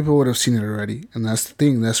 People would have seen it already, and that's the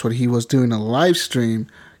thing. That's what he was doing, a live stream.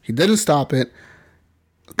 He didn't stop it.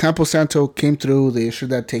 Campo Santo came through. They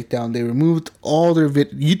issued that takedown. They removed all their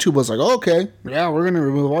YouTube was like, okay, yeah, we're gonna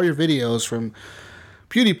remove all your videos from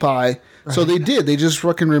PewDiePie. So they did. They just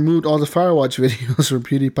fucking removed all the Firewatch videos from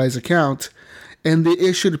PewDiePie's account, and they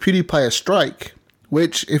issued PewDiePie a strike.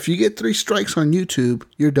 Which, if you get 3 strikes on YouTube,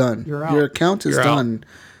 you're done. You're out. Your account is done.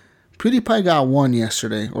 PewDiePie got one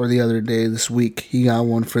yesterday or the other day this week. He got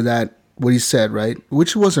one for that. What he said, right?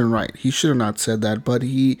 Which wasn't right. He should have not said that, but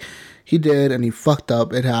he did, and he fucked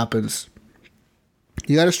up. It happens.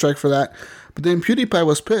 He got a strike for that. But then PewDiePie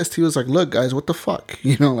was pissed. He was like, "Look, guys, what the fuck?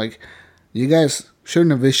 You know, like, you guys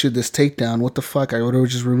shouldn't have issued this takedown. What the fuck? I would have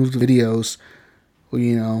just removed the videos, well,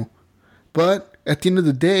 you know." But at the end of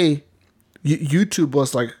the day, YouTube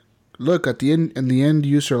was like, "Look, at the end, in the end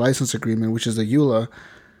user license agreement, which is the EULA,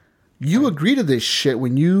 you agree to this shit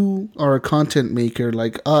when you are a content maker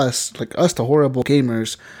like us, the horrible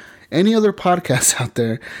gamers." Any other podcast out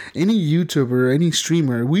there, any YouTuber, any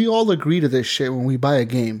streamer, we all agree to this shit when we buy a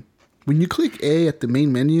game. When you click A at the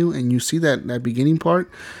main menu and you see that beginning part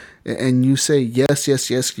and you say yes, yes,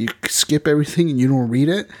 yes, you skip everything and you don't read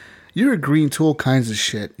it, you're agreeing to all kinds of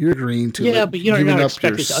shit. You're agreeing to but you're not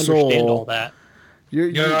expected to understand all that.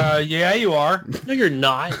 Yeah, you are. No, you're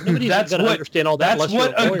not. Nobody's going to understand all that. That's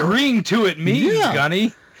what agreeing to it means,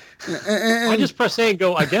 Gunny. I just press A and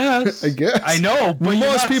go, I guess. I know, but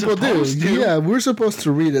most people do. Yeah, we're supposed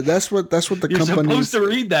to read it. That's what the You're company's supposed to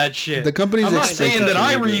read that shit. The company's. I'm not saying that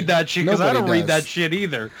I read that shit because I don't read that shit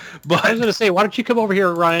either. But I was gonna say, why don't you come over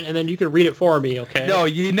here, Ryan, and then you can read it for me, okay? No,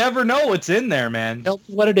 you never know what's in there, man. Tell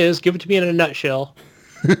me what it is. Give it to me in a nutshell.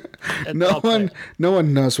 No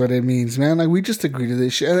one knows what it means, man. Like, we just agree to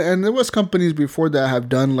this shit. And there was companies before that have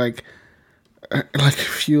done like a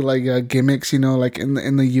few gimmicks, you know, like in the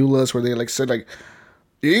EULAs where they like said like,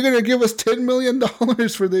 "You're gonna give us $10 million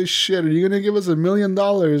for this shit, or you're gonna give us $1 million."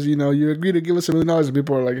 You know, you agree to give us $1 million, and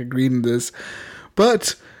people are like agreeing to this.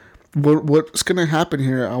 But what's gonna happen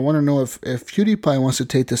here? I want to know if PewDiePie wants to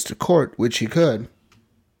take this to court, which he could.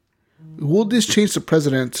 Will this change the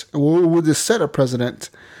precedent? Will this set a precedent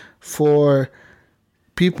for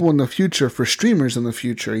people in the future, for streamers in the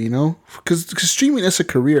future, you know? Because streaming is a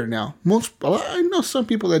career now. I know some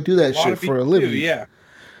people that do that shit for a living. Yeah.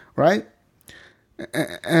 Right?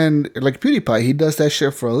 And like PewDiePie, he does that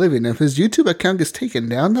shit for a living. If his YouTube account gets taken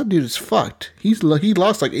down, that dude is fucked. He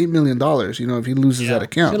lost like $8 million, you know, if he loses that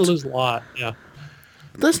account. He's going to lose a lot, yeah.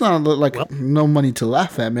 That's not no money to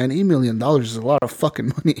laugh at, man. $8 million is a lot of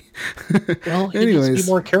fucking money. Well, he needs to be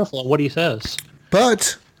more careful on what he says.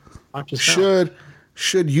 But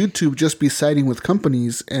should YouTube just be siding with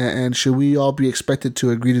companies, and should we all be expected to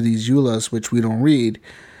agree to these EULAs, which we don't read?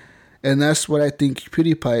 And that's what I think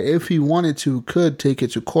PewDiePie, if he wanted to, could take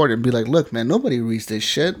it to court and be like, look, man, nobody reads this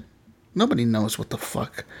shit. Nobody knows what the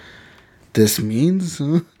fuck this means.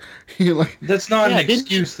 You're like, That's not an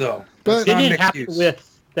excuse, though. But Didn't it happen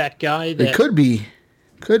with that guy that it could be.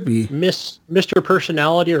 Mr.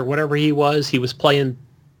 Personality or whatever he was playing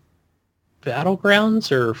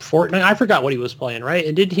Battlegrounds or Fortnite. I forgot what he was playing, right?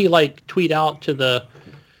 And did he like tweet out to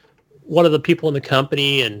one of the people in the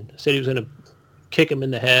company and said he was going to kick him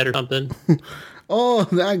in the head or something? Oh,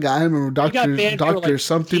 that guy, I remember Doctor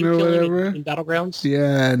something or whatever. In Battlegrounds.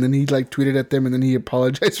 Yeah, and then he like tweeted at them, and then he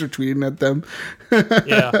apologized for tweeting at them.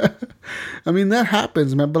 Yeah, I mean that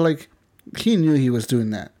happens, man. But like, he knew he was doing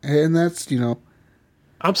that, and that's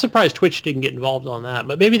I'm surprised Twitch didn't get involved on that,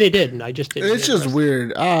 but maybe they did, and I just didn't. It's just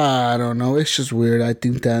weird. I don't know. It's just weird. I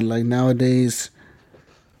think that like nowadays,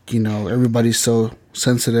 everybody's so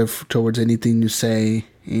sensitive towards anything you say,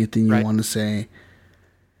 anything you want to say.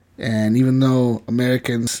 And even though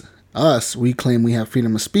Americans, we claim we have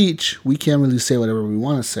freedom of speech, we can't really say whatever we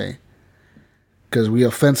want to say because we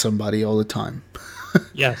offend somebody all the time.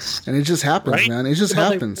 Yes. And it just happens, right? Man. It just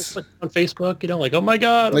happens. On Facebook, like, oh my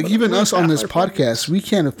God. Like even us on this podcast, we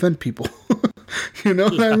can't offend people. You know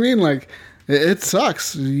what I mean? Like, it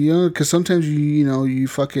sucks, because sometimes you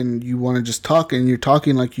want to just talk and you're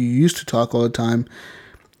talking like you used to talk all the time.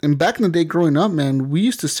 And back in the day growing up, man, we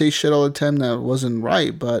used to say shit all the time that wasn't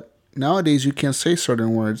right, but nowadays you can't say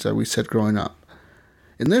certain words that we said growing up.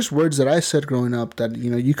 And there's words that I said growing up that,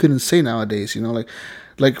 you couldn't say nowadays,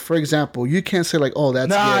 like for example, you can't say like, oh,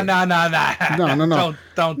 that's gay. No. No.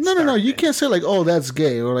 You can't say like, oh, that's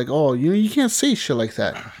gay, or like, oh, you can't say shit like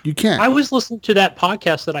that. You can't. I was listening to that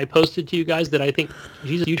podcast that I posted to you guys that I think,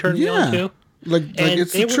 Jesus, you turned me on to. Like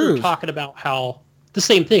it's the truth. They were talking about how the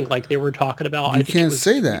same thing. Like they were talking about, you can't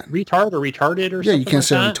say that. Retard or retarded or something. Yeah, you can't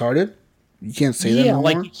say that. retarded. You can't say that anymore.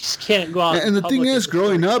 Yeah, like you just can't go out. And the thing is,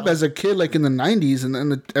 growing up as a kid, like in the 90s and in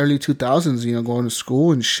the early 2000s, going to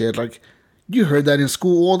school and shit, like you heard that in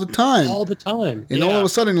school all the time. All the time. And all of a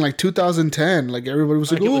sudden, like 2010, like everybody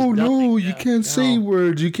was like, oh, no, you can't say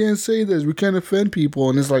words. You can't say this. We can't offend people.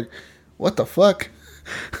 And it's like, what the fuck?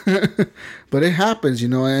 But it happens,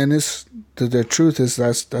 and it's the truth is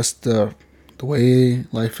that's the way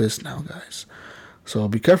life is now, guys. So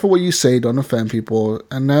be careful what you say. Don't offend people.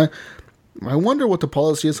 And I wonder what the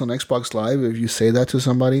policy is on Xbox Live if you say that to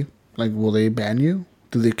somebody. Like, will they ban you?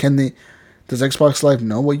 Does Xbox Live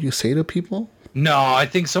know what you say to people? No, I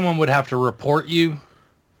think someone would have to report you,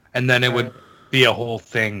 and then it would be a whole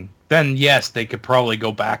thing. Then, yes, they could probably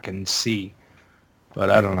go back and see. But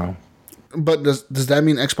I don't know. But does that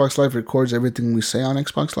mean Xbox Live records everything we say on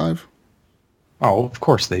Xbox Live? Oh, of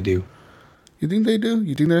course they do. You think they do?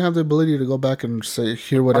 You think they have the ability to go back and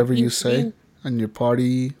hear whatever you say on your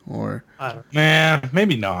party or? Nah,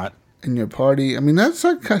 maybe not. In your party, I mean that's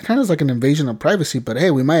like, kind of like an invasion of privacy. But hey,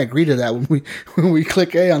 we might agree to that when we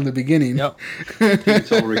click A on the beginning. Yep.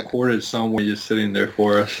 It's all recorded somewhere, just sitting there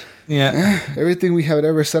for us. Yeah. Everything we have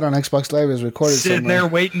ever said on Xbox Live is recorded. Sitting there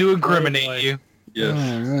waiting to incriminate you. Yes.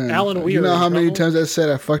 Oh, Alan Weir. You know how many times I said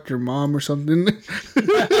I fucked your mom or something?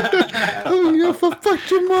 Oh, you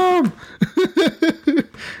fucked your mom.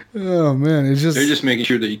 Oh man, it's just they're just making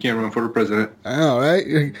sure that you can't run for the president. I know,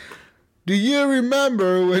 right? Do you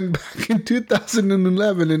remember when back in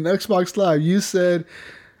 2011 in Xbox Live you said,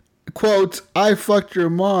 quote, I fucked your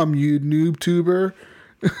mom, you noob tuber?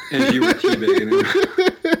 And you were teabagging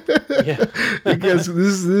it. Yeah. Because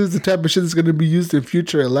this is the type of shit that's going to be used in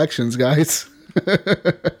future elections, guys.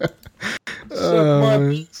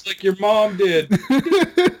 It's like your mom did.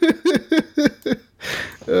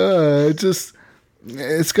 It's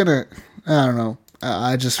gonna. I don't know.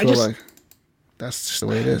 I just feel like that's just the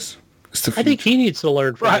way it is. It's the future. I think he needs to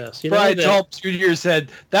learn from this. Brian Tulp Jr.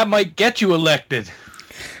 said that might get you elected.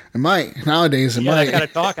 It might nowadays. It might. That kind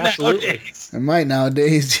of talk, absolutely. Nowadays. It might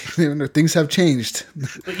nowadays. Things have changed.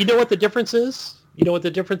 But you know what the difference is?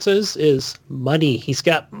 Is money. He's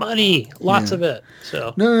got money, lots of it.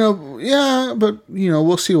 So no, yeah, but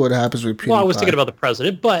we'll see what happens with PewDiePie. Well, I was thinking about the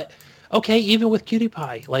president, but okay, even with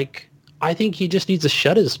PewDiePie, like I think he just needs to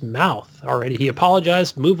shut his mouth already. He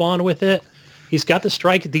apologized, move on with it. He's got the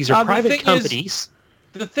strike. These are private companies.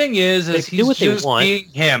 The thing is he's just being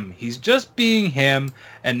him. He's just being him.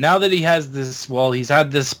 And now that he has this, he's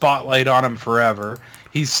had this spotlight on him forever.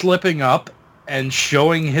 He's slipping up and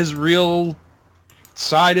showing his real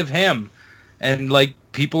side of him. And, like,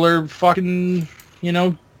 people are fucking,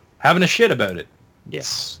 having a shit about it.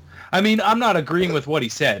 Yes. I mean, I'm not agreeing with what he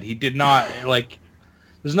said. He did not,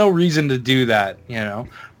 There's no reason to do that, you know.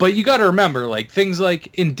 But you got to remember, like, things like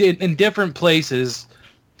in different places,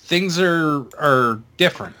 things are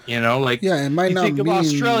different, you know. Like, yeah, it might not think mean of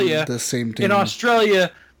Australia, the same thing. In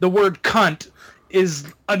Australia, the word cunt is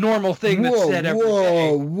a normal thing that's said every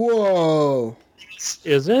day. Whoa.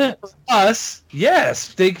 Is it? For us,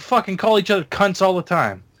 yes, they fucking call each other cunts all the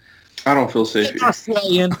time. I don't feel safe You get an here.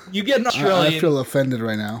 Australian, you get an Australian. I feel offended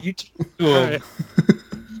right now. You talk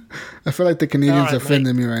I feel like the Canadians All right,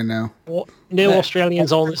 offended me right now. Well, no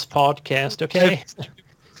Australians on this podcast, okay?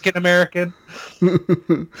 Mexican American.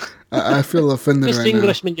 I feel offended Just right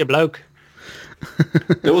Englishman, you bloke.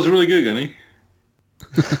 That was really good, Gunny.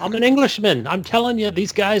 I'm an Englishman. I'm telling you,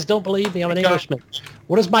 these guys don't believe me. I'm an Englishman.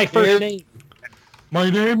 What is my first name? My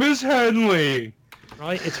name is Henley.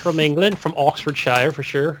 Right? It's from England, from Oxfordshire for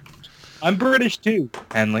sure. I'm British too,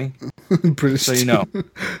 Henley. now. British. So you know.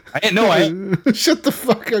 Shut the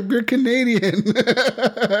fuck up. You're Canadian.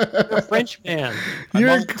 You're a French man.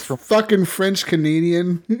 You're fucking French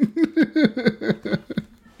Canadian.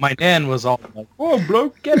 My nan was all like, "Oh,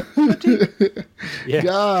 bloke, get it." Yeah.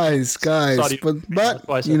 guys. Sorry. But That's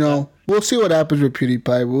why I said you know, we'll see what happens with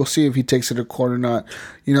PewDiePie. We'll see if he takes it to court or not.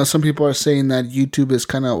 You know, some people are saying that YouTube is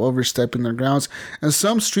kind of overstepping their grounds, and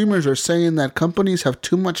some streamers are saying that companies have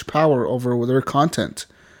too much power over their content.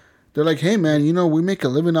 They're like, hey man, you know, we make a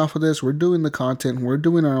living off of this. We're doing the content. We're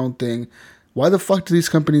doing our own thing. Why the fuck do these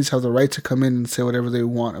companies have the right to come in and say whatever they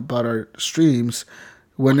want about our streams?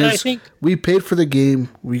 When Well, I it's, think- we paid for the game,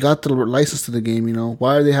 we got the license to the game, you know,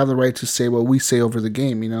 why do they have the right to say what we say over the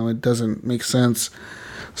game? You know, it doesn't make sense.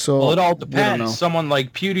 So Well, it all I don't know. depends. Someone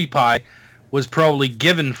like PewDiePie was probably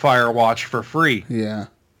given Firewatch for free Yeah.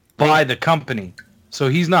 by the company, so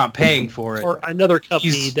he's not paying for it. Or another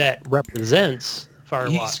company He's- that represents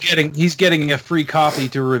Firewatch. He's getting a free copy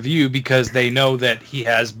to review because they know that he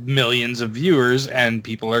has millions of viewers and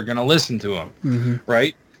people are going to listen to him,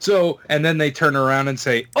 right? So, and then they turn around and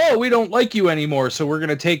say, "Oh, we don't like you anymore, so we're going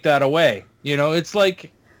to take that away." You know, it's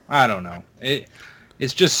like, I don't know.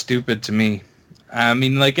 It's just stupid to me. I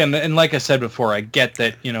mean, like, and like I said before, I get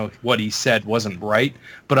that, you know, what he said wasn't right,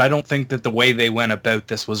 but I don't think that the way they went about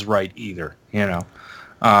this was right either, you know.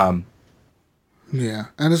 Yeah,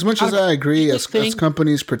 and as much as I agree, as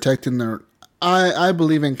companies protecting their, I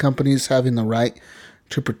believe in companies having the right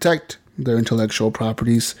to protect their intellectual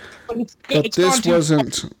properties. But this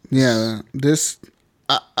wasn't. Yeah, this.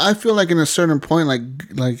 I feel like in a certain point,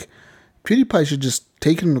 like PewDiePie should just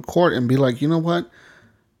take him to court and be like, you know what?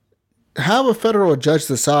 Have a federal judge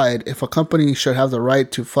decide if a company should have the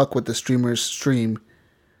right to fuck with the streamer's stream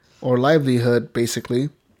or livelihood, basically,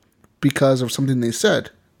 because of something they said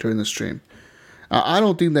during the stream. I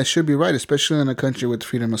don't think that should be right, especially in a country with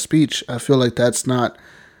freedom of speech. I feel like that's not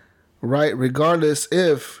right, regardless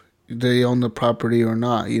if they own the property or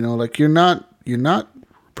not. You know, like you're not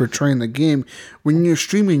portraying the game. When you're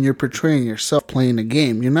streaming, you're portraying yourself playing the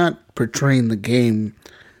game. You're not portraying the game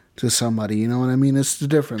to somebody. You know what I mean? It's the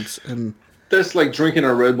difference. And That's like drinking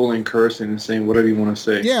a Red Bull and cursing and saying whatever you want to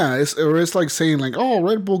say. yeah, it's like saying like, oh,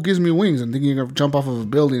 Red Bull gives me wings, and thinking you're gonna jump off of a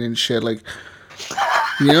building and shit. Like,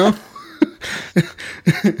 you know.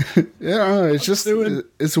 Yeah, it's just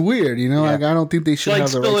it's weird, you know. Yeah. Like I don't think they should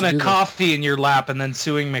It's have like the right spilling to a do coffee in your lap and then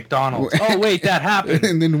suing McDonald's. Oh wait, that happened. that.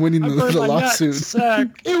 And then winning I the burned my lawsuit.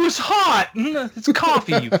 nutsack. It was hot. It's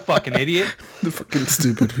coffee, you fucking idiot. The fucking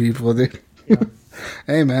stupid people.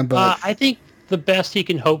 Hey man, but I think the best he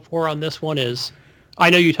can hope for on this one is, I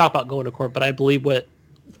know you talk about going to court, but I believe what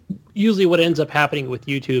ends up happening with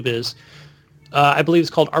YouTube is, I believe it's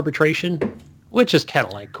called arbitration, which is kind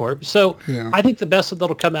of like court. So Yeah. I think the best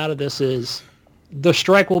that'll come out of this is the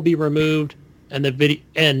strike will be removed, and the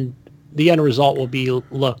end result will be,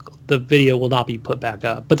 look, the video will not be put back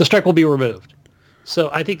up, but the strike will be removed. So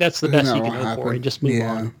I think that's the best that he can won't hope for, happen. and just move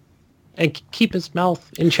Yeah. on and keep his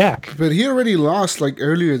mouth in check. But he already lost like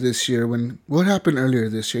earlier this year. What happened earlier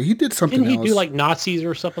this year? He did something Didn't he else. do like Nazis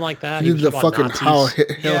or something like that? he did was the about fucking Nazis. Hail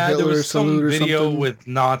Yeah, there Hitler was salute some or video something. with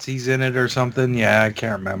Nazis in it or something. Yeah, I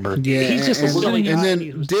can't remember. Yeah, He's just a and, silly and guy. then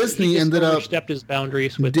He Disney just ended up overstepped his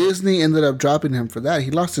boundaries with Disney ended up dropping him for that.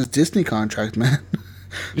 He lost his Disney contract, man.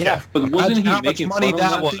 yeah. But wasn't he How much making money fun of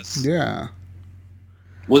that Nazis? was? Yeah,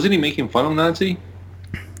 Wasn't he making fun of Nazi?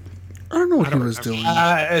 I don't know what he was doing.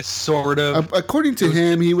 It's sort of. According to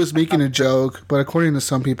him, he was making a joke, but according to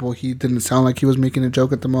some people, he didn't sound like he was making a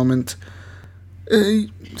joke at the moment.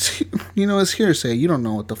 You know, it's hearsay. You don't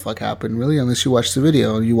know what the fuck happened, really, unless you watch the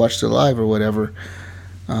video, you watched it live or whatever.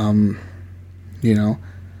 You know,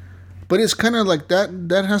 but it's kind of like that.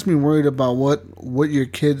 That has me worried about what your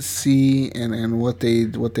kids see and what they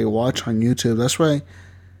watch on YouTube. That's why,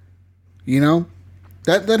 you know,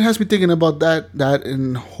 that has me thinking about that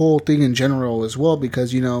and whole thing in general as well,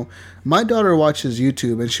 because my daughter watches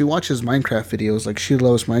YouTube and she watches Minecraft videos. Like, she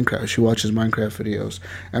loves Minecraft. She watches Minecraft videos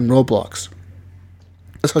and Roblox.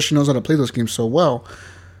 That's how she knows how to play those games so well.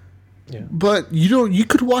 Yeah. But you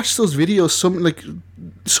could watch those videos.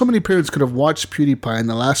 So many parents could have watched PewDiePie in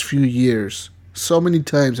the last few years so many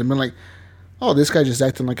times and been like, "Oh, this guy just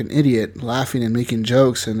acting like an idiot, laughing and making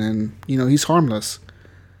jokes, and then he's harmless."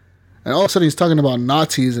 And all of a sudden he's talking about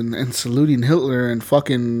Nazis and saluting Hitler and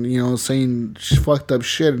fucking, saying fucked up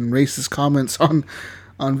shit and racist comments on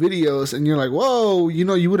videos. And you're like, whoa,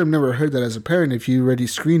 you would have never heard that as a parent if you already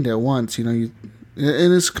screened it once, and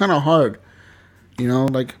it's kind of hard,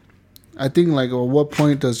 like, I think, like, at what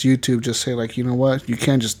point does YouTube just say, like, you know what, you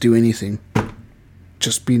can't just do anything.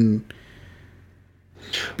 Just be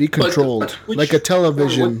controlled. Like a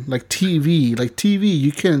television, like TV,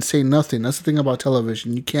 you can't say nothing. That's the thing about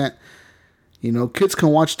television. You can't, kids can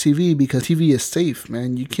watch TV because TV is safe,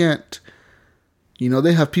 man. You can't,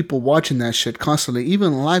 they have people watching that shit constantly,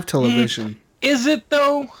 even live television. Is it,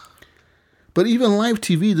 though? But even live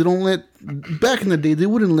TV, they don't back in the day, they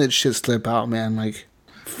wouldn't let shit slip out, man. Like,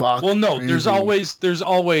 fuck. Well, no, there's always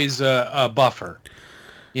a buffer.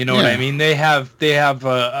 You know what I mean? They have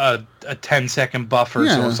a 10-second buffer,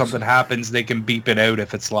 so if something happens, they can beep it out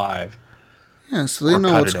if it's live. Yeah, so they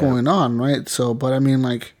know what's going on, right? So, but I mean,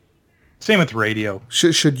 like, same with radio.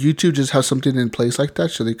 Should YouTube just have something in place like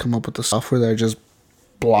that? Should they come up with the software that just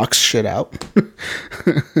blocks shit out?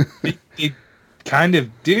 It kind of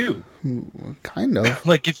do. Kind of.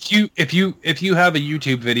 Like, if you have a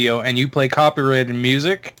YouTube video and you play copyrighted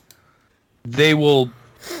music, they will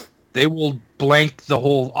blank the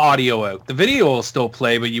whole audio out. The video will still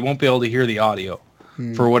play, but you won't be able to hear the audio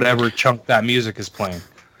for whatever chunk that music is playing.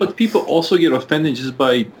 But people also get offended just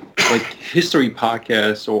by, like, history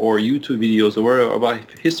podcasts or YouTube videos or whatever about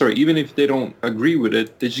history. Even if they don't agree with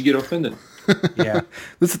it, they just get offended. Yeah.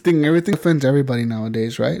 That's the thing. Everything offends everybody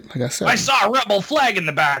nowadays, right? Like I said. I saw a rebel flag in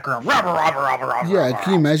the background. Yeah,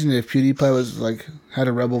 can you imagine if PewDiePie was, like, had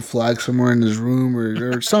a rebel flag somewhere in his room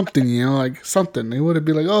or something, like something. They would have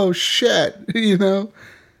been like, oh, shit,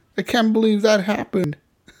 I can't believe that happened.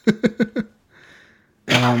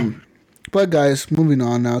 But, guys, moving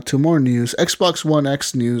on now to more news. Xbox One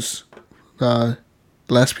X news.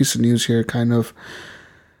 Last piece of news here, kind of.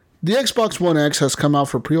 The Xbox One X has come out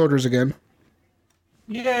for pre-orders again.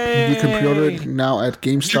 Yay! You can pre-order it now at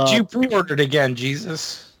GameStop. Did you pre-order it again,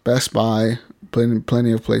 Jesus? Best Buy,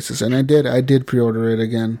 plenty of places. And I did pre-order it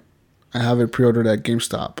again. I have it pre-ordered at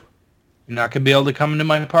GameStop. You're not going to be able to come into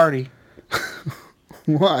my party.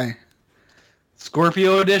 Why?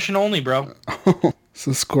 Scorpio Edition only, bro. Oh,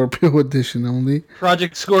 it's Scorpio Edition only?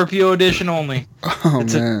 Project Scorpio Edition only. Oh,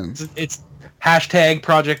 man. It's hashtag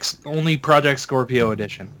Project Scorpio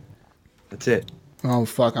Edition. That's it. Oh,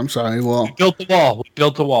 fuck. I'm sorry. Well, We built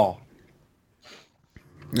the wall.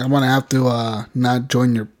 I'm going to have to not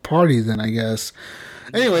join your party then, I guess.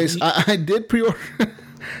 Anyways, I did pre-order.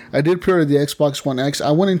 I did pre-order the Xbox One X.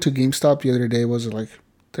 I went into GameStop the other day. Was it like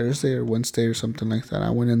Thursday or Wednesday or something like that?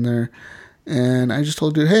 I went in there and I just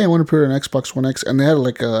told dude, hey, I want to pre-order an Xbox One X. And they had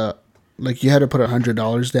like you had to put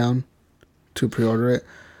 $100 down to pre-order it.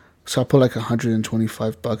 So I put like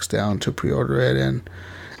 $125 down to pre-order it. And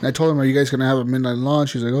I told him, are you guys going to have a midnight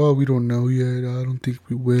launch? He's like, oh, we don't know yet. I don't think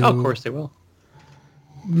we will. Oh, of course they will.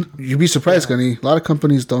 You'd be surprised, Gunny. A lot of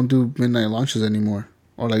companies don't do midnight launches anymore.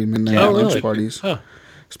 Or like midnight launch parties. Huh.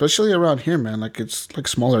 Especially around here, man. Like, it's like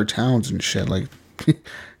smaller towns and shit. Like,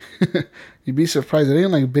 you'd be surprised. It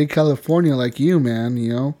ain't like big California like you, man.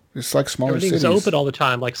 It's like smaller cities. Everything's open all the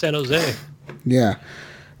time, like San Jose. Yeah.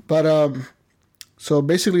 But, so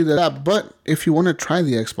basically that. But if you want to try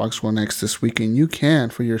the Xbox One X this weekend, you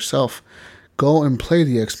can for yourself. Go and play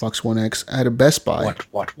the Xbox One X at a Best Buy.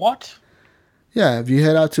 What? Yeah, if you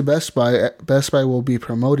head out to Best Buy will be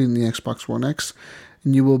promoting the Xbox One X,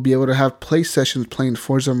 and you will be able to have play sessions playing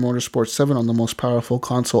Forza Motorsport 7 on the most powerful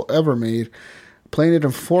console ever made, playing it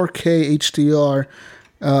in 4K HDR.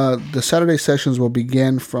 The Saturday sessions will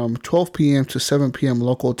begin from 12 p.m. to 7 p.m.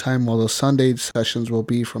 local time, while the Sunday sessions will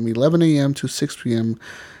be from 11 a.m. to 6 p.m.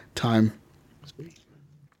 time.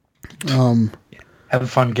 Have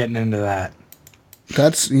fun getting into that.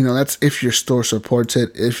 That's if your store supports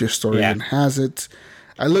it, if your store even has it.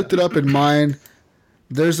 I looked it up in mine.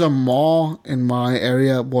 There's a mall in my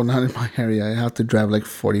area. Well, not in my area. I have to drive like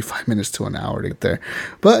 45 minutes to an hour to get there.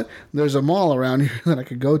 But there's a mall around here that I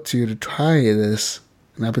could go to try this.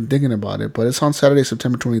 And I've been thinking about it. But it's on Saturday,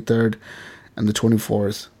 September 23rd and the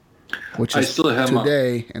 24th, which is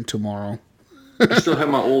today and tomorrow. I still have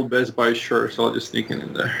my old Best Buy shirt, so I'll just sneak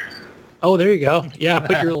in there. Oh, there you go. Yeah,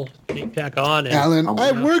 put your little name tag on. And, Alan,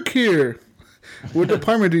 I work here. What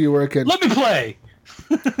department do you work in? Let me play.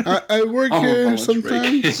 I work here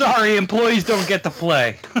sometimes. Sorry, employees don't get to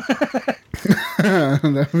play.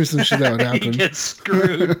 That was some shit that would You happen. get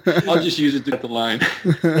screwed. I'll just use it to get the line.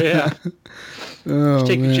 Yeah. Oh, Just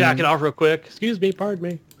take your man. jacket off real quick. Excuse me, pardon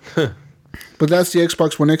me. But that's the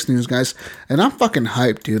Xbox One X news, guys. And I'm fucking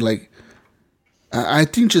hyped, dude. Like, I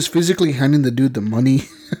think just physically handing the dude the money,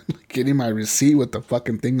 getting my receipt with the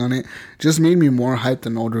fucking thing on it, just made me more hyped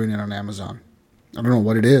than ordering it on Amazon. I don't know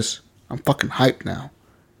what it is. I'm fucking hyped now.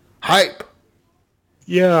 Hype!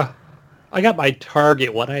 Yeah. I got my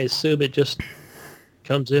Target one. I assume it just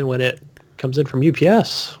comes in when it comes in from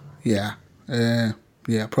UPS. Yeah.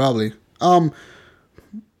 Yeah, probably. I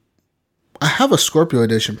have a Scorpio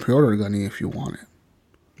edition pre-order, Gunny, if you want it.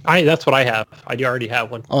 That's what I have. I already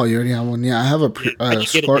have one. Oh, you already have one? Yeah, I have a I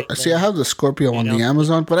should get it. See, I have the Scorpio on the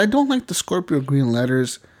Amazon, but I don't like the Scorpio green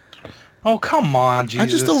letters. Oh, come on, Jesus. I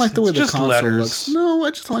just don't like the way It's the just console letters. looks. No,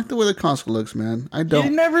 I just don't like the way the console looks, man. I You're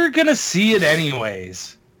don't. never going to see it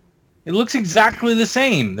anyways. It looks exactly the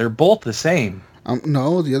same. They're both the same.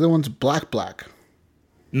 No, the other one's black.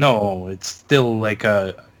 No, it's still like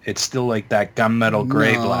that gunmetal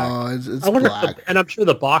gray black. No, it's I wonder black. and I'm sure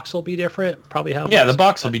the box will be different. Probably how. Yeah, the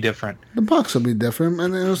box will be different. The box will be different,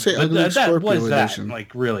 and it'll say But ugly that Scorpio was that. edition.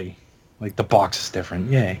 Like, really. Like, the box is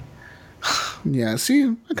different. Yay. Yeah, see,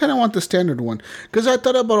 I kind of want the standard one. Because I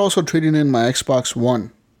thought about also trading in my Xbox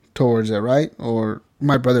One towards it, right? Or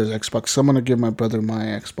my brother's Xbox. So I'm going to give my brother my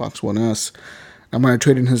Xbox One S. I'm going to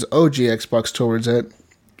trade in his OG Xbox towards it.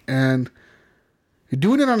 And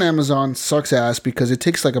doing it on Amazon sucks ass because it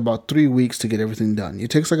takes like about 3 weeks to get everything done.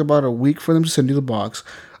 It takes like about a week for them to send you the box,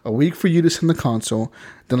 a week for you to send the console,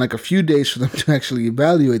 then like a few days for them to actually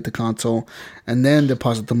evaluate the console, and then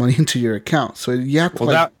deposit the money into your account. So you have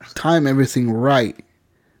to time everything right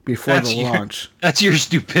before the launch. That's your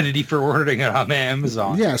stupidity for ordering it on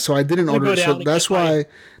Amazon. Yeah, so I didn't order it. So that's why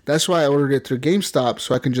I ordered it through GameStop,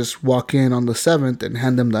 so I can just walk in on the 7th and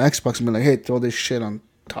hand them the Xbox and be like, hey, throw this shit on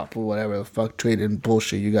top of whatever the fuck trading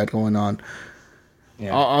bullshit you got going on.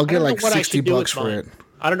 Yeah. I'll get like $60 for it.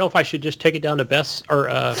 I don't know if I should just take it down to Best or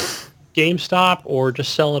GameStop or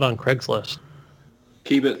just sell it on Craigslist.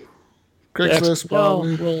 Keep it. Craigslist,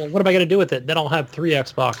 probably. Well, what am I going to do with it? Then I'll have 3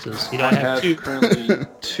 Xboxes. You know, I have currently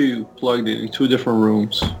 2 plugged in 2 different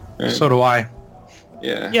rooms. And so do I.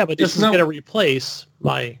 Yeah. Yeah, but this is going to replace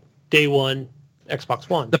my day one Xbox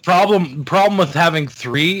One. The problem with having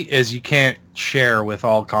 3 is you can't share with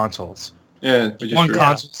all consoles. Yeah. One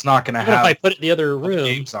console's not going to have. If I put it in the other room,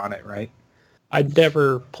 games on it, right? I'd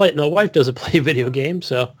never play it. My wife doesn't play video games,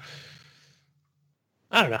 so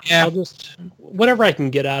I don't know. Yeah. I'll just whatever I can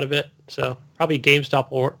get out of it. So probably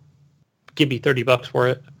GameStop will give me $30 for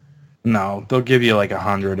it. No, they'll give you like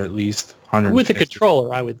 100 at least. 100 with a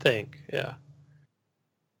controller, I would think. Yeah.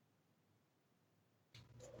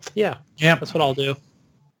 Yeah. Yeah. That's what I'll do.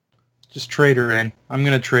 Just trade her in. I'm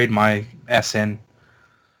gonna trade my S in.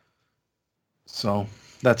 So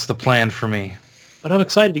that's the plan for me. But I'm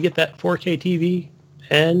excited to get that 4K TV.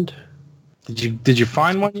 And did you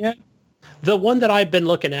find one yet? The one that I've been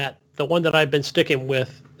looking at, the one that I've been sticking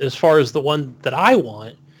with, as far as the one that I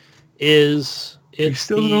want, is you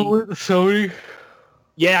still don't with the Sony?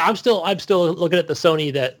 Yeah, I'm still looking at the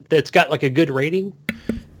Sony that's got like a good rating,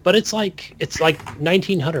 but it's like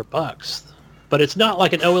 $1,900. But it's not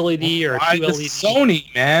like an OLED or a QLED.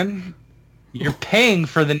 Sony, man. You're paying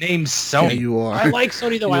for the name Sony. Yeah, you are. I like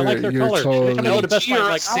Sony though. I like their colors. Totally. They come out the best LG or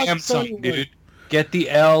like, Samsung, dude. Get the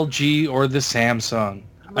LG or the Samsung.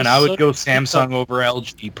 And I would go Samsung over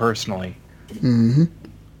LG personally. Mm-hmm.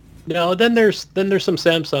 No, then there's some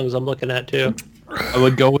Samsungs I'm looking at too. I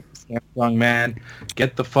would go with Samsung, man.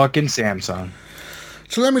 Get the fucking Samsung.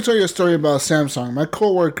 So let me tell you a story about Samsung. My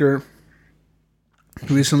coworker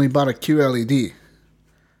recently bought a QLED.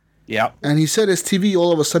 Yeah. And he said his TV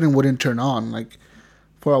all of a sudden wouldn't turn on. Like,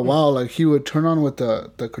 for a while, like, he would turn on with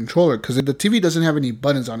the controller. Because the TV doesn't have any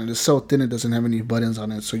buttons on it. It's so thin it doesn't have any buttons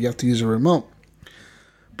on it. So you have to use a remote.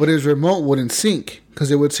 But his remote wouldn't sync.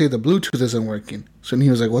 Because it would say the Bluetooth isn't working. So he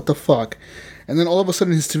was like, what the fuck? And then all of a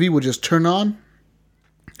sudden his TV would just turn on.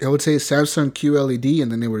 It would say Samsung QLED.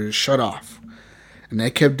 And then it would just shut off. And they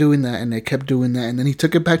kept doing that, and they kept doing that. And then he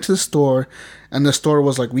took it back to the store, and the store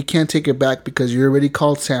was like, we can't take it back because you already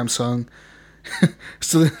called Samsung.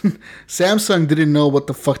 So then Samsung didn't know what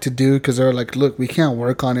the fuck to do because they were like, look, we can't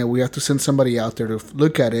work on it. We have to send somebody out there to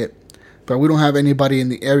look at it. But we don't have anybody in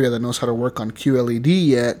the area that knows how to work on QLED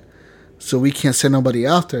yet. So we can't send nobody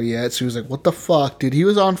out there yet. So he was like, what the fuck, dude? He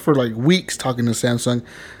was on for like weeks talking to Samsung.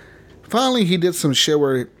 Finally, he did some shit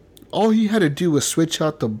where all he had to do was switch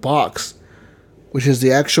out the box, which is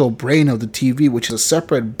the actual brain of the TV, which is a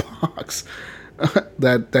separate box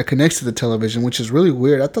that connects to the television, which is really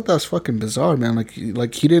weird. I thought that was fucking bizarre, man. Like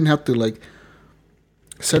he didn't have to like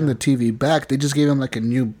send the TV back. They just gave him like a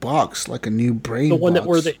new box, like a new brain. The one box. that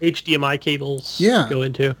where the HDMI cables go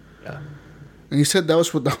into. Yeah. And he said that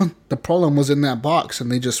was what the problem was in that box,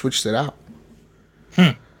 and they just switched it out.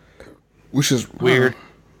 Which is Weird.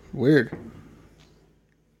 Weird.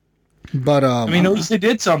 But I mean, at least they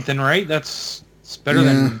did something, right? It's better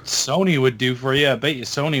than Sony would do for you. I bet you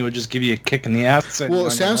Sony would just give you a kick in the ass. Well,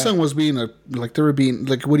 Samsung was being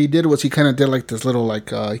what he did was he kind of did like this little he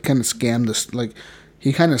kind of scammed this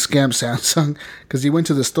he kind of scammed Samsung because he went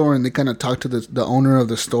to the store and they kind of talked to the owner of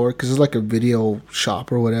the store because it's like a video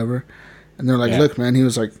shop or whatever, and they're like, look, man, he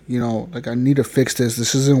was like, I need to fix this.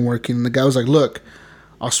 This isn't working. And the guy was like, look,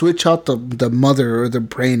 I'll switch out the mother or the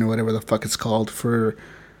brain or whatever the fuck it's called for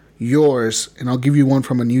yours, and I'll give you one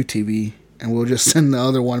from a new TV, and we'll just send the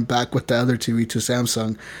other one back with the other TV to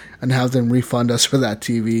Samsung and have them refund us for that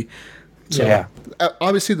TV. So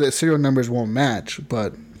obviously the serial numbers won't match,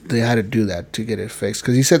 but they had to do that to get it fixed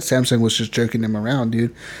because he said Samsung was just jerking him around,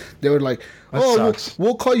 dude. They were like,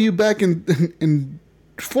 we'll call you back in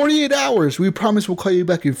 48 hours. We promise we'll call you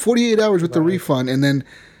back in 48 hours with the refund. And then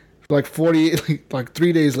like 3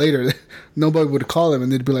 days later, nobody would call him,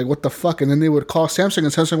 and they'd be like, what the fuck? And then they would call Samsung, and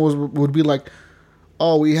Samsung would be like,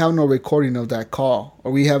 oh, we have no recording of that call,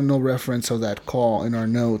 or we have no reference of that call in our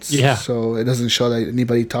notes. Yeah. So it doesn't show that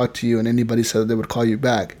anybody talked to you and anybody said they would call you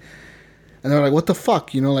back. And they're like, what the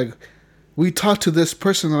fuck? Like, we talked to this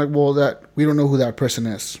person. They're like, well, we don't know who that person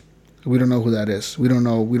is. We don't know who that is. We don't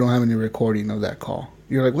know. We don't have any recording of that call.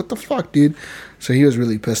 You're like, what the fuck, dude? So he was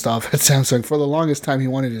really pissed off at Samsung. For the longest time, he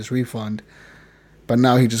wanted his refund. But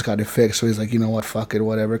now he just got it fixed. So he's like, you know what? Fuck it,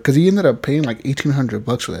 whatever. Because he ended up paying like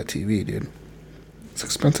 $1,800 for that TV, dude. It's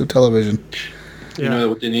expensive television. You know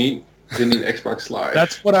what they need? They need Xbox Live.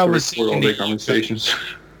 That's what I was saying. All their conversations.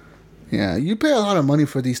 Yeah, you pay a lot of money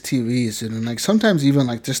for these TVs, dude. And like sometimes even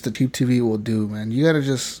like just the cheap TV will do, man. You gotta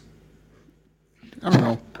just, I don't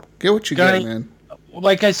know, get what you get, man.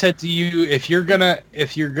 Like I said to you, if you're gonna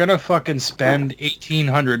fucking spend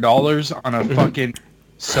 $1,800 on a fucking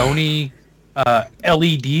Sony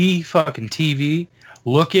LED fucking TV,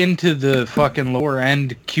 look into the fucking lower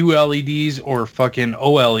end QLEDs or fucking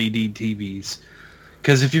OLED TVs.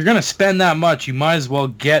 Because if you're gonna spend that much, you might as well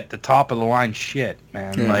get the top of the line shit,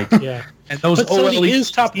 man. And those Sony OLED is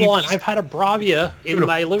top of the line. TVs, I've had a Bravia in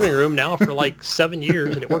my living room now for like 7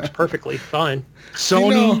 years, and it works perfectly fine.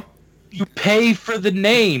 Sony, you pay for the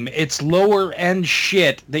name. It's lower end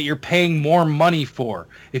shit that you're paying more money for.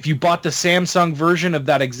 If you bought the Samsung version of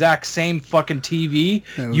that exact same fucking TV,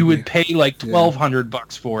 you would pay like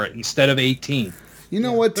 $1,200 for it instead of $1,800. You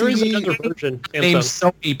know what? There is another version. Name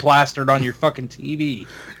Sony plastered on your fucking TV.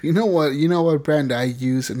 You know what brand I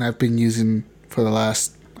use and I've been using for the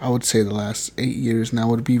last 8 years now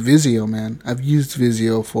would be Vizio, man. I've used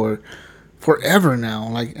Vizio for forever now.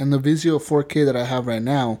 Like, and the Vizio 4K that I have right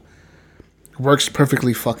now works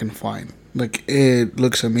perfectly fucking fine. Like, it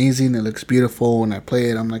looks amazing. It looks beautiful. When I play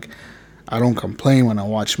it, I'm like, I don't complain. When I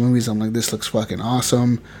watch movies, I'm like, this looks fucking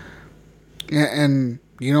awesome. And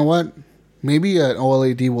you know what? Maybe an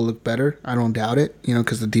OLED will look better. I don't doubt it,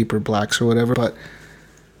 because the deeper blacks or whatever. But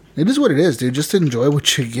it is what it is, dude. Just enjoy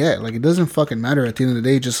what you get. Like, it doesn't fucking matter at the end of the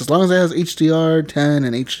day. Just as long as it has HDR10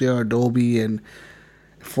 and HDR Dolby and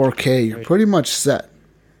 4K, you're pretty much set.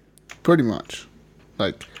 Pretty much.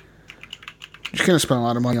 Like, you're going to spend a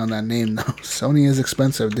lot of money on that name, though. Sony is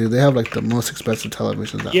expensive, dude. They have, like, the most expensive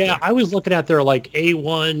televisions out there. Yeah, I was looking at their, like,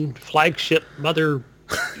 A1 flagship mother...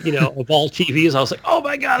 of all TVs. I was like, oh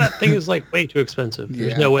my god, that thing is like way too expensive.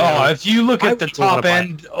 There's no way. Oh, if you look at the top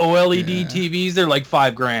end OLED TVs, they're like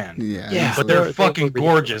 $5,000. Yeah. But they're fucking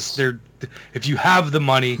gorgeous. If you have the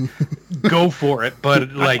money, go for it.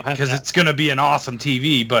 But like, because it's gonna be an awesome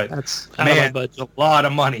TV. But that's it's a lot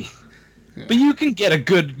of money. Yeah. But you can get a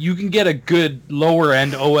good lower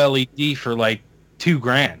end OLED for like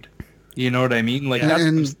 $2,000. You know what I mean? Like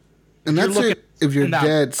and that's it. If you're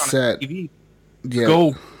dead set.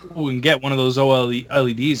 Go and get one of those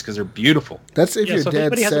LEDs because they're beautiful. That's if you're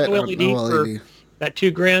dead set on OLED. For that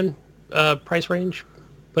 $2,000 price range,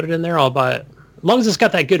 put it in there. I'll buy it. As long as it's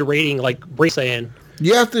got that good rating, like Bray's saying.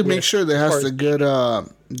 You have to make sure that has the good.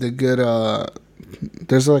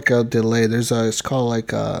 There's like a delay. It's called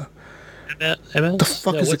like MS. The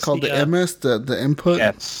fuck is it called? The MS, the input,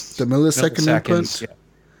 the millisecond input. Yeah.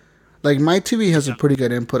 Like my TV has a pretty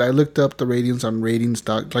good input. I looked up the ratings on ratings.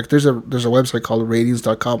 Like there's a website called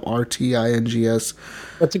ratings.com, RTINGS.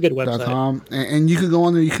 That's a good website. And you can go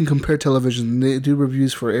on there. You can compare television. They do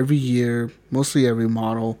reviews for every year, mostly every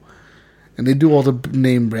model, and they do all the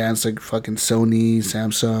name brands like fucking Sony,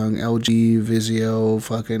 Samsung, LG, Vizio,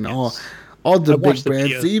 fucking all the big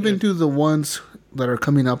brands. They even do the ones that are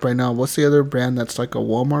coming up right now. What's the other brand that's like a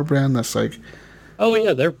Walmart brand that's like? Oh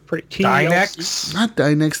yeah, they're pretty. Dynex? Not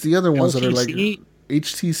Dynex. The other ones LTC? that are like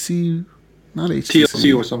HTC, not HTC.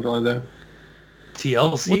 TLC or something like that.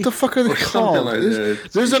 TLC? What the fuck are they Or something called? like that.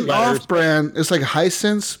 There's an off brand. It's like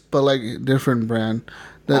Hisense, but like different brand.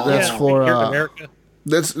 That's for here in America.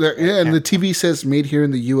 and the TV says made here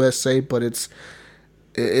in the USA, but it's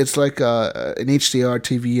like an HDR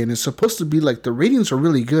TV, and it's supposed to be like the ratings are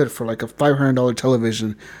really good for like a $500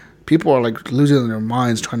 television. People are like losing their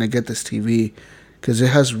minds trying to get this TV because it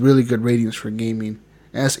has really good ratings for gaming.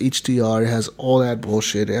 It has HDR, it has all that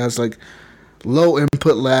bullshit. It has like low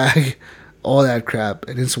input lag, all that crap,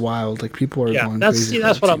 and it's wild. Like people are going crazy.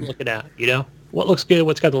 That's what I'm looking at. You know, what looks good,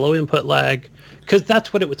 what's got the low input lag, because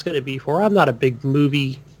that's what it was going to be for. I'm not a big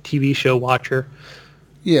movie TV show watcher.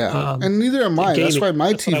 Yeah, and neither am I. That's why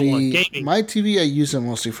my TV, I use it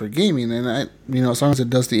mostly for gaming, and as long as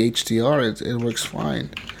it does the HDR, it works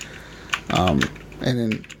fine. And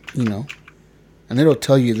then and it'll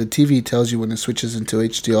tell you, the TV tells you when it switches into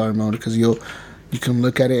HDR mode, because you can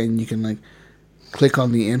look at it and you can like click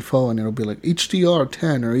on the info and it'll be like HDR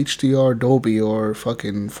 10 or HDR Dolby or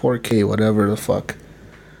fucking 4K, whatever the fuck.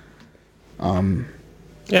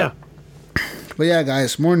 Yeah. But yeah,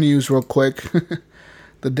 guys, more news real quick.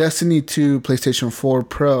 The Destiny 2 PlayStation 4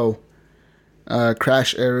 Pro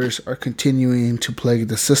crash errors are continuing to plague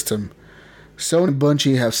the system. Sony and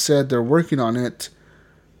Bungie have said they're working on it,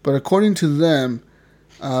 but according to them,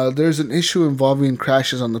 there's an issue involving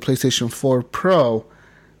crashes on the PlayStation 4 Pro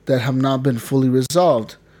that have not been fully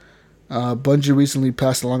resolved. Bungie recently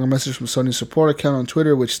passed along a message from Sony's support account on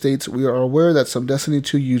Twitter, which states, "We are aware that some Destiny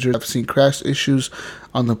 2 users have seen crash issues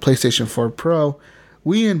on the PlayStation 4 Pro.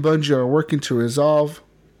 We and Bungie are working to resolve.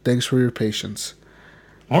 Thanks for your patience."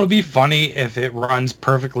 Won't it be funny if it runs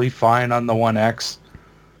perfectly fine on the One X?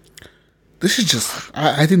 This is just...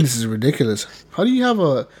 I think this is ridiculous. How do you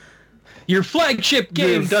have your flagship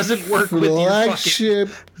game doesn't work with your flagship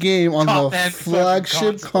game on the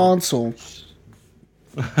flagship console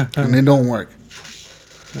and they don't work?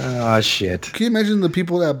 Oh, shit. Can you imagine the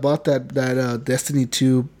people that bought that Destiny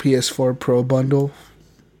 2 PS4 Pro bundle?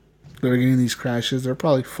 They're getting these crashes. They're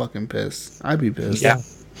probably fucking pissed. I'd be pissed. Yeah.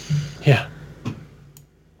 Yeah.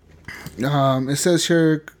 It says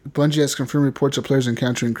here, Bungie has confirmed reports of players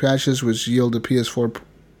encountering crashes which yield a PS4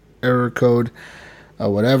 error code,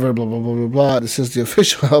 whatever, blah, blah, blah, blah, blah. This is the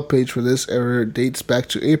official help page for this error. Dates back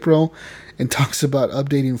to April and talks about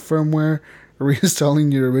updating firmware,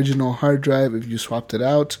 reinstalling your original hard drive if you swapped it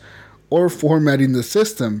out, or formatting the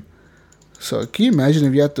system. So, can you imagine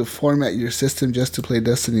if you have to format your system just to play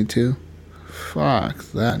Destiny 2? Fuck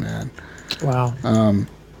that, man. Wow.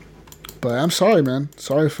 But I'm sorry, man.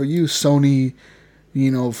 Sorry for you, Sony,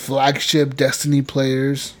 flagship Destiny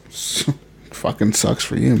players. Fucking sucks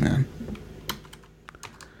for you, man.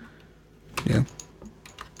 Yeah.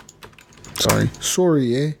 Sorry.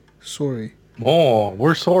 Sorry, eh? Sorry. Oh,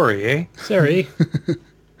 we're sorry, eh? Sorry.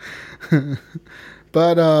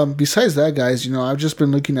 But besides that, guys, I've just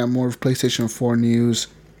been looking at more of PlayStation 4 news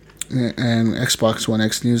and Xbox One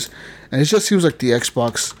X news. And it just seems like the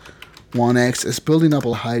Xbox One X is building up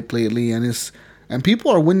a hype lately, and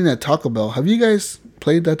people are winning at Taco Bell. Have you guys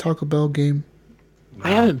played that Taco Bell game? I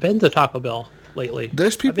haven't been to Taco Bell lately.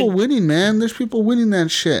 There's people winning, man. There's people winning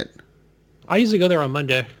that shit. I usually go there on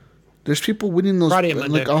Monday. There's people winning those, Friday and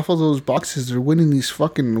Monday. like off of those boxes. They're winning these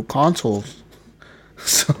fucking consoles.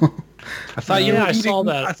 So I thought you were eating, saw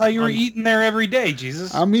that. I thought you were eating there every day,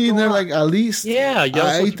 Jesus. I'm eating there like at least. Yeah,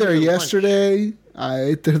 I ate there yesterday. I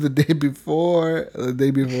ate there the day before. The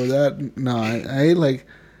day before that, no,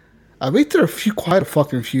 I've ate there quite a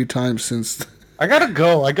fucking few times since. I gotta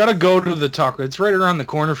go to the taco. It's right around the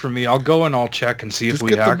corner from me. I'll go and I'll check and see if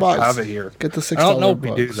we have it here. Get the $6 I don't know if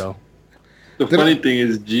box. we do though. The funny thing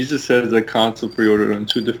is, Jesus has a console pre-ordered on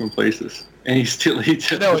 2 different places, and he still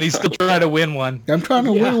eats it. No, and he's still trying to win one. I'm trying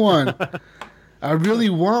to win one. I really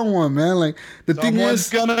want one, man. Like the thing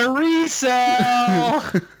is, gonna resell.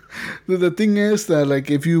 The thing is that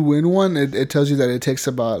like if you win one, it tells you that it takes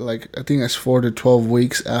about I think that's 4 to 12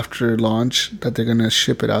 weeks after launch that they're gonna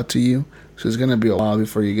ship it out to you. So it's gonna be a while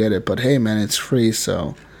before you get it. But hey, man, it's free,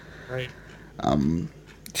 so. Right.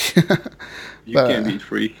 You can't beat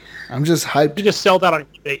free. I'm just hyped. You just sell that on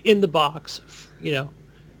eBay in the box,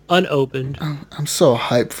 unopened. I'm so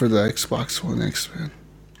hyped for the Xbox One X, man.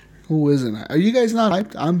 Who isn't? Are you guys not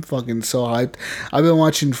hyped? I'm fucking so hyped. I've been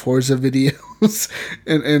watching Forza videos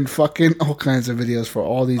and fucking all kinds of videos for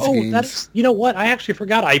all these games. You know what? I actually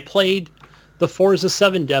forgot. I played the Forza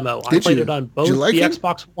 7 demo. I played it on both the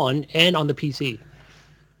Xbox One and on the PC.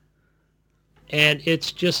 And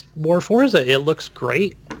it's just more Forza. It looks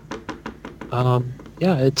great. Yeah,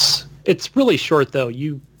 it's really short though.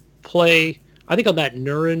 You play, I think, on that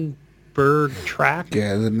Nuremberg track.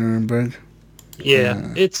 Yeah, the Nuremberg.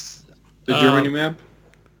 Yeah, it's the Germany map.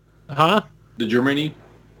 Huh? The Germany.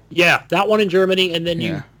 Yeah, that one in Germany, and then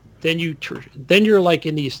you're like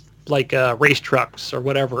in these like race trucks or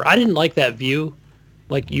whatever. I didn't like that view.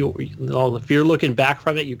 Like if you're looking back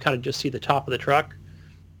from it, you kind of just see the top of the truck.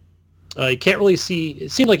 You can't really see.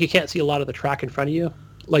 It seems like you can't see a lot of the track in front of you,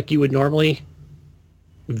 like you would normally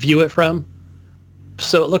view it from.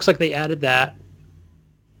 So it looks like they added that.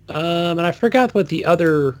 And I forgot what the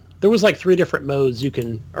other. There was like 3 different modes like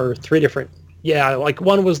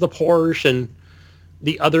one was the Porsche and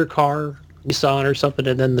the other car, Nissan or something,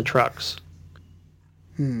 and then the trucks.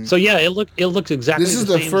 So yeah, it looks exactly. This is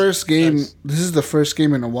the first game. This is the first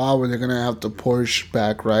game in a while where they're gonna have the Porsche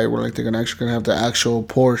back, right? Where like they're gonna have the actual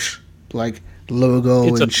Porsche like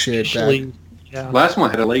logo and shit back. Yeah. Last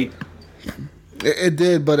one had a late. It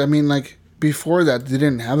did, but I mean, like before that, they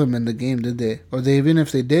didn't have him in the game, did they? Or even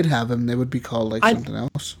if they did have him, they would be called like something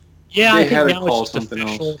else. Yeah, they I think had now it called it's just something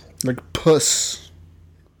official. else. Like Puss.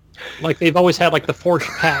 Like they've always had like the Porsche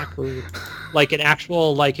pack or like an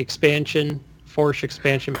actual like Porsche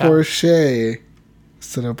expansion pack. Porsche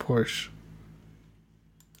instead of Porsche.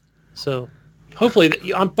 So hopefully,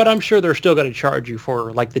 but I'm sure they're still going to charge you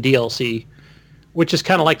for like the DLC, which is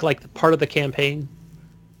kind of like the part of the campaign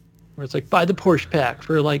where it's like buy the Porsche pack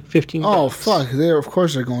for like $15. Oh fuck! Of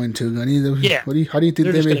course they're going to, Gunny. Yeah. How do you think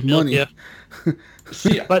they make money?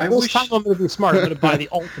 See, but this time I'm going to be smart. I'm going to buy the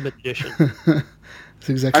Ultimate Edition. That's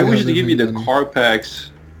exactly. I wish how they give you the money. car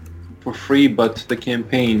packs for free, but the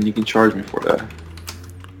campaign you can charge me for that.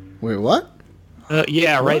 Wait, what?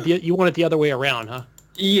 Yeah, right. You want it the other way around, huh?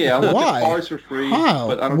 Yeah, I want Why? the cars for free, How?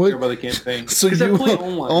 but I don't care about the campaign. So 'Cause I you play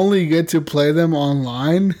online. only get to play them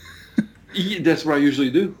online? Yeah, that's what I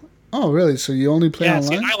usually do. Oh, really? So you only play Yeah,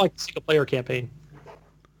 see, online? I like the single player campaign.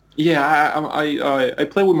 Yeah, I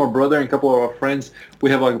play with my brother and a couple of our friends.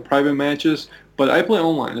 We have like private matches, but I play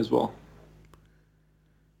online as well.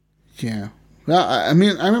 Yeah. Well, I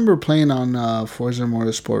mean, I remember playing on Forza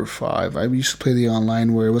Motorsport 5. I used to play the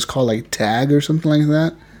online where it was called like Tag or something like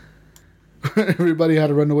that. Everybody had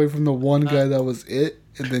to run away from the one guy that was it,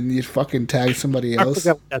 and then you'd fucking tag somebody I else.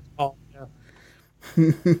 forgot what that's called.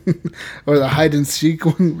 Yeah. Or the hide and seek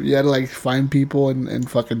one, where you had to like find people and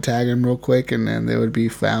fucking tag them real quick, and then they would be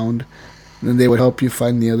found. And then they would help you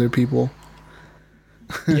find the other people.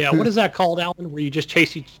 Yeah, what is that called, Alan? Where you just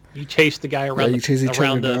chase the guy Yeah, around you chase each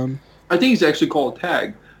other the down. I think it's actually called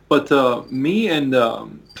Tag. But me and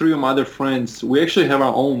 3 of my other friends, we actually have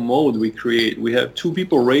our own mode we create. We have 2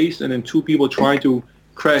 people race and then 2 people trying to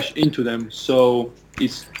crash into them. So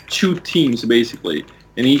it's 2 teams basically.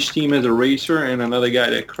 And each team has a racer and another guy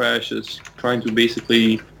that crashes, trying to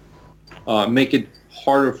basically make it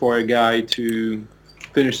harder for a guy to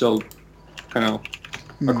finish the kind of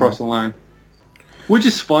across the line. Which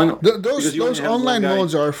is fun. Those online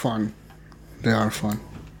modes are fun. They are fun.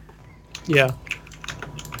 Yeah.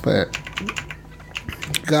 But,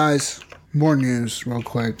 guys, more news real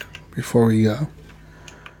quick before we go.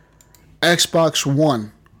 Xbox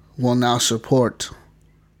One will now support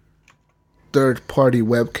third-party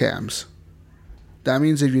webcams. That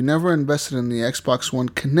means if you never invested in the Xbox One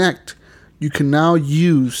Connect, you can now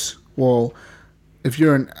use, well, if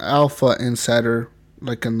you're an alpha insider,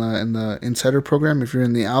 like in the insider program, if you're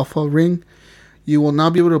in the alpha ring, you will now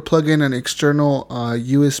be able to plug in an external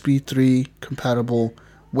USB 3 compatible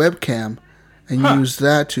webcam and use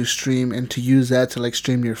that to stream and to use that to like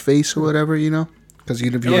stream your face or whatever, you know, because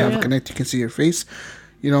even if you don't have a Connect, you can see your face.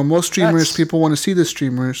 You know, most streamers, people want to see the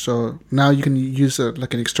streamer, so now you can use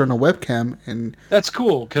like an external webcam. And that's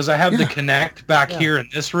cool because I have the Connect back here in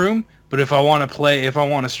this room, but if I want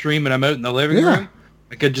to stream and I'm out in the living room,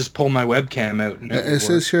 I could just pull my webcam out. And it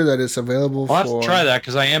says here that it's available for... I'll have to try that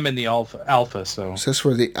because I am in the alpha, so... It says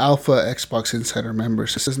for the alpha Xbox Insider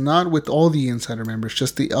members. It says not with all the Insider members,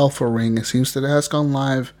 just the alpha ring. It seems that it has gone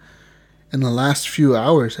live in the last few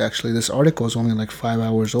hours, actually. This article is only like 5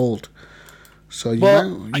 hours old. So I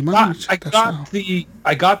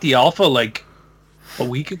got the alpha like a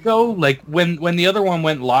week ago. Like when the other one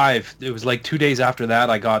went live, it was like 2 days after that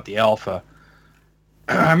I got the alpha.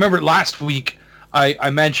 I remember last week I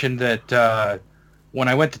mentioned that when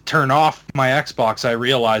I went to turn off my Xbox, I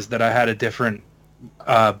realized that I had a different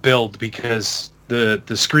build because the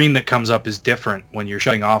screen that comes up is different when you're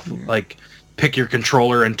shutting off. Like, pick your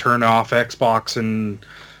controller and turn off Xbox and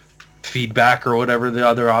feedback or whatever the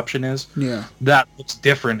other option is. Yeah. That looks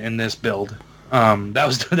different in this build.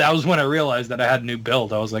 That was when I realized that I had a new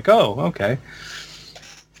build. I was like, oh, okay.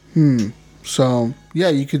 So yeah,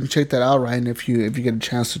 you can check that out, Ryan, if you get a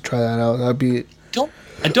chance to try that out. That'd be.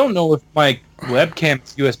 I don't know if my webcam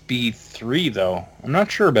is USB 3 though. I'm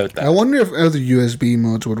not sure about that. I wonder if other USB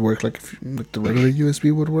modes would work, like if the regular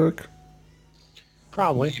USB would work.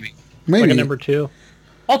 Probably. Maybe. Like a number 2.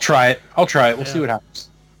 I'll try it. We'll see what happens.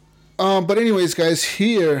 But anyways, guys,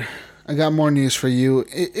 here I got more news for you.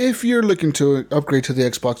 If you're looking to upgrade to the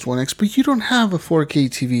Xbox One X, but you don't have a 4K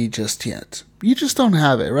TV just yet, you just don't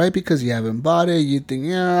have it, right? Because you haven't bought it. You think,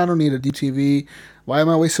 I don't need a DTV. Why am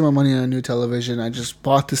I wasting my money on a new television? I just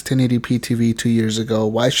bought this 1080p TV 2 years ago.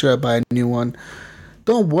 Why should I buy a new one?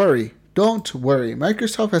 Don't worry.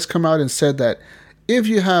 Microsoft has come out and said that if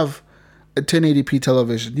you have a 1080p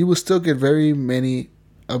television, you will still get very many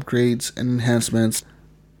upgrades and enhancements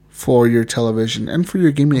for your television and for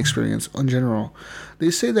your gaming experience in general.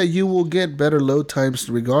 They say that you will get better load times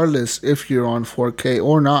regardless if you're on 4K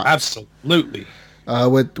or not. Absolutely.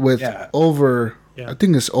 With over, I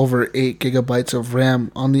think it's over 8 gigabytes of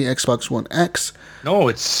RAM on the Xbox One X. No,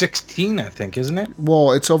 it's 16, I think, isn't it?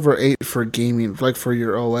 Well, it's over 8 for gaming, like for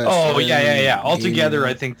your OS. Oh, yeah. Altogether,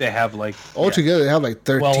 I think they have like... Altogether, they have like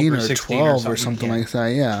 13 or 12 or something like that,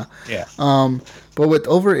 yeah. But with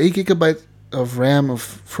over 8 gigabytes of RAM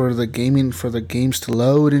for the games to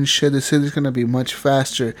load and shit, they say it's going to be much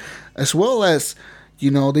faster. As well as,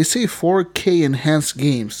 they say 4K enhanced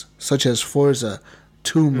games, such as Forza,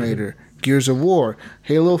 Tomb Raider, Gears of War,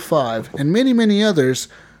 Halo 5, and many, many others.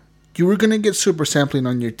 You were going to get super sampling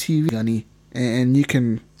on your TV, Gunny, and you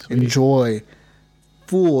can enjoy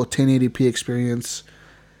full 1080p experience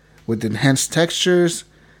with enhanced textures,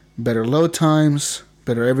 better load times,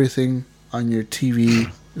 better everything on your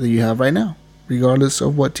TV that you have right now, regardless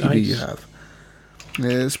of what TV you have.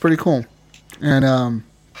 It's pretty cool. And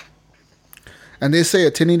they say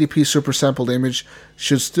a 1080p super sampled image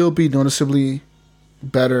should still be noticeably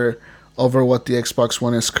better over what the Xbox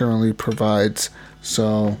One S currently provides.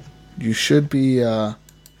 So you should be, good.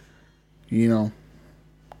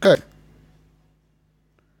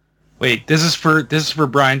 Wait, this is for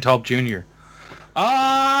Brian Taub Jr.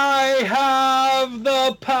 I have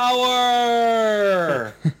the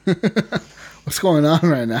power. What's going on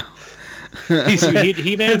right now? He's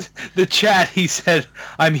He-Man. The chat. He said,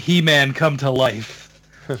 "I'm He-Man come to life."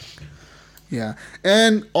 Yeah,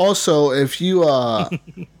 and also if you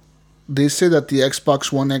they say that the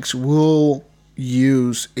Xbox One X will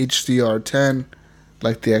use HDR10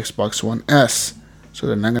 like the Xbox One S. So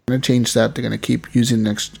they're not going to change that. They're going to keep using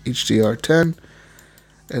HDR10.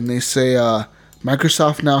 And they say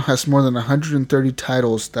Microsoft now has more than 130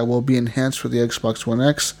 titles that will be enhanced for the Xbox One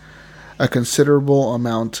X, a considerable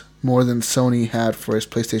amount more than Sony had for its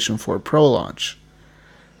PlayStation 4 Pro launch.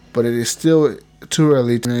 But it is still too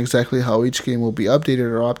early to know exactly how each game will be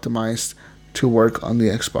updated or optimized to work on the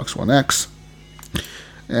Xbox One X.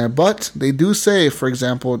 But they do say, for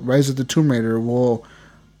example, Rise of the Tomb Raider will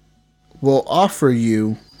offer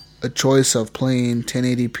you a choice of playing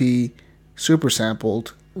 1080p super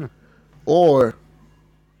sampled or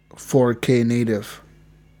 4K native.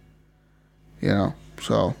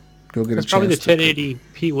 So you'll get a chance. Probably the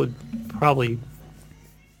 1080p would probably.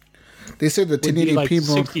 They say the 1080p like mode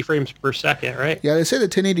 60 frames per second, right? Yeah, they say the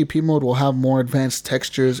 1080p mode will have more advanced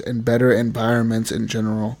textures and better environments in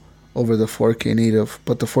general over the 4K native,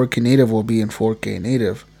 but the 4K native will be in 4K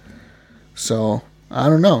native. So I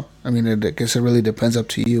don't know. I mean, I guess it really depends up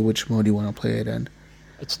to you which mode you want to play it in.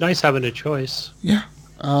 It's nice having a choice. Yeah,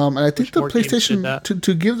 and I think the PlayStation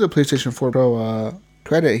to give the PlayStation 4 Pro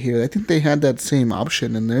credit here, I think they had that same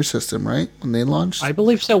option in their system, right, when they launched. I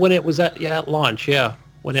believe so. When it was at launch, yeah.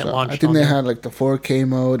 When it launched, I think they had like the 4K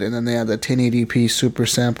mode, and then they had the 1080p super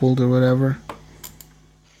sampled or whatever.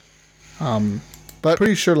 But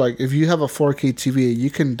pretty sure, like, if you have a 4K TV,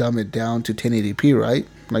 you can dumb it down to 1080p, right?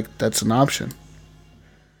 Like, that's an option,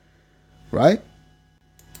 right?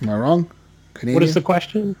 Am I wrong? Canadian? What is the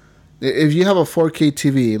question? If you have a 4K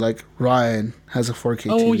TV, like Ryan has a 4K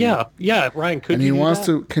TV. Oh yeah, Ryan could. And he wants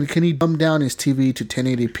to. Can he dumb down his TV to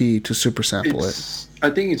 1080p to super sample it?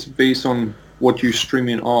 I think it's based on what you're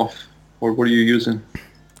streaming off or what are you using.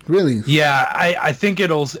 Really? Yeah, I think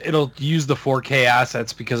it'll use the 4K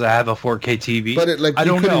assets because I have a 4K TV. But I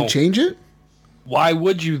don't couldn't change it? Why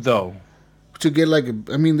would you though? to get like,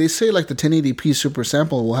 I mean, they say like the 1080p super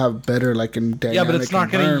sample will have better like in dynamic Yeah, but it's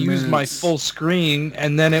not going to use my full screen,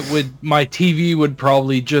 and then my TV would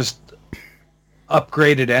probably just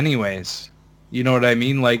upgrade it anyways. You know what I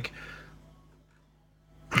mean? Like,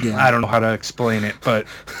 Yeah. I don't know how to explain it, but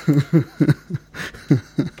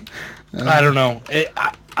I don't know.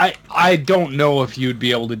 I don't know if you'd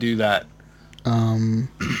be able to do that.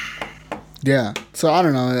 Yeah. So I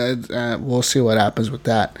don't know. We'll see what happens with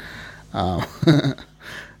that.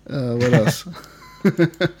 What else?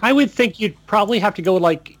 I would think you'd probably have to go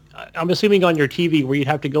like, I'm assuming on your TV where you'd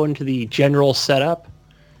have to go into the general setup,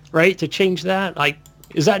 right, to change that. Like,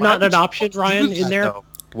 is that not an option, Ryan, in there? Though?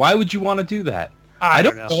 Why would you want to do that? I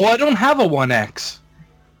don't know. Well, I don't have a 1X.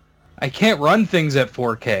 I can't run things at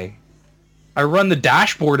 4K. I run the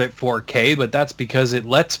dashboard at 4K, but that's because it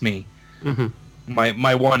lets me. Mm-hmm.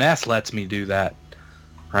 My 1S lets me do that,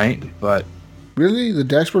 right? But Really? The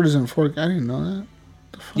dashboard is in 4K? I didn't know that.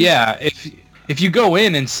 yeah, if you go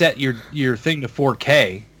in and set your thing to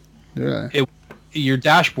 4K, Yeah. your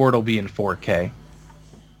dashboard will be in 4K.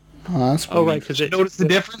 Oh, that's Oh, weird. right, because it Notice the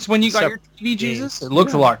difference when you got your TV, Jesus? It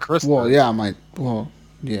looks a lot crisper. Well, yeah, I might. Well,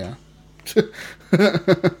 yeah. You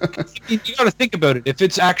got to think about it. If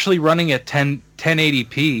it's actually running at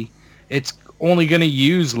 1080p, it's only going to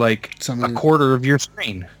use like Something- a quarter of your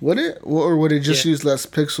screen. Would it? Or would it just Yeah. use less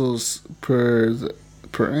pixels per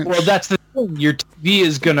inch? Well, that's the thing. Your TV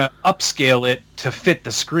is going to upscale it to fit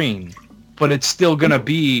the screen, but it's still going to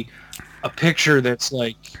be a picture that's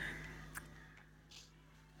like,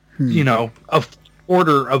 you know, a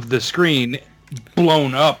quarter of the screen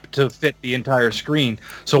blown up to fit the entire screen.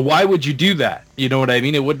 So why would you do that? You know what I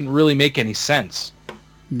mean? It wouldn't really make any sense.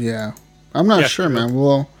 Yeah. I'm not Yeah, sure, true. man.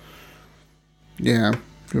 Well, yeah,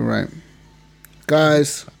 you're right.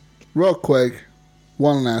 Guys, real quick,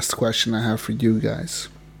 one last question I have for you guys.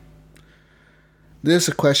 This is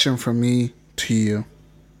a question from me to you.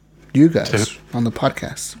 You guys on the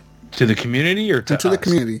podcast. To the community or to And to the us?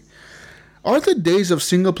 community. Are the days of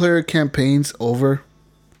single player campaigns over?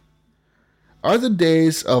 Are the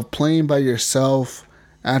days of playing by yourself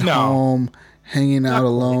at No. home, hanging out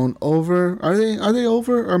alone over? Are they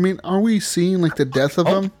over? I mean, are we seeing like the death of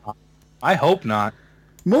them? I hope not.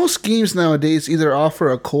 Most games nowadays either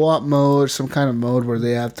offer a co-op mode, some kind of mode where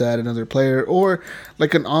they have to add another player, or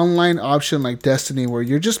like an online option like Destiny where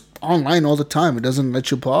you're just online all the time. It doesn't let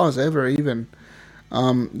you pause ever even.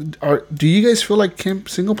 Do you guys feel like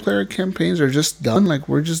single player campaigns are just done? Like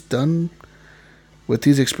we're just done with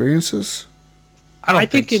these experiences? I don't I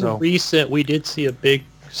think in so. recent we did see a big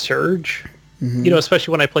surge. Mm-hmm. You know,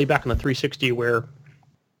 especially when I played back on the 360, where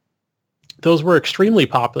those were extremely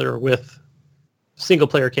popular with single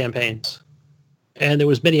player campaigns, and there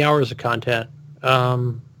was many hours of content.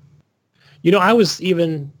 You know, I was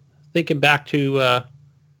even thinking back to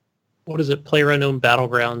what is it, PlayerUnknown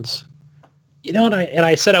Battlegrounds. You know, and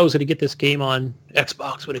I said I was going to get this game on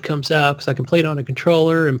Xbox when it comes out because I can play it on a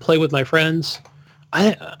controller and play with my friends.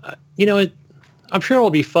 You know, I'm sure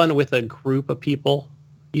it'll be fun with a group of people.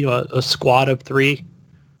 You know, a squad of 3.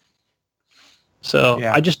 So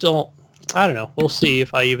Yeah. I don't know. We'll see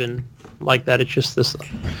if I even like that. It's just this,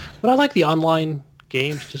 but I like the online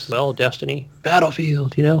games just as well. Destiny,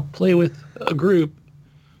 Battlefield. You know, play with a group.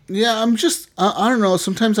 Yeah, I don't know.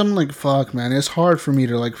 Sometimes I'm like, fuck, man. It's hard for me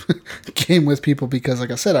to like game with people because,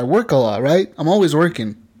 like I said, I work a lot, right? I'm always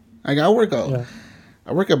working. Like I work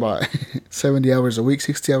about 70 hours a week,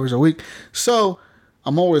 60 hours a week. So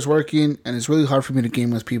I'm always working, and it's really hard for me to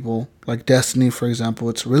game with people. Like Destiny, for example,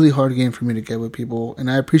 it's a really hard game for me to get with people,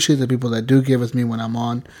 and I appreciate the people that do get with me when I'm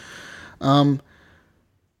on.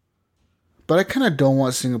 But I kind of don't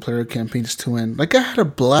want single player campaigns to end. Like, I had a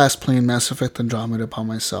blast playing Mass Effect Andromeda by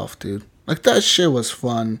myself, dude. Like, that shit was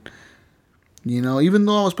fun. You know, even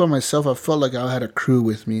though I was by myself, I felt like I had a crew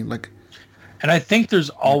with me. Like, And I think there's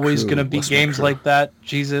always crew. going to be What's my games crew? like that,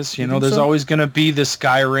 Jesus. You know, think there's so? always going to be the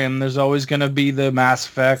Skyrim. There's always going to be the Mass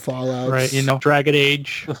Effect, Fallout. Right. You know, Dragon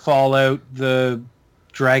Age. the Fallout, the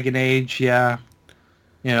Dragon Age, yeah.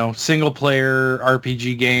 You know, single player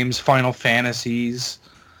RPG games, Final Fantasies,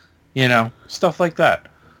 you know, stuff like that.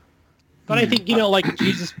 But I think, you know, like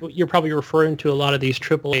Jesus, you're probably referring to a lot of these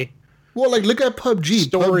AAA. Well, like, look at PUBG.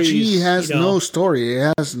 Stories, PUBG has you know. no story.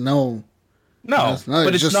 It has no... No, That's not-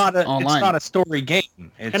 but it's it's just not a online. story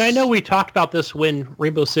game. It's, And I know we talked about this when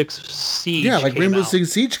Rainbow Six Siege Yeah, like came Rainbow out.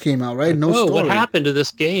 Six Siege came out, right? No Whoa, story. what happened to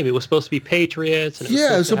this game? It was supposed to be Patriots. And it was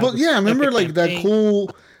Yeah, supposed to have this I remember epic like that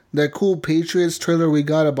campaign. cool Patriots trailer we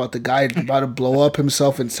got about the guy about to blow up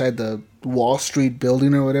himself inside the Wall Street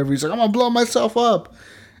building or whatever. He's like, I'm gonna blow myself up,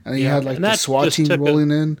 and he Yeah, had like and the that SWAT just team took a-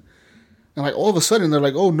 rolling in. And like all of a sudden they're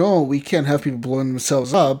like, oh no, we can't have people blowing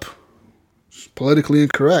themselves up. It's politically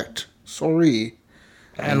incorrect. Sorry.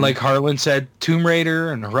 And like Harlan said, Tomb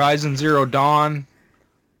Raider and Horizon Zero Dawn.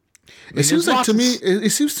 It seems like to me, it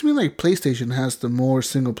seems to me like PlayStation has the more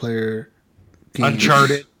single player games.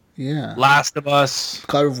 Uncharted, Yeah. Last of Us,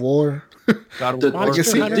 God of War. God of The, War. Like, it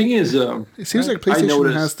seems- the thing is, It seems like I PlayStation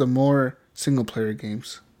noticed- has the more single player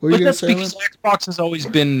games. What are But you gonna that's say? because Xbox has always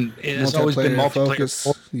been multiplayer focused,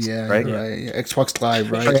 Yeah, right? right. Yeah. Xbox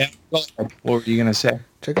Live, right? What were you gonna say?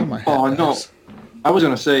 Check out my hat. Oh, no. guys. I was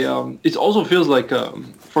gonna say, it also feels like,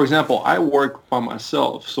 for example, I work by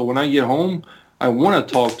myself, so when I get home, I want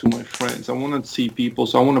to talk to my friends. I want to see people,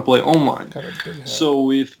 so I want to play online. Got a good hat.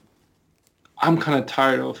 So if I'm kind of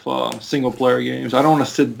tired of single player games, I don't want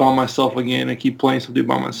to sit by myself again and keep playing something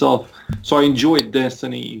by myself. So I enjoy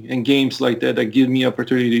Destiny and games like that give me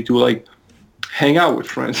opportunity to like hang out with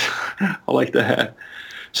friends. I like the hat.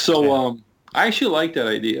 So I actually like that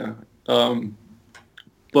idea.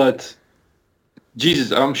 But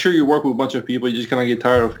Jesus, I'm sure you work with a bunch of people. You just kind of get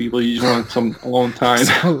tired of people. You just want some alone time.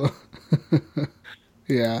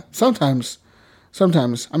 Yeah. Sometimes.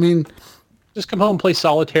 I mean, Just come home and play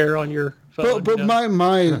solitaire on your phone. but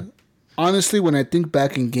my honestly, when I think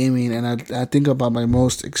back in gaming and I think about my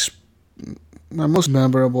most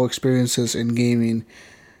memorable experiences in gaming,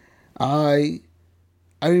 I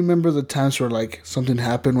remember the times where like something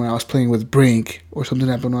happened when I was playing with Brink, or something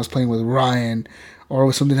happened when I was playing with Ryan,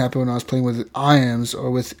 or something happened when I was playing with Iams,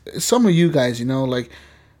 or with some of you guys, you know, like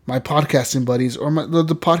my podcasting buddies, or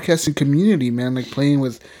the podcasting community, man, like playing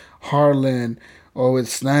with Harlan, or with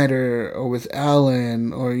Snyder, or with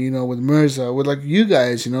Alan, or, you know, with Mirza, with like you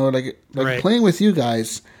guys, you know, like Right. playing with you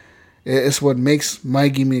guys is what makes my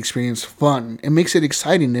gaming experience fun. It makes it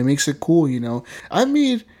exciting. It makes it cool, you know. I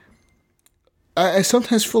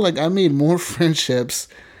sometimes feel like I made more friendships,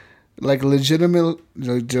 like legitimate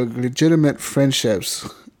friendships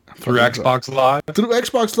Through Xbox Live. through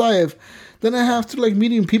Xbox Live than I have to like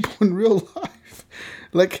meeting people in real life.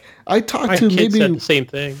 Like I talked My to kids said maybe the same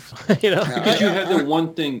thing. You know, Because you have the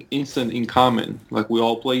one thing instant in common, like we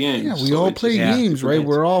all play games. yeah, we So all it's play just- games, right?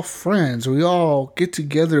 We're all friends. We all get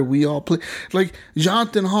together. We all play. Like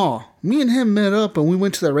Jonathan Hall, me and him met up and we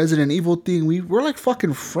went to that Resident Evil thing. We're like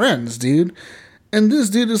fucking friends, dude. And this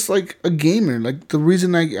dude is like a gamer. Like the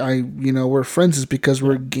reason I you know we're friends is because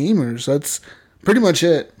we're gamers. That's pretty much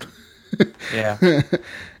it. Yeah.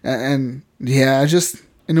 And yeah, I just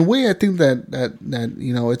in a way I think that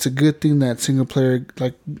you know it's a good thing that single player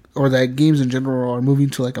like or that games in general are moving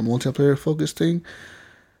to like a multiplayer focused thing.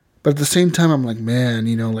 But at the same time I'm like, man,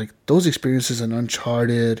 you know, like those experiences in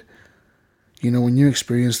Uncharted, you know, when you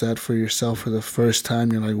experience that for yourself for the first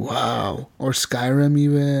time, you're like, wow. Or Skyrim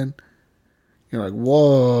even. You're like,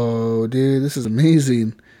 whoa, dude, this is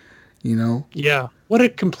amazing. You know? yeah. What a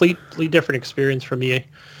completely different experience for me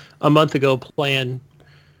a month ago playing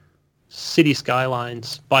City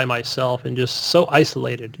Skylines by myself and just so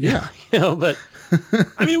isolated. Yeah. You know, but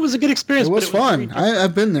I mean, it was a good experience. It was but fun. very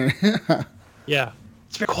I've been there. Yeah. yeah.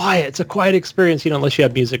 It's very quiet. It's a quiet experience, you know, unless you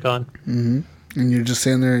have music on. And you're just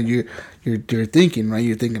sitting there, you're thinking, right?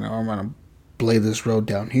 You're thinking, oh, I'm gonna lay this road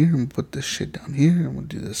down here, and put this shit down here, and we'll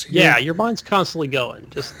do this here. Yeah, your mind's constantly going.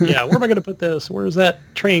 Just, yeah, where am I going to put this? Where's that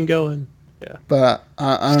train going? Yeah. But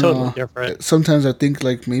I It's don't totally know. different. Sometimes I think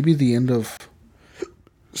like maybe the end of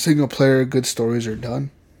single player good stories are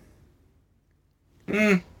done.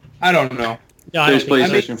 I don't know. Yeah, I There's don't think-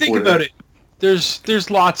 I mean, PlayStation think 4 about there. it. There's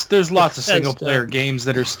lots of single Bethesda. player games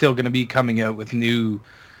that are still going to be coming out with new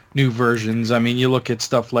versions. I mean, you look at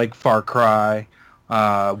stuff like Far Cry,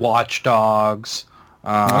 Watch Dogs.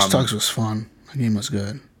 Watch Dogs was fun. The game was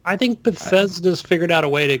good. I think Bethesda's figured out a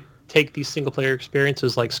way to take these single player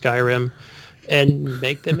experiences like Skyrim and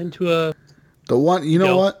make them into a The one, you know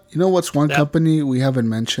Yo. what? You know what's one That- company we haven't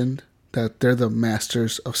mentioned that they're the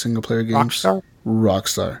masters of single player games? Rockstar?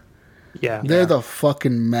 Rockstar. Yeah. They're the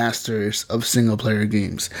fucking masters of single player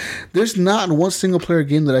games. There's not one single player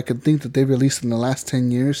game that I can think that they released in the last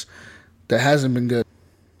 10 years that hasn't been good.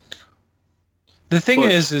 The thing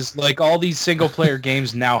But- is like all these single player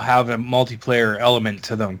games now have a multiplayer element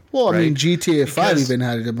to them. Well, I mean, right? GTA 5 Because- even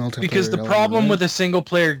had a multiplayer Because the element, problem right? with a single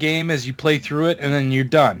player game is you play through it and then you're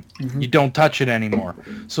done. Mm-hmm. You don't touch it anymore.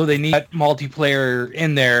 So they need that multiplayer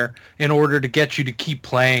in there in order to get you to keep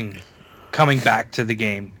playing, coming back to the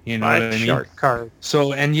game. You know what I mean? Shark card.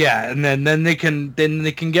 So and then they can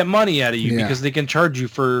get money out of you Yeah. because they can charge you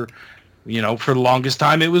for, you know, for the longest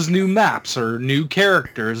time it was new maps or new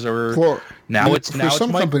characters or For, now it's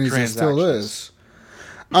some companies it still microtransactions.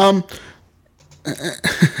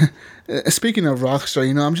 is. Speaking of Rockstar,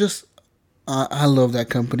 you know, I'm just I love that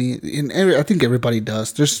company. I think everybody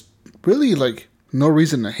does. There's really like no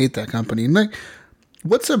reason to hate that company. And like,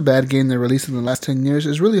 what's a bad game they released in the last 10 years?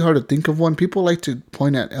 It's really hard to think of one. People like to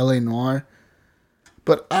point at LA Noire,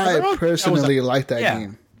 but I personally like that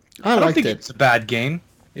game. I don't liked think it. it's a bad game.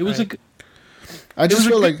 It was a good I just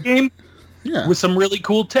feel like game yeah, with some really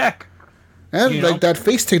cool tech. and you like know? that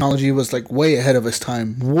face technology was like way ahead of its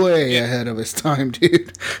time. Way ahead of its time,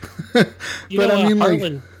 dude.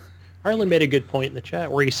 Harlan made a good point in the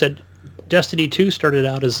chat where he said Destiny 2 started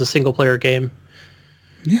out as a single-player game.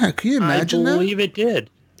 Yeah, can you imagine I that? believe it did.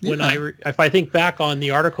 When if I think back on the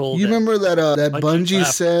article, You remember that Bungie Bungie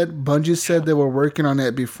said left. they were working on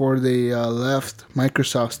it before they left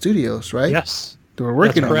Microsoft Studios, right? yes, They were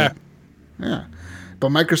working that's on correct. it. Yeah. But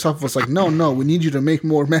Microsoft was like, no, we need you to make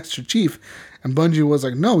more Master Chief. And Bungie was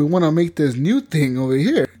like, no, we want to make this new thing over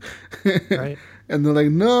here. Right. And they're like,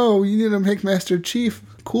 no, you need to make Master Chief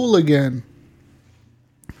cool again.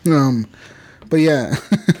 But yeah.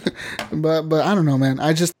 but I don't know, man.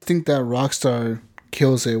 I just think that Rockstar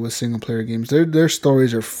kills it with single player games. Their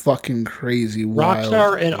stories are fucking crazy wild.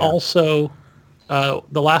 Rockstar and also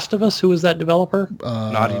The Last of Us. Who was that developer?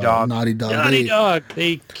 Naughty Dog. Naughty Dog. Naughty Dog.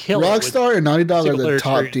 They kill Rockstar and Naughty Dog are the single-player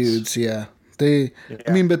top experience. dudes, yeah.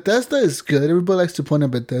 I mean, Bethesda is good. Everybody likes to point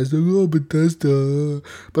at Bethesda. Oh, Bethesda.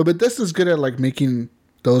 But Bethesda's good at, like, making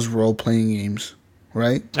those role-playing games,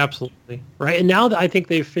 right? Absolutely. Right. And now that I think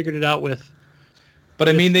they've figured it out with But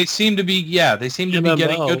I mean, they seem to be be MMO,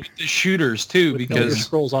 getting good with the shooters too, Elder because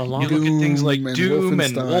Scrolls you Online. look at things like Doom and Doom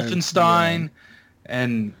and Wolfenstein. Wolfenstein,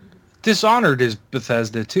 and Dishonored is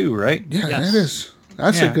Bethesda too, right? Yeah, Yes. that is.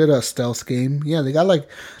 That's a Yeah. good stealth game. Yeah,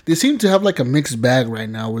 they seem to have, like, a mixed bag right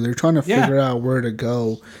now where they're trying to Yeah. figure out where to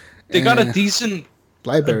go. They got a And decent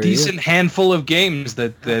library. handful of games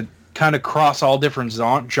that kind of cross all different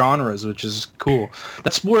genres, which is cool.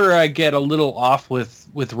 That's where I get a little off with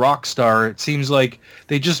Rockstar. It seems like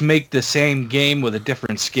they just make the same game with a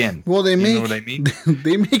different skin. Well, they You make know what I mean?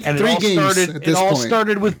 they make And 3 games at it this all point.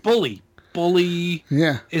 started with Bully. Bully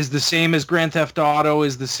Yeah. is the same as Grand Theft Auto,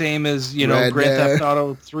 is the same as, Red Grand Dead. Theft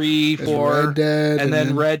Auto 3, There's 4, Red Dead, and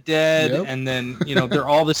then Red Dead, Yep. and then, they're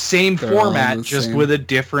all the same They're all format, the just same. with a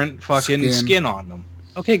different fucking Skin. skin on them.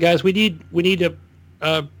 Okay, guys, we need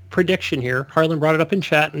a prediction here. Harlan brought it up in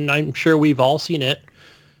chat, and I'm sure we've all seen it.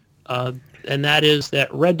 And that is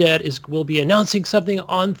that Red Dead will be announcing something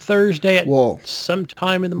on Thursday at Whoa.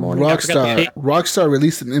 sometime in the morning. I forgot the date. Rockstar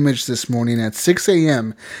released an image this morning at 6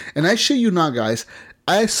 a.m. And I shit you not, guys.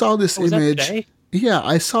 I saw this Was that image. today? Yeah,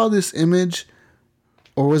 I saw this image,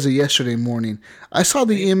 or was it yesterday morning? I saw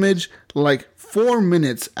the image like 4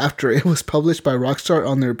 minutes after it was published by Rockstar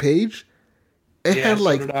on their page. It Yeah, had so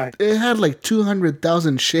like did I.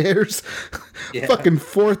 200,000 shares, Yeah. fucking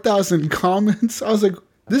 4,000 comments. I was like,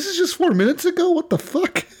 this is just 4 minutes ago. What the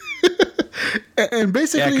fuck? And Yeah,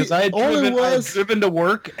 basically, because I all it had was driven to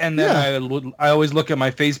work, and then Yeah. I always look at my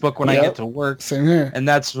Facebook when I Yep. get to work, same here. and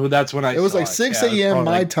that's when I. It was saw like 6 Yeah, it was a.m. probably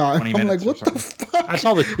my like time. 20 I'm like, minutes or what the something. fuck? I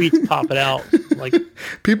saw the tweets popping out. Like,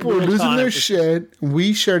 People were real losing time. their shit.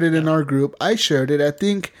 We shared it in our group. I shared it. I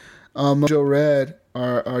think Joe Red,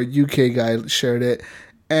 our UK guy, shared it.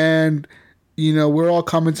 And we're all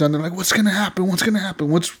commenting on it like, what's gonna happen? What's gonna happen?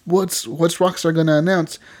 What's Rockstar gonna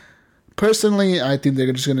announce? Personally, I think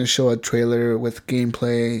they're just gonna show a trailer with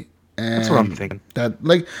gameplay. And That's what I'm thinking. That,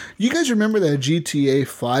 like, you guys remember that GTA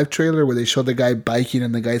 5 trailer where they showed the guy biking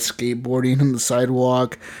and the guy skateboarding on the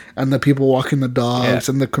sidewalk and the people walking the dogs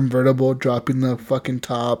and the convertible dropping the fucking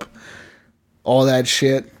top, all that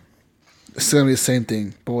shit? It's gonna be the same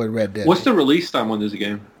thing, but with Red Dead. What's the release time on this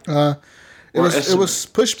game? It was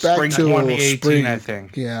pushed back Spring to 2018, spring. I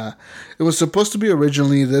think. Yeah, it was supposed to be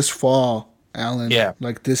originally this fall, Alan. Yeah.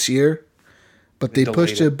 like this year, but they Delayed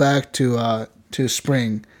pushed it. it back to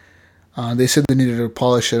spring. They said they needed to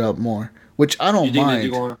polish it up more, which I don't You think that mind.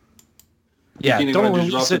 you're going? Yeah, think they're don't gonna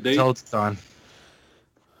just release drop it the date? until it's done.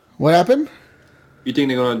 What happened? You think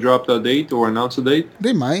they're gonna drop the date or announce a date?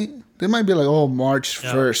 They might. They might be like, oh, March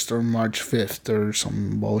 1st or March 5th or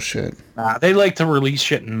some bullshit. They like to release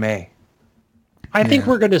shit in May. I think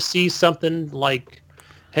we're going to see something like,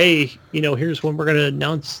 hey, here's when we're going to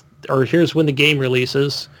announce, or here's when the game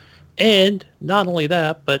releases. And not only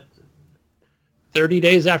that, but 30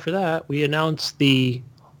 days after that, we announce the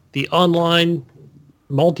online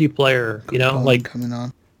multiplayer, like, coming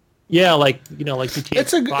on. yeah, like GTA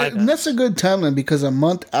That's a good timeline because a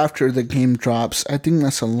month after the game drops, I think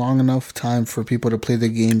that's a long enough time for people to play the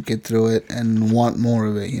game, get through it, and want more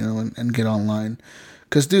of it, and get online.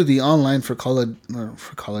 Because, dude, the online for Call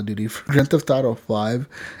of Duty, for Grand Theft Auto 5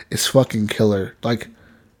 is fucking killer. Like,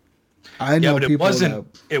 I know but people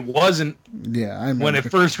it wasn't yeah, I remember. when it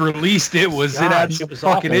first released. It had some it was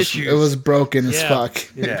fucking awful. issues. It was broken as Yeah. fuck.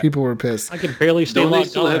 Yeah. People were pissed. I could barely stay Don't they logged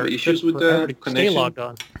still on. have or it issues took with the forever to Stay connection? logged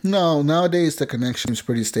on. No, nowadays the connection is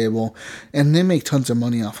pretty stable, and they make tons of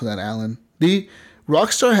money off of that, Alan. The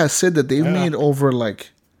Rockstar has said that they've made over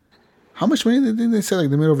like how much money did they say? Like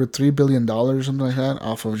they made over $3 billion or something like that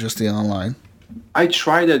off of just the online. I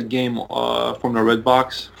tried that game from the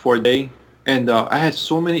Redbox for a day, and I had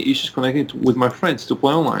so many issues connecting with my friends to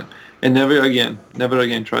play online, and never again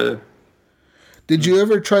tried it. Did you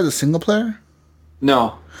ever try the single player?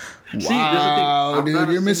 No. Wow, dude,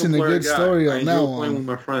 you're missing a good story on that playing one. with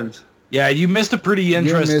my friends. Yeah, you missed a pretty You're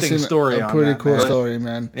interesting missing story a on pretty that, cool man. story,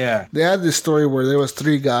 man. Yeah. They had this story where there was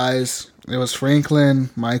 3 guys. It was Franklin,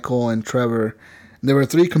 Michael, and Trevor. There were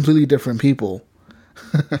 3 completely different people.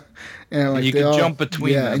 And like you they can all, jump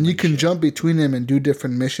between yeah, them and you and can shit. jump between them and do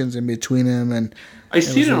different missions in between them. And I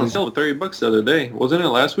see it on really- sale for $30 the other day. Wasn't it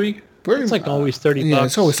last week? pretty, It's like always 30 yeah, bucks.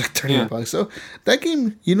 it's always like $30 Yeah. bucks. So that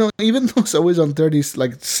game, even though it's always on 30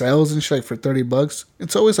 like sales and shit like for $30,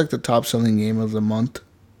 it's always like the top selling game of the month.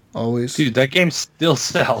 Always. Dude, that game still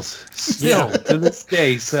sells. Still, to this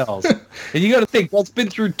day, sells. And you got to think, that's been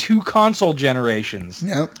through 2 console generations.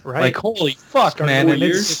 Yep. right? Like, holy fuck, Started man. 4 And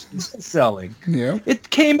years? it's still selling. Yep. It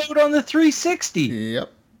came out on the 360.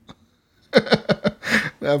 Yep.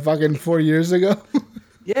 Fucking 4 years ago.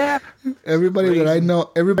 Yeah. Everybody that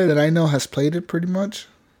I know has played it pretty much.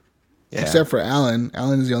 Yeah. Except for Alan.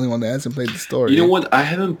 Alan is the only one that hasn't played the story. You know what? I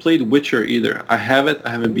haven't played Witcher either. I haven't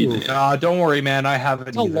beaten it yet. Don't worry, man. I haven't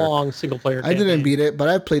It's a either. long single player. I didn't beat it, but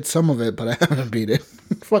I played some of it, but I haven't beat it.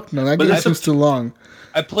 Fuck no, that But game that's seems too long.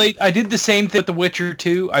 I did the same thing with The Witcher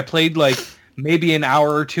 2. I played like maybe an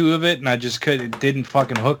hour or 2 of it, and I just it didn't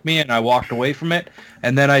fucking hook me, and I walked away from it.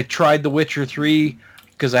 And then I tried The Witcher 3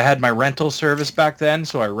 because I had my rental service back then,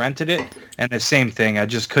 so I rented it, and the same thing. I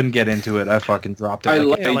just couldn't get into it. I fucking dropped it. I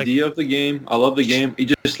like yeah, the like- idea of the game. I love the game.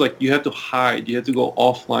 It just like you have to hide. You have to go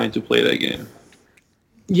offline to play that game.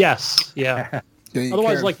 Yes. Yeah. Yeah, you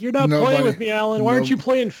Otherwise, can't- like, you're not nobody- playing with me, Alan. Why aren't you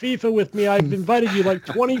playing FIFA with me? I've invited you like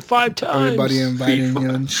 25 times. Everybody inviting FIFA. you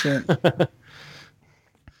and shit.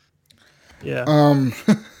 Yeah.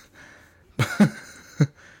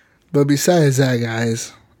 But besides that,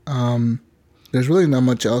 guys, there's really not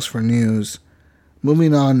much else for news.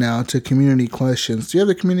 Moving on now to community questions. Do you have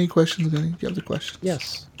the community questions, Gunny? Do you have the questions?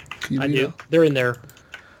 Yes. Can you I read do. them? They're in there.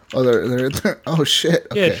 Oh, they're oh shit.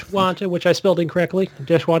 Okay. Dishwanta, which I spelled incorrectly.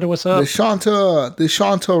 Dishwanta, what's up?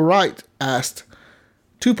 Deshanta Wright asked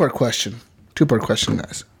 2-part question. 2-part question,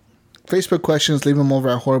 guys. Facebook questions, leave them over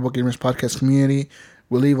at Horrible Gamers Podcast Community.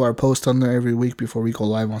 We'll leave our post on there every week before we go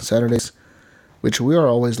live on Saturdays, which we are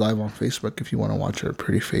always live on Facebook if you want to watch our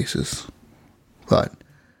pretty faces. But,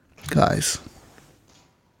 guys,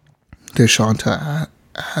 Deshanta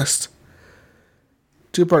asked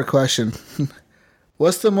 2-part question.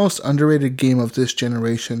 What's the most underrated game of this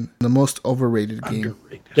generation? The most overrated game?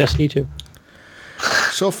 Destiny 2.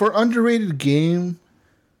 So for underrated game,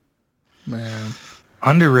 man,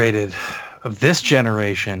 Underrated of this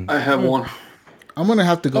generation. I have one. I'm gonna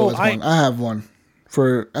have to go Oh, with one. I have one.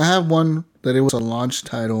 I have one that it was a launch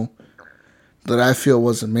title that I feel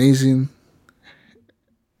was amazing.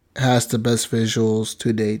 Has the best visuals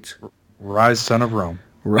to date. Rise, Son of Rome.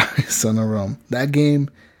 Rise, Son of Rome. That game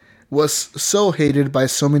was so hated by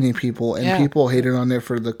so many people, and Yeah. people hated on it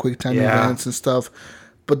for the quick time Yeah. events and stuff.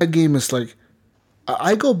 But that game is like,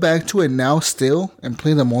 I go back to it now still and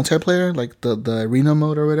play the multiplayer, like the arena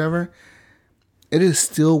mode or whatever. It is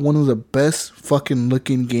still one of the best fucking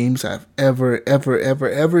looking games I've ever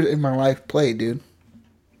in my life played, dude.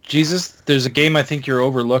 Jesus, there's a game I think you're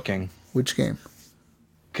overlooking Which game?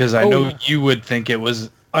 because I Oh, know yeah. you would think it was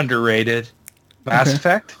underrated. Mass Okay.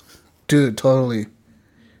 Effect. Dude, totally.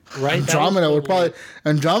 Right? Andromeda would probably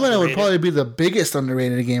underrated. be the biggest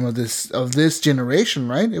underrated game of this generation,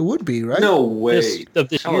 right? It would be, right? No way.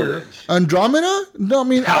 This year. Paladins. Andromeda? No, I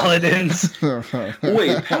mean Paladins.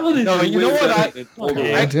 Wait, Paladins. No, is you way know what better than Overwatch.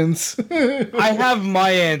 Paladins. I have my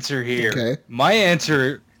answer here. Okay. My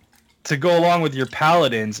answer to go along with your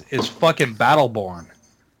Paladins is fucking Battleborn.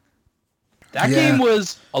 That Yeah. game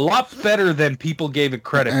was a lot better than people gave it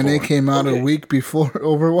credit And for. it came out a Okay. week before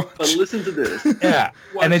Overwatch. But listen to this. Yeah,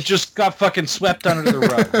 and it Watch. just got fucking swept under the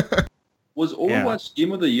rug. Was Overwatch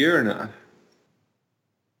Game of the Year or not?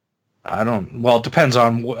 I don't. Well, it depends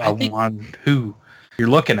on think- on who you're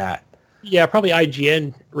looking at. Yeah, probably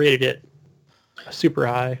IGN rated it super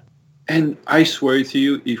high. And I swear to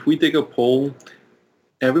you, if we take a poll,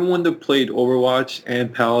 everyone that played Overwatch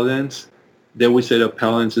and Paladins, they would say that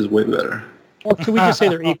Paladins is way better. Or could we just say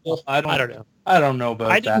they're equal? I I don't- don't know. I don't know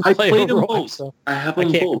about I that. didn't I play played them Overwatch, both. so I have I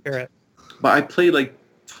them can't both. compare it. But I played like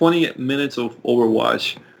 20 minutes of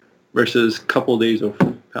Overwatch versus a couple days of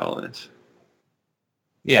Paladins.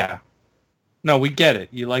 Yeah. No, we get it.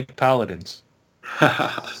 You like Paladins.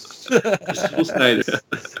 Full Snyder.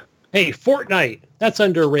 Hey, Fortnite. That's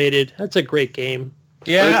underrated. That's a great game.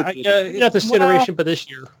 Yeah. Not this generation, but this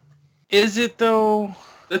year. Is it though?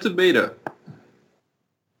 That's a beta.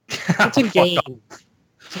 It's a game.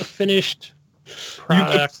 It's a finished You can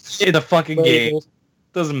product. say the fucking game. Label.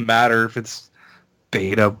 Doesn't matter if it's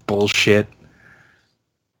beta bullshit.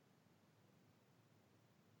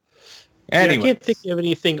 Yeah, I Anyway, can't think of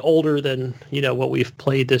anything older than what we've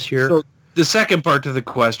played this year. so the second part to the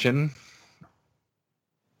question.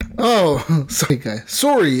 Oh, sorry, guys.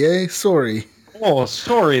 Sorry, Sorry. Oh,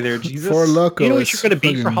 sorry there, Jesus. For Locos. Do you know what you're going to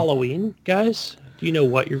be for fucking- Halloween, guys? Do you know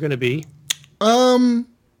what you're going to be? Um,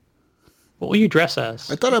 What will you dress as?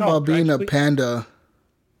 I thought about being a actually. panda.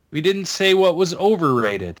 We didn't say what was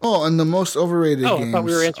overrated. Oh, and the most overrated Oh, I games. thought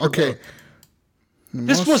we were answering okay. both. The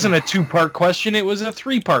This most- wasn't a two-part question. It was a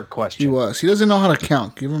three-part He question. was. He doesn't know how to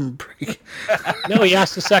count. Give him a break. No, he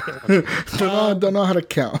asked the second one. Don't know how to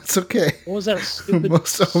count. It's okay. What was that stupid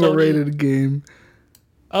Most Sony- overrated game.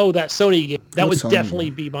 Oh, that Sony game. That What would Sony? definitely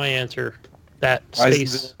be my answer. That Rise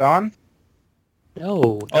space. of Dawn?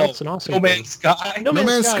 No, that's an awesome No game. Man's Sky? No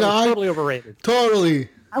Man's Sky was Sky? totally overrated. Totally.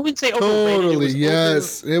 I wouldn't say overrated. Totally. It was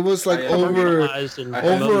Yes. It was like I over. commercialized and I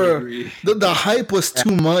totally Over agree. the hype was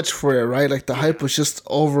too much for it, right? Like the hype was just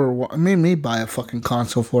over. I made me buy a fucking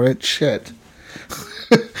console for it. Shit.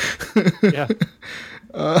 yeah.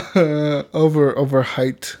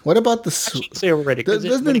 Overhyped. What about the? I shouldn't say overrated. 'cause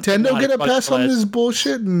Does when it came Nintendo out, get a it was pass on less. this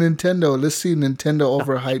bullshit? Nintendo. Let's see Nintendo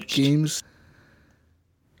overhyped games.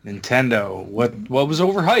 Nintendo. What was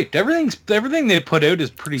overhyped? Everything they put out is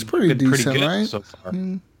pretty been decent, good right? so far.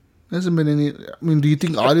 Hasn't been any. I mean, do you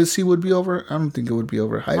think Odyssey would be over? I don't think it would be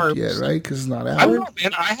overhyped yet, right? Because it's not out. I don't know,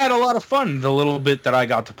 man. I had a lot of fun the little bit that I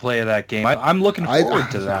got to play of that game. I'm looking forward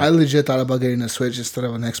to that. I legit thought about getting a Switch instead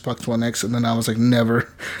of an Xbox One X, and then I was like, never.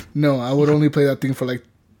 No, I would only play that thing for like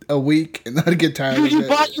a week, and I'd get tired. Dude, of you it.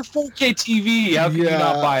 bought your 4K TV. How can you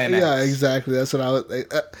not buy an X? Yeah, exactly. That's what I was.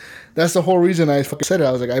 Like, that's the whole reason I fucking said it.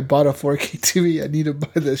 I was like, I bought a 4K TV. I need to buy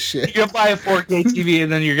this shit. You're gonna buy a 4K TV and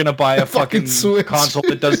then you're gonna buy a Fucking fucking Switch. console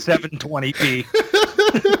that does 720p.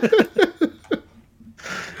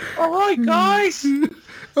 All right, guys.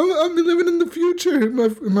 I'm living in the future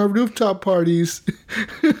in my rooftop parties.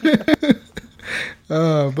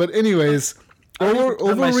 But anyways, Turn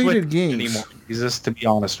my Switch overrated games. anymore, Jesus, to be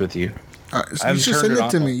honest with you. So I you haven't should turned send it it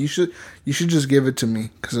to on. me. You should just give it to me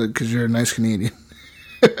because you're a nice Canadian.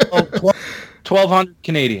 1,200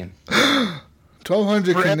 Canadian.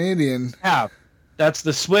 1,200 For- Canadian. Have that's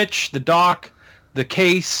the Switch, the dock, the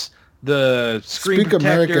case, the screen Speak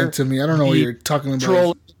protector, American to me. I don't know what the you're talking about.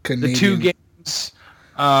 controller, Canadian. the 2 games.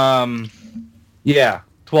 Yeah,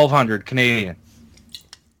 1,200 Canadian.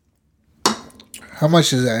 How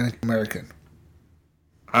much is that in American?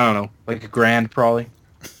 I don't know, like $1,000 probably.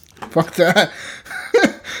 Fuck that.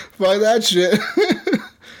 Fuck that shit.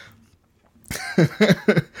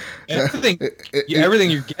 Everything,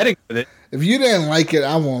 everything you're getting with it. If you didn't like it,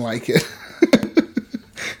 I won't like it.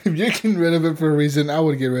 If you're getting rid of it for a reason, I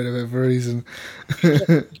would get rid of it for a reason.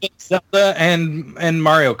 Zelda and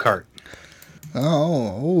Mario Kart.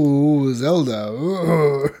 Oh, Zelda.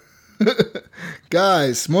 Ooh.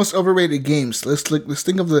 Guys, most overrated games. Let's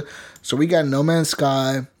think of the. So we got No Man's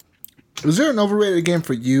Sky. Was there an overrated game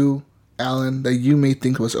for you, Alan, that you may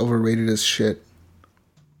think was overrated as shit?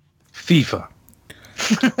 FIFA.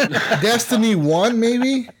 Destiny 1,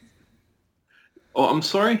 maybe? Oh, I'm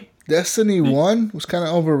sorry. Destiny 1 was kind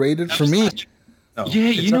of overrated for me. No, Yeah,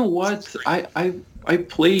 it's you not- know what? I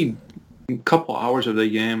played a couple hours of the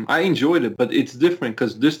game. I enjoyed it, but it's different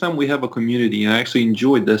because this time we have a community, and I actually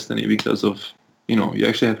enjoyed Destiny because of you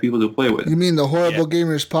actually have people to play with. You mean the Horrible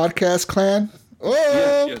Gamers podcast clan?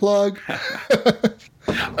 Oh, Yes. plug.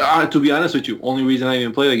 To be honest with you, only reason I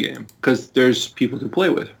even play the game because there's people to play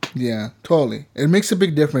with. Yeah, totally. It makes a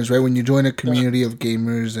big difference, right? When you join a community of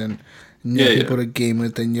gamers and you have Yeah, people to game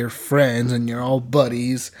with and you're friends and you're all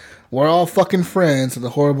buddies. We're all fucking friends of the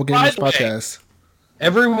Horrible By Gamers the way, podcast.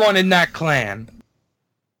 Everyone in that clan,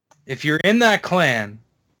 if you're in that clan,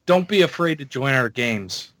 don't be afraid to join our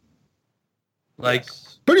games. Like,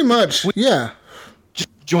 Pretty much, yeah. just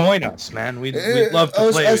join us, man. We'd love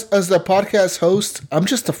to play. As the podcast host, I'm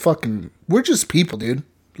just a fucking... We're just people, dude.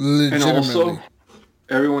 And Legitimately. also,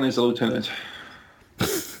 everyone is a lieutenant.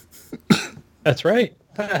 That's right.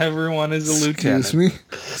 Everyone is a lieutenant. Excuse me?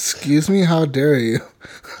 Excuse me? How dare you?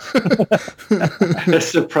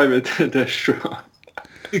 That's the private Destro.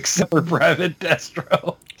 Except for Private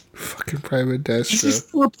Destro. Fucking Private He's Destro.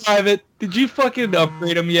 still private. Did you fucking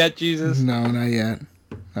upgrade him yet, Jesus? No, not yet.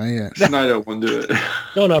 Not yet. Snyder won't do it.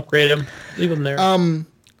 Don't upgrade him. Leave him there. I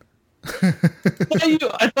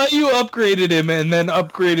thought you upgraded him and then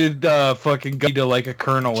upgraded fucking Gunny to like a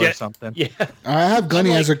colonel or something. Yeah. I have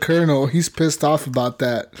Gunny as a colonel. He's pissed off about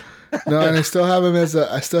that. No, and I still have him as a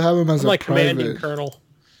I'm like private. commanding colonel.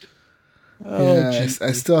 Yeah,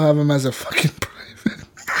 I still have him as a fucking private.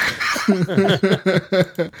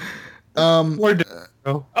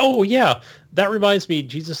 Oh yeah, that reminds me.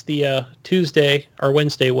 Jesus, the Tuesday or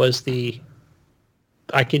Wednesday was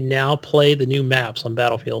I can now play the new maps on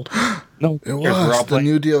Battlefield. No, It was the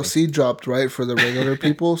new DLC dropped right for the regular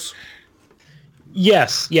peoples.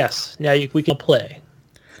 Yes. Now we can play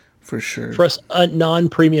For sure. for us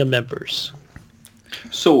non-premium members.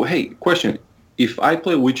 So, hey, question. If I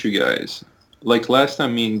play with you guys, like last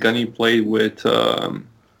time me and Gunny played with,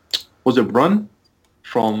 was it Brun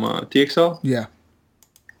from TXL? Yeah.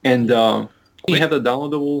 And we have the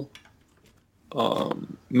downloadable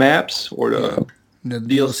maps or the The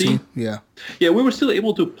DLC? Yeah. Yeah, we were still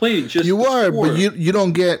able to play just You the are, score. but you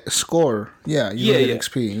don't get score. Yeah, you don't Yeah. get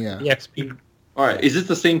XP. Yeah. The XP. All right, is this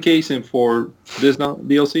the same case in for this now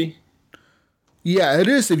DLC? Yeah, it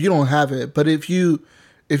is if you don't have it. But if you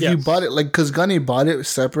Yes. bought it, like, because Gunny bought it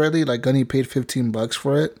separately, like Gunny paid $15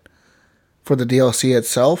 for it, for the DLC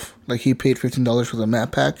itself. Like he paid $15 for the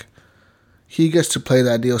map pack. He gets to play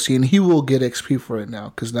that DLC, and he will get XP for it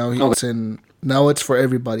now, because now it's in. Now it's for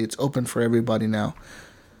everybody. It's open for everybody now,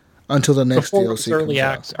 until the next Before it DLC was early comes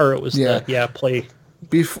out. access, or it was play.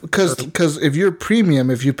 Because if you're premium,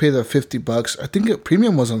 if you pay the $50, I think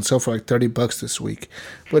premium was on sale for like $30 this week.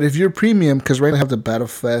 But if you're premium, because right now they have the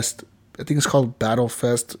Battlefest, I think it's called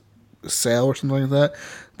Battlefest sale or something like that.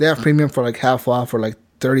 They have premium for like half off, or like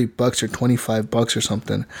 $30 or $25 or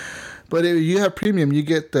something. But if you have premium, you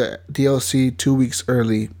get the DLC 2 weeks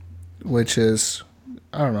early, which is,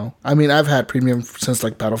 I don't know. I mean, I've had premium since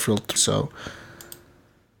like Battlefield, so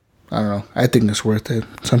I don't know. I think it's worth it.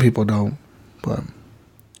 Some people don't, but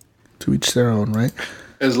to each their own, right?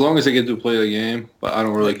 As long as I get to play the game, but I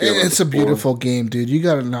don't really care. about It's the a score. beautiful game, dude. You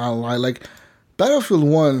gotta not lie. Like Battlefield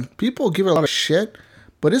 1, people give it a lot of shit,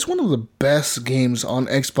 but it's one of the best games on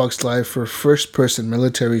Xbox Live for first-person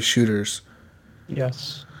military shooters.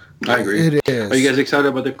 Yes. I agree. It is. Are you guys excited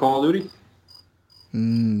about the Call of Duty?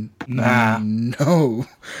 Nah. No.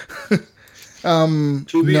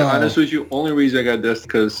 To be No. honest with you, only reason I got this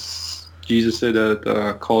because Jesus said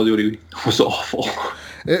that Call of Duty was awful.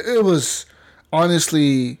 It was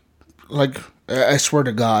honestly, like, I swear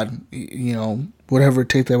to God, you know, whatever,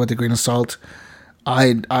 take that with a grain of salt.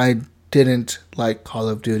 I didn't like Call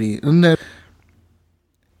of Duty.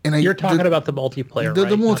 You're talking about the multiplayer, the right?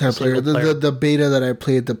 Not the multiplayer, single player. the beta that I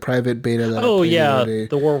played, the private beta that I Oh played. yeah, the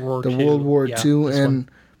the World War II. World War Yeah, II, this one.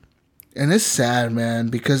 and it's sad, man,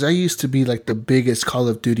 because I used to be like the biggest Call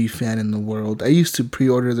of Duty fan in the world. I used to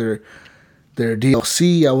pre-order their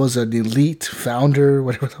DLC. I was an elite founder,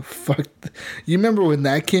 whatever the fuck. You remember when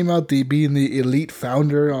that came out? Being the elite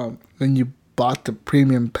founder when you bought the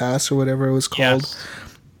premium pass or whatever it was called. Yes.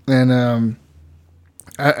 And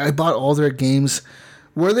I bought all their games.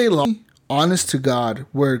 Where they lost me, honest to God,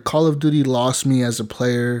 where Call of Duty lost me as a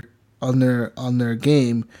player on their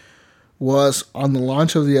game was on the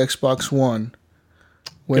launch of the Xbox One.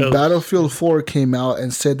 When Ghost. Battlefield 4 came out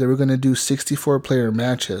and said they were going to do 64-player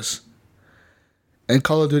matches. And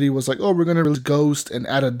Call of Duty was like, oh, we're going to release Ghost and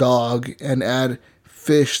add a dog and add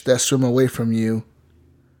fish that swim away from you.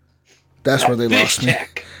 That's where they lost me.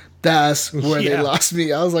 That's where they Yeah. lost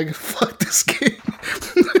me. I was like, fuck this game.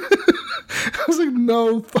 I was like,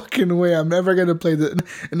 no fucking way. I'm never going to play this.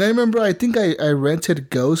 And I remember, I think I rented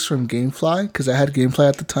Ghost from Gamefly, because I had Gamefly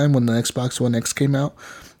at the time when the Xbox One X came out.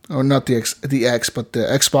 Or not the X, but the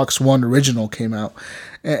Xbox One original came out.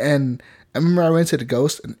 And I remember I rented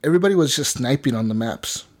Ghost, and everybody was just sniping on the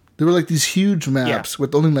maps. There were like these huge maps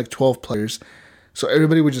with only like 12 players. So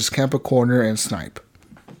everybody would just camp a corner and snipe.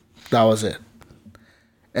 That was it.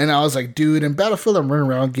 And I was like, dude, in Battlefield, I'm running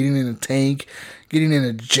around, getting in a tank, getting in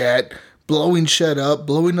a jet, blowing shit up,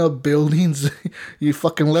 blowing up buildings, you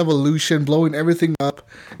fucking Levolution, blowing everything up.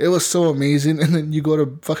 It was so amazing. And then you go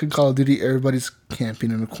to fucking Call of Duty, everybody's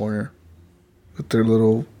camping in a corner with their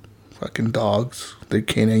little fucking dogs, their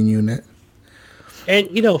canine unit. And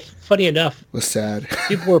you know, funny enough, It was sad.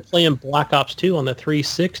 people were playing Black Ops 2 on the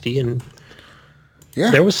 360, and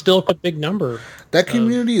Yeah, There was still a big number. that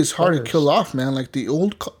community is hard to players. kill off, man. Like the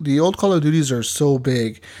old Call of Duties are so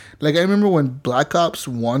big. Like I remember when Black Ops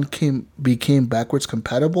 1 became backwards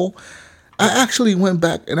compatible. I actually went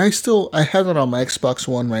back and I have it on my Xbox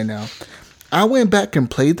One right now. I went back and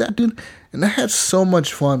played that, dude, and I had so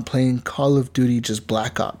much fun playing Call of Duty just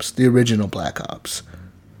Black Ops, the original Black Ops.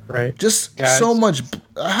 Right. Just Guys. so much.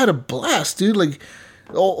 I had a blast, dude. Like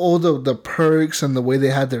all the perks and the way they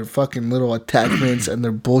had their fucking little attachments and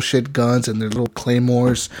their bullshit guns and their little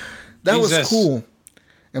claymores. That was Jesus. cool.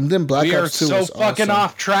 And then Black We are Ops 2 so was fucking awesome.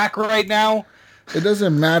 off track right now. It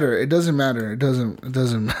doesn't matter. It doesn't matter. It doesn't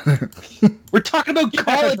matter. We're talking about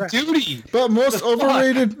Call of Duty. But most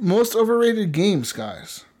overrated games,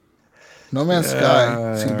 guys. No Man's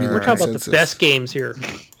Sky. seemed to be We're talking about the consensus. best games here.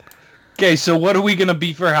 Okay, so what are we gonna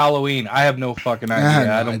be for Halloween? I have no fucking had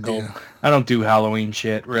idea. no idea. I don't do Halloween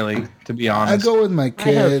shit, really, to be I honest. go with my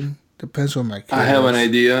kid. Depends on my kid. I have an is.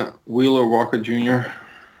 idea. Wheeler Walker Jr.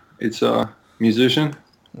 It's a musician,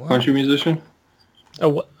 country musician.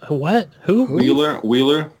 What? Who?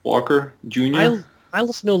 Wheeler Walker Jr. I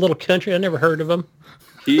listen to a little country. I never heard of him.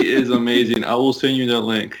 He is amazing. I will send you that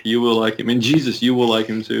link. You will like him. And Jesus, you will like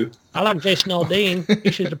him too. I like Jason Aldean.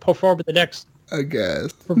 He should perform at the next I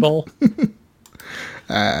guess. Super Bowl.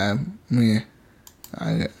 I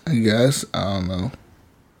guess. I don't know.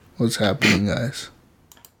 What's happening, guys?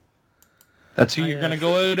 That's who you're gonna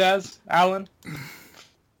go out as, Alan?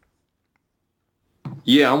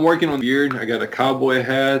 Yeah, I'm working on the beard. I got a cowboy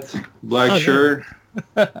hat, black Oh, shirt.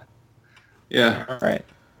 Yeah. All right,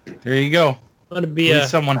 there you go. I'm gonna be At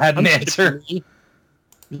least someone had an answer.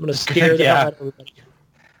 I'm gonna scare the Yeah. hell out of everybody.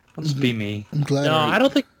 I'll just be me. I'm glad. No, I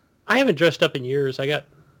don't think I haven't dressed up in years. I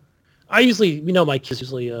usually, my kids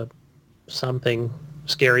usually something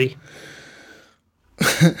scary.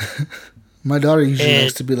 My daughter usually And-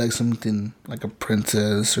 likes to be like something like a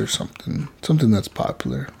princess or something that's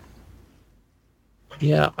popular.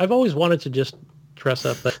 Yeah, I've always wanted to just dress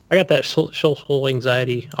up, but I got that social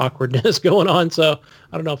anxiety awkwardness going on, so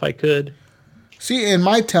I don't know if I could. See, in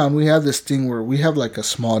my town, we have this thing where we have like a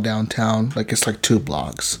small downtown, like it's like 2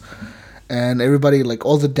 blocks. And everybody, like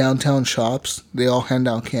all the downtown shops, they all hand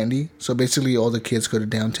out candy. So basically all the kids go to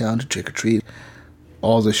downtown to trick or treat.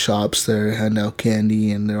 All the shops there hand out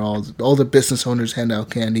candy, and they're all the business owners hand out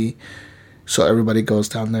candy. So everybody goes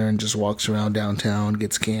down there and just walks around downtown,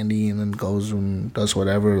 gets candy, and then goes and does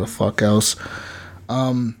whatever the fuck else.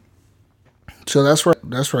 So that's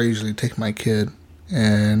where I usually take my kid,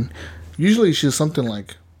 and usually she's something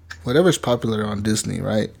like whatever's popular on Disney,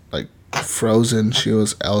 right? Like Frozen, she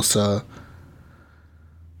was Elsa.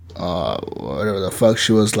 Whatever the fuck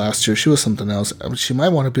she was last year, she was something else. I mean, she might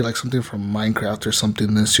want to be like something from Minecraft or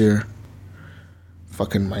something this year.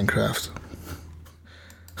 Fucking Minecraft.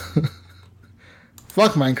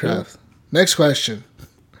 Fuck Minecraft. Next question.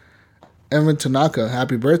 Evan Tanaka,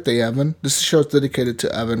 happy birthday, Evan. This show is dedicated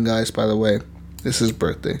to Evan, guys, by the way. This is his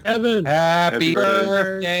birthday. Evan, Happy Happy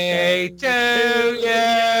birthday to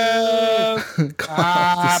you.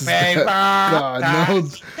 God, this is God, no.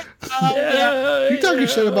 You talking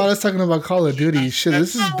shit about us talking about Call of Duty. Shit,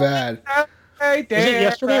 this is bad. was it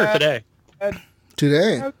yesterday or today?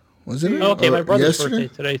 Today. Was it? Okay, Or my brother's yesterday?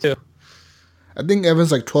 birthday today too. I think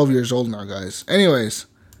Evan's like 12 years old now, guys. Anyways.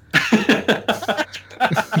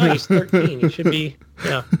 He's 13. He should be,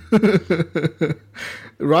 yeah.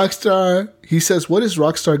 Rockstar, he says, what is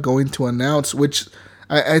Rockstar going to announce? Which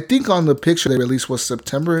I think on the picture they released was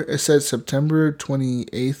September. It said September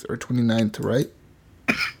 28th or 29th, right?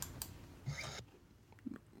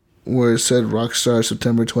 Where it said Rockstar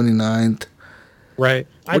September 29th. Right.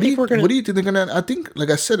 What do you think they're gonna? I think, like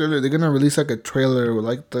I said earlier, they're gonna release like a trailer,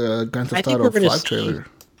 like the Grand Theft think Auto we're gonna 5 see- trailer.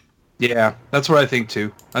 Yeah, that's what I think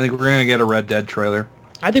too. I think we're gonna get a Red Dead trailer.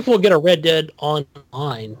 I think we'll get a Red Dead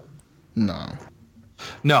online. No.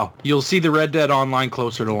 No, you'll see the Red Dead online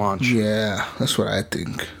closer to launch. Yeah, that's what I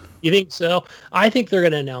think. You think so? I think they're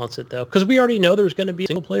going to announce it though, because we already know there's going to be a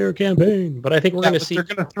single player campaign. But I think we're Yeah, going to but see.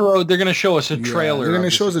 they're gonna show us a trailer. They're gonna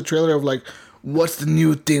of show us a trailer of like what's the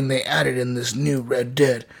new thing they added in this new Red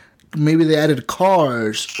Dead. Maybe they added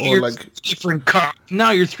cars or You're like different.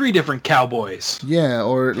 Now you're 3 different cowboys, yeah,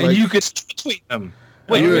 or and like you could tweet them.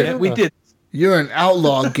 Wait a You're- minute, we did. you're an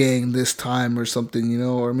outlaw gang this time or something, you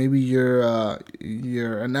know, or maybe you're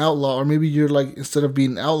an outlaw, or maybe you're like instead of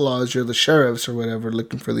being outlaws, you're the sheriffs or whatever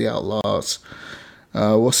looking for the outlaws.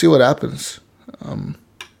 We'll see what happens.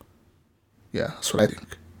 Yeah, that's what I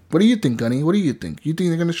think. What do you think, Gunny? What do you think? You think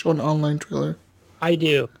they're gonna show an online trailer? I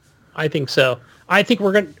do. I think so. I think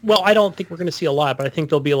we're going to, well, I don't think we're going to see a lot, but I think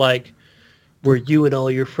they'll be like, where you and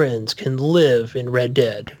all your friends can live in Red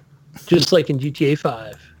Dead. just like in GTA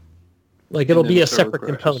 5. Like it'll then be a server separate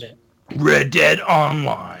crashes. component. Red Dead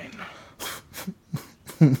Online.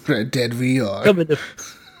 Red Dead VR. Coming to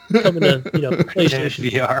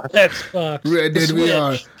PlayStation, VR. Xbox, Red Dead Switch,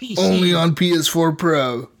 VR. PC. Only on PS4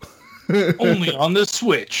 Pro. Only on the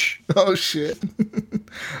Switch. Oh shit.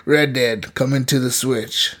 Red Dead coming to the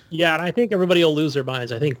Switch. Yeah, and I think everybody will lose their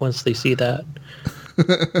minds. I think once they see that,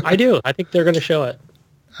 I do. I think they're going to show it.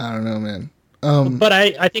 I don't know, man. But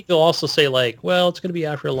I think they'll also say like, well, it's going to be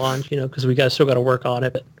after launch, because we still got to work on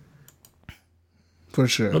it. But For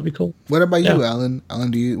sure. it'll be cool. What about you, Yeah. Alan?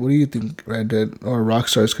 Alan, what do you think Red Dead or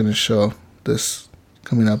Rockstar is going to show this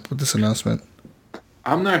coming up with this announcement?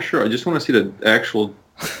 I'm not sure. I just want to see the actual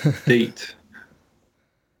date.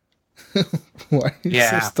 Why are you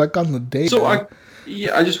Yeah. so stuck on the date? So man?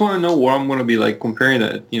 I just want to know what I'm going to be like comparing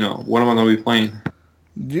that. What am I going to be playing?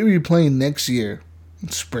 You'll be playing next year, in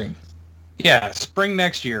spring. Yeah, spring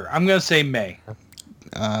next year. I'm gonna say May.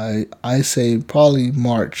 I say probably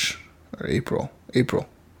March or April. April.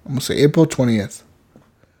 I'm gonna say April 20th.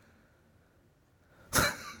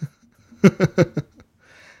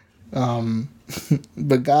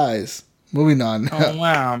 But guys, moving on. Oh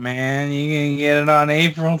wow, man, you gonna get it on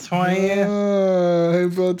April 20th?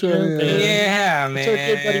 April 20th. Yeah, That's what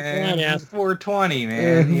good buddy man. Brian asked. 420, Yeah,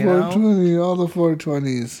 man. You know? 420, all the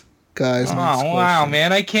 420s. Guys, Oh next wow, question.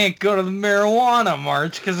 man! I can't go to the marijuana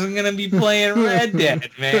march because I'm gonna be playing Red Dead,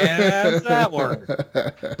 man. How does that work?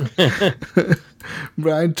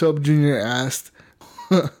 Brian Tope Jr. asked,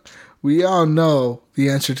 we all know the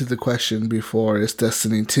answer to the question before is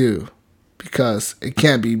Destiny 2 because it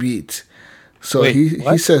can't be beat. So Wait, he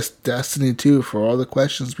what? says Destiny 2 for all the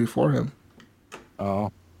questions before him. Oh,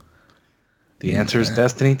 the answer is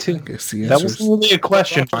Destiny 2. I guess the That answer was is... really a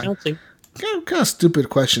question. Announcing. What kind of stupid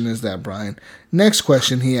question is that, Brian? Next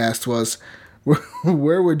question he asked was,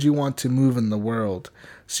 where would you want to move in the world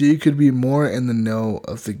so you could be more in the know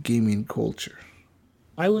of the gaming culture?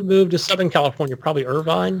 I would move to Southern California, probably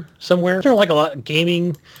Irvine, somewhere. There are like a lot of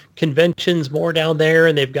gaming conventions more down there,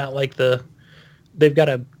 and they've got they've got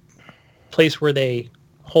a place where they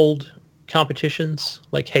hold competitions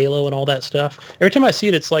like Halo and all that stuff. Every time I see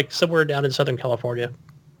it, it's like somewhere down in Southern California.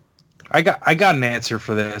 I got an answer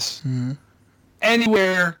for this. Mm-hmm.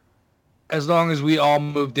 Anywhere, as long as we all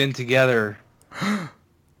moved in together,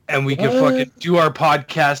 and we could What? fucking do our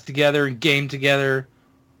podcast together and game together.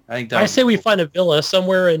 I think that. I would say be we cool. find a villa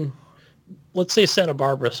somewhere in, let's say Santa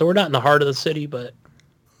Barbara. So we're not in the heart of the city, but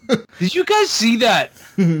Did you guys see that?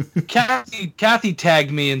 Kathy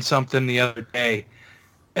tagged me in something the other day,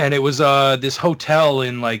 and it was this hotel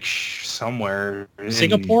in like somewhere in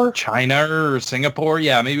Singapore? China or Singapore.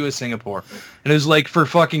 Yeah, maybe it was Singapore, and it was like for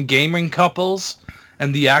fucking gaming couples,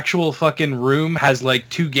 and the actual fucking room has like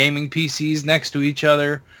 2 gaming PCs next to each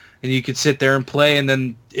other, and you could sit there and play. And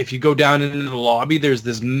then if you go down into the lobby, there's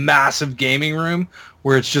this massive gaming room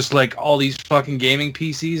where it's just like all these fucking gaming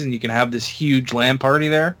PCs, and you can have this huge LAN party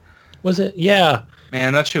there. was it? Yeah.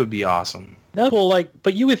 Man, that shit would be awesome. That's cool. Like,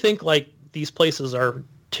 but you would think like these places are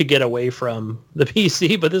to get away from the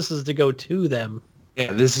PC, but this is to go to them.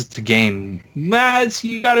 Yeah, this is the game. You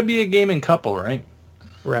got to be a gaming couple, right?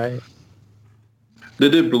 Right. They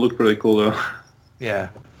did look pretty cool though. Yeah.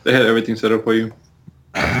 They had everything set up for you.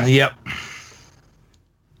 Yep.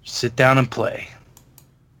 Sit down and play.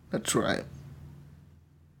 That's right.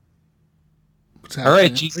 What's All right,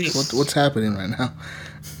 happening? Jesus. What's happening right now?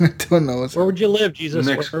 I don't know what's Where would you live, Jesus?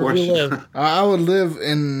 Next Where would you question. live? I would live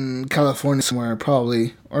in California somewhere,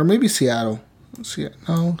 probably. Or maybe Seattle.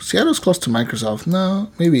 No, Seattle's close to Microsoft. No,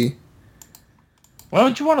 maybe. Why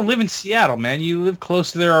don't you want to live in Seattle, man? You live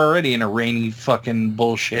close to there already in a rainy fucking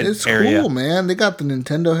bullshit It's area. cool, man. They got the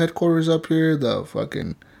Nintendo headquarters up here, the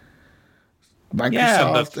fucking Microsoft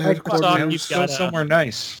Yeah, but headquarters. Microsoft, You've you've got go somewhere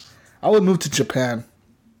nice. I would move to Japan.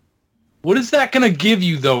 What is that going to give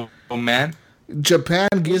you, though, man? Japan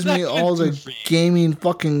gives that me gonna all do the for you? gaming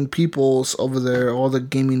fucking peoples over there. All the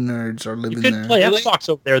gaming nerds are You living could there. play Really? Xbox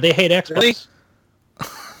over there. They hate Xbox. Really?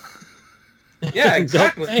 Yeah,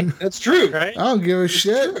 exactly. Exactly. That's true. Right? I don't give a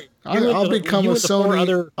shit. You I'll and the- become you a and the 4 Sony.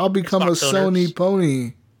 other I'll become a Xbox Sony owners.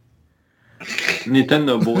 pony.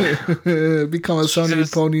 Nintendo boy. Become a Sony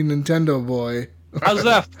Jesus. pony Nintendo boy. How's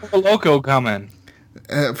that Four Loco coming?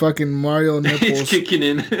 Fucking Mario He's nipples. kicking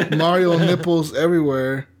in. Mario nipples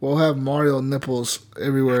everywhere. We'll have Mario nipples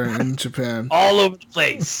everywhere in Japan. All over the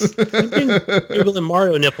place. You've been Googling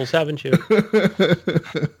Mario nipples, haven't you?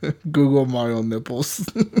 Google Mario nipples.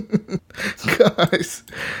 Guys,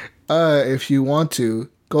 if you want to,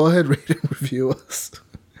 go ahead, rate and review us.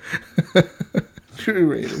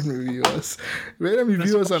 Rate and review us. Rate and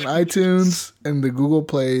review us on iTunes and the Google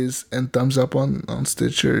Plays, and thumbs up on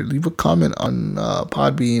Stitcher. Leave a comment on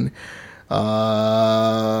Podbean.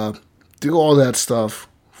 Do all that stuff.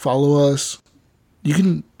 Follow us. You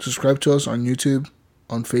can subscribe to us on YouTube,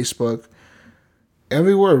 on Facebook,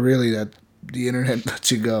 everywhere really that the internet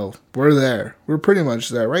lets you go. We're there. We're pretty much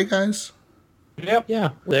there, right, guys? Yep. Yeah,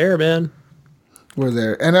 we're there, man. We're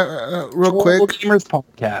there. And real quick, Horrible Gamers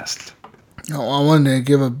Podcast. I wanted to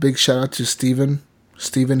give a big shout out to Steven.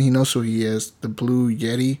 Steven, he knows who he is, the Blue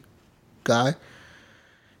Yeti guy.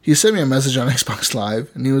 He sent me a message on Xbox Live,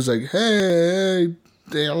 and he was like, hey,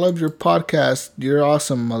 I love your podcast. You're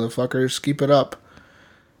awesome, motherfuckers. Keep it up.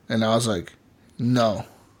 And I was like, no,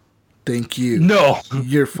 thank you. No.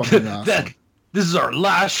 You're fucking awesome. This is our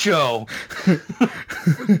last show.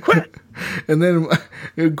 Quit. And then,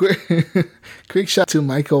 quick shout to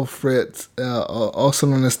Michael Fritz, also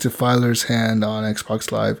known as Defiler's Hand on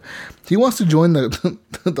Xbox Live. He wants to join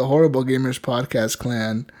the Horrible Gamers Podcast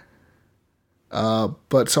clan,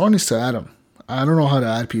 but someone needs to add him. I don't know how to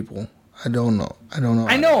add people. I don't know.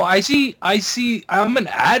 I know. I see. I'm an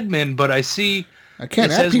admin, but I see. I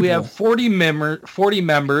can't it add says people. We have 40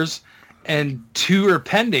 members, and 2 are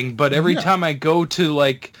pending. But every time I go to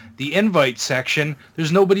like the invite section,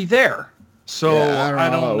 there's nobody there. So I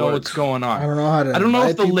don't know what's going on. I don't know how to. I don't know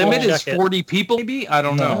if the people. limit is 40 people. Maybe I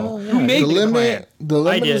don't know. Who made the limit? clan? The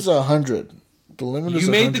limit is 100. The limit is 100.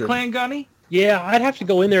 You made the clan, Gunny? Yeah, I'd have to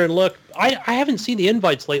go in there and look. I haven't seen the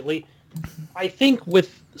invites lately. I think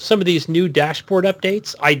with some of these new dashboard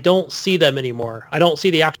updates, I don't see them anymore. I don't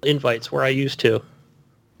see the actual invites where I used to.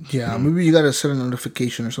 Yeah, maybe you gotta set a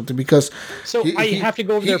notification or something because. So I have to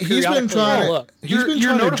go over there periodically.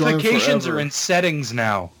 Your notifications are in settings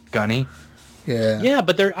now, Gunny. Yeah. Yeah,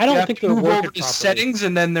 but I don't think they're working over properly. to settings,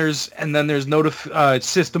 and then there's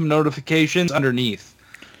system notifications underneath.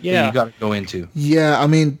 Yeah, that you got to go into. Yeah, I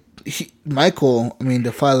mean, Michael,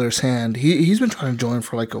 Defiler's Hand, he's been trying to join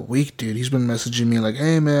for like a week, dude. He's been messaging me like,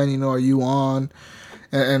 hey man, are you on?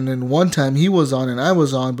 And then one time he was on and I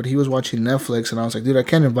was on, but he was watching Netflix, and I was like, dude, I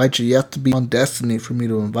can't invite you. You have to be on Destiny for me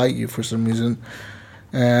to invite you for some reason.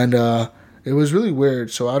 And it was really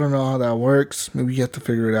weird. So I don't know how that works. Maybe you have to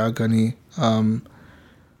figure it out, Gunny.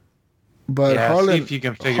 But see if you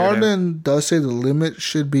can figure Harlan does say the limit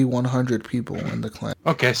should be 100 people in the clan.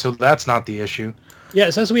 Okay, so that's not the issue. Yeah,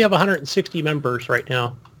 it says we have 160 members right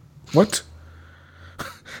now. What?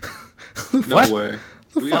 No What? way.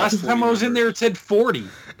 Last time I was in there, it said 40.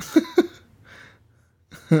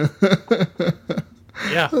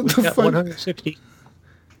 Yeah, we've got 160.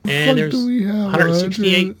 And And there's do we have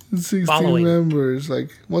 168 following. members.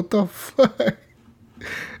 Like, what the fuck?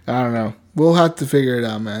 I don't know. We'll have to figure it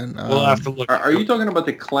out, man. We'll have to look. Are you talking about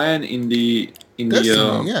the clan in the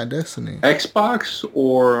Destiny, Destiny. Xbox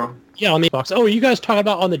or? Yeah, on the Xbox. Oh, are you guys talking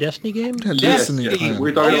about on the Destiny game? Yeah, Yes, Destiny. yes. clan.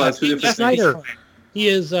 We're talking about 2 different things. Snyder. He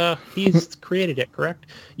is. He's created it, correct?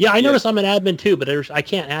 Yeah, I noticed I'm an admin too, but I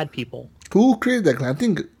can't add people. Who created that clan? I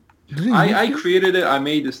think. I created it. I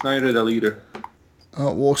made the Snyder the leader.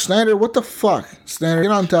 Oh, well, Snyder, what the fuck? Snyder,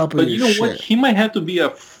 get on top of But your you know shit. what? He might have to be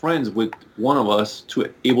friends with one of us to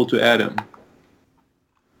able to add him.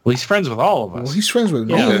 Well, he's friends with all of us. Well, he's friends with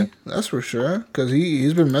me. Okay. That's for sure. Because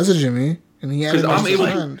he's been messaging me. And he added me I'm as a able-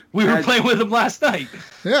 friend. We were playing with him last night.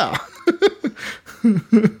 Yeah.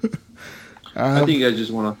 I think you guys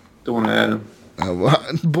just don't want to add him.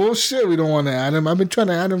 Bullshit, we don't want to add him. I've been trying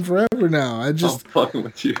to add him forever now. I'm fucking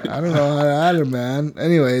with you. I don't know how to add him, man.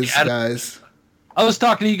 Anyways, guys. I was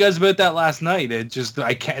talking to you guys about that last night.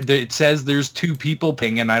 I can't. It says there's 2 people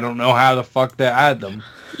ping, and I don't know how the fuck to add them.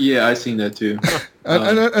 Yeah, I seen that too.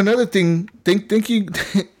 Another thing, thank you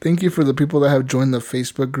for the people that have joined the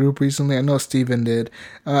Facebook group recently. I know Steven did.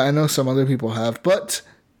 I know some other people have. But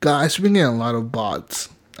guys, we've been getting a lot of bots.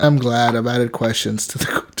 I'm glad I've added questions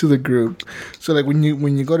to the group. So like when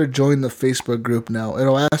you go to join the Facebook group now,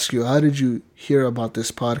 it'll ask you, how did you hear about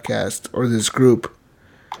this podcast or this group?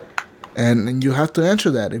 And you have to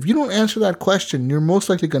answer that. If you don't answer that question, you're most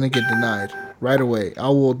likely going to get denied right away. I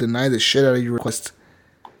will deny the shit out of your request.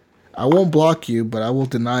 I won't block you, but I will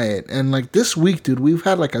deny it. And like this week, dude, we've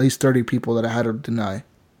had like at least 30 people that I had to deny.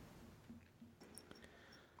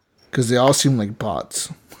 Because they all seem like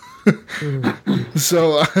bots.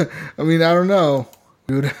 So, I mean, I don't know.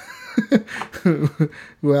 We would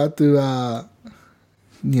we'll have to,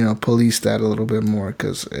 police that a little bit more.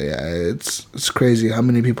 Because, yeah, it's crazy how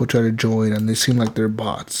many people try to join and they seem like they're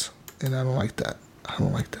bots. And I don't like that.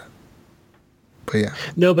 But, yeah.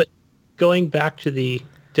 No, but going back to the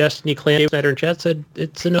Destiny clan, Snyder and Chat said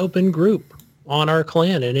it's an open group on our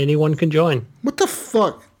clan and anyone can join. What the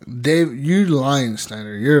fuck? Dave, you're lying,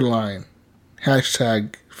 Snyder. You're lying.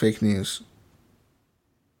 Hashtag fake news.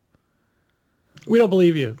 We don't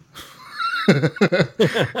believe you.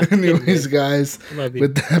 Anyways, guys, Love you.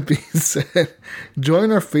 with that being said,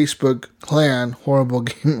 join our Facebook clan, Horrible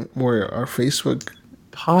Game Warrior, our Facebook,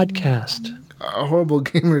 Podcast. our Horrible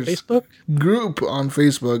Gamers Facebook? group on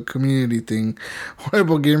Facebook, community thing,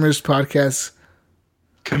 Horrible Gamers Podcast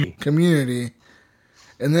community.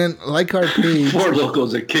 And then like our page. 4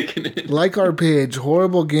 locals are kicking it. Like our page,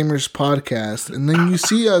 Horrible Gamers Podcast, and then you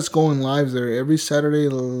see us going live there every Saturday,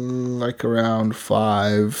 like around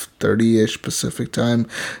 5:30ish Pacific time,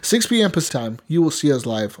 6 p.m. Pacific time. You will see us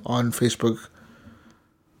live on Facebook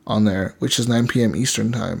on there, which is 9 p.m.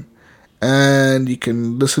 Eastern time. And you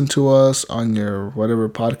can listen to us on your whatever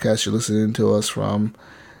podcast you're listening to us from.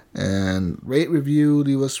 And rate, review,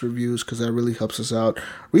 leave us reviews because that really helps us out.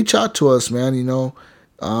 Reach out to us, man, you know.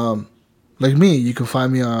 Like me, you can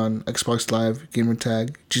find me on Xbox Live,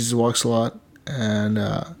 Gamertag, Jesus Walks a Lot, and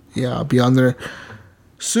yeah, I'll be on there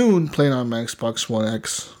soon playing on my Xbox One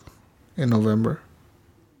X in November.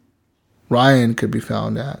 Ryan could be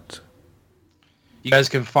found at. You guys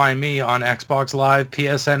can find me on Xbox Live,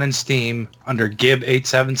 PSN, and Steam under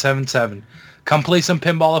Gib8777. Come play some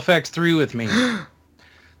Pinball Effects 3 with me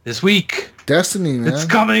this week. Destiny, man. It's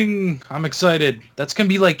coming. I'm excited. That's going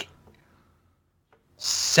to be like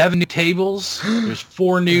 7 new tables. There's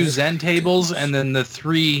 4 new Zen tables, and then the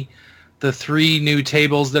three new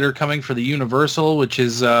tables that are coming for the Universal, which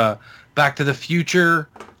is Back to the Future,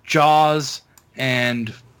 Jaws,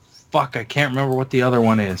 and fuck, I can't remember what the other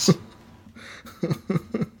one is.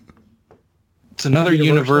 It's another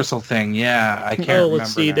Universal thing. Yeah, I can't remember.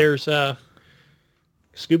 Let's see. now. There's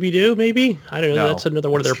Scooby-Doo, maybe? I don't know. No, That's another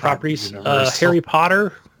one of their it's not properties. Universal. Harry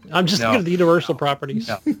Potter. I'm just thinking of the Universal properties.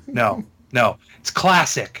 No. It's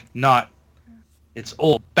classic, not... It's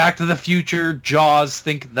old. Back to the Future, Jaws,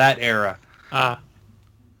 think that era.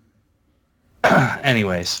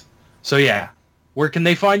 Anyways. So yeah. Where can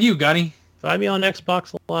they find you, Gunny? Find me on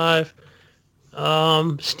Xbox Live.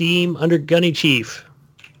 Steam under Gunny Chief.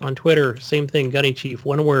 On Twitter, same thing, Gunny Chief.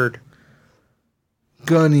 One word.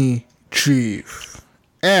 Gunny Chief.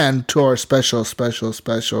 And to our special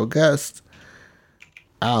guest,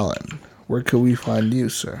 Alan. Where can we find you,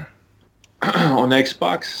 sir? On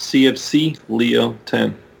Xbox, CFC Leo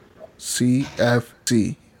 10.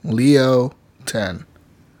 CFC Leo 10.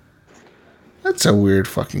 That's a weird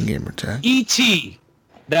fucking gamer tag. E.T.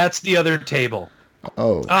 That's the other table.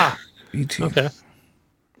 Oh. Ah, E.T. okay.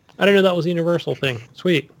 I didn't know that was a Universal thing.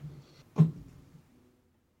 Sweet.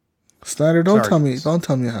 Snyder, don't Sorry.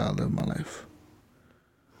 tell me how I live my life.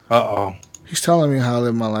 Uh-oh. He's telling me how I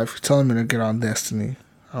live my life. He's telling me to get on Destiny.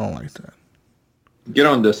 I don't like that. Get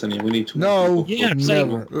on Destiny. We need to. No, Yeah, I'm saying-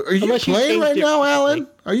 never. Are you Unless you playing changed right it now, Alan?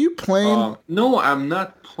 recently. Are you playing? No, I'm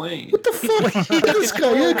not playing. What the fuck? This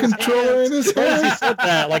guy, he had a controller in his He hand. said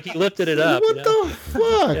that, like he lifted it up. What you know? the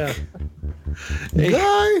fuck? Yeah.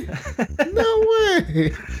 Guy? No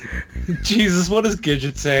way. Jesus, what does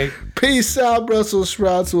Gidget say? Peace out, Brussels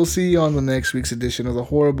sprouts. We'll see you on the next week's edition of the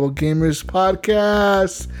Horrible Gamers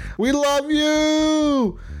Podcast. We love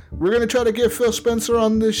you. We're gonna try to get Phil Spencer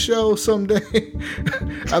on this show someday.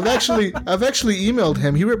 I've actually emailed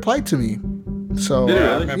him. He replied to me. So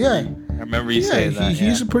Yeah, I remember you saying that.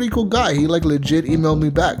 he's a pretty cool guy. He like legit emailed me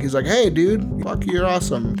back. He's like, "Hey, dude, fuck, you're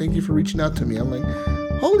awesome. Thank you for reaching out to me." I'm like,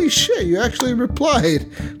 "Holy shit, you actually replied!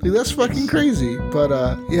 Like that's fucking crazy." But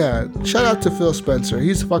yeah, shout out to Phil Spencer.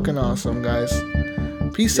 He's fucking awesome, guys.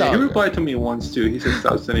 Peace out. He replied to me once too. He said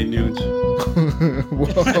stop sending nudes.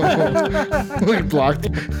 Whoa. We blocked.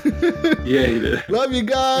 Yeah, he did. Love you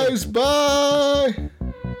guys. Bye.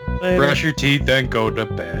 Later. Brush your teeth and go to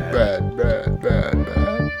bed. Bad, bad, bad,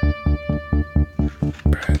 bad.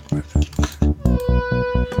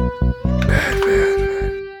 Bad,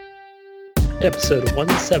 bad. Episode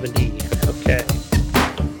 170. Okay.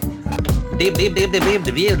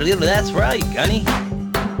 That's right, Gunny.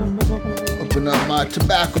 Open up my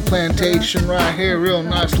tobacco plantation right here. Real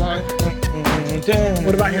nice line.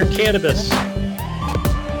 What about your cannabis?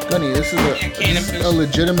 Gunny, this is a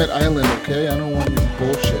legitimate island, okay? I don't want your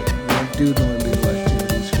bullshit. We don't do no illegal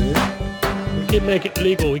activities here. We can make it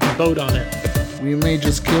legal. We can vote on it. We may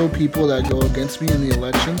just kill people that go against me in the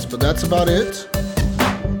elections, but that's about it.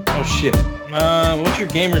 Oh shit. What's your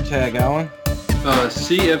gamer tag, Alan?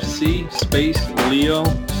 CFC space Leo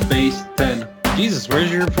space 10. Jesus,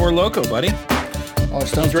 where's your Four Loko, buddy? Oh,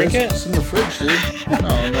 it's downstairs. drink it? It's in the fridge, dude. No.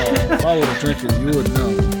 If I would have drank it, you would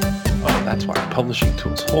know. Oh, that's why. Publishing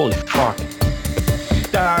tools. Holy fuck.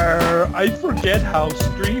 I forget how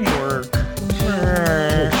stream works.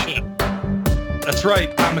 Oh, shit. That's That's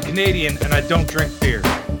right. I'm a Canadian and I don't drink beer.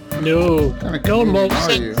 No. What kind of No Canadian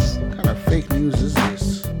are you? nonsense. What kind of fake news is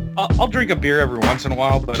this? I'll drink a beer every once in a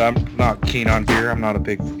while, but I'm not keen on beer. I'm not a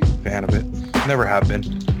big fan of it. Never have been.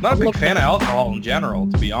 Not a big fan of alcohol in general,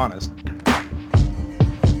 to be honest.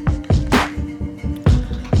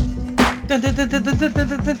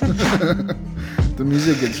 The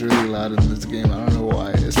music gets really loud in this game. I don't know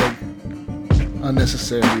why. It's like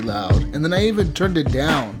unnecessarily loud. And then I even turned it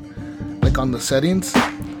down, like on the settings,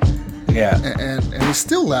 Yeah. and it's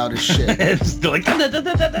still loud as shit. It's still like...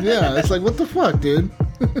 Yeah, it's like, what the fuck, dude?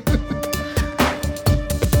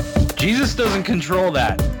 Jesus doesn't control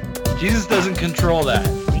that. Jesus doesn't control that.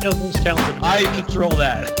 You know who's talented? I control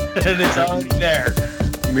that. And it's already there.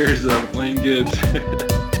 Mirza playing Gibbs.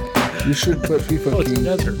 You should put Oh, FIFA it's a King.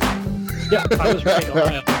 desert. Yeah, I was right.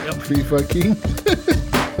 Ohio. Yep. FIFA King.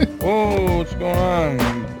 Whoa, what's going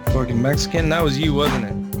on? Fucking Mexican? That was you, wasn't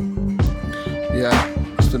it? Yeah,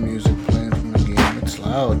 it's the music playing from the game. It's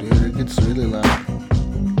loud, dude. It gets really loud.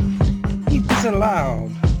 It's allowed.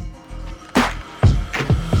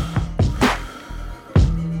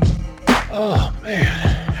 Oh man,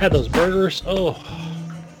 had those burgers. Oh,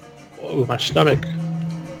 whoa, my stomach.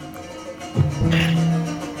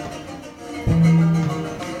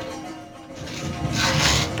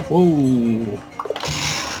 Whoa.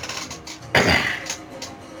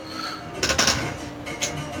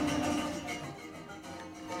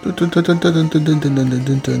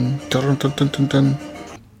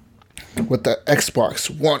 With the Xbox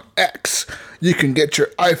One X, you can get your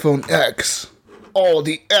iPhone X. All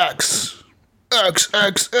the X. X.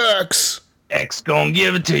 X gonna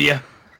give it to you.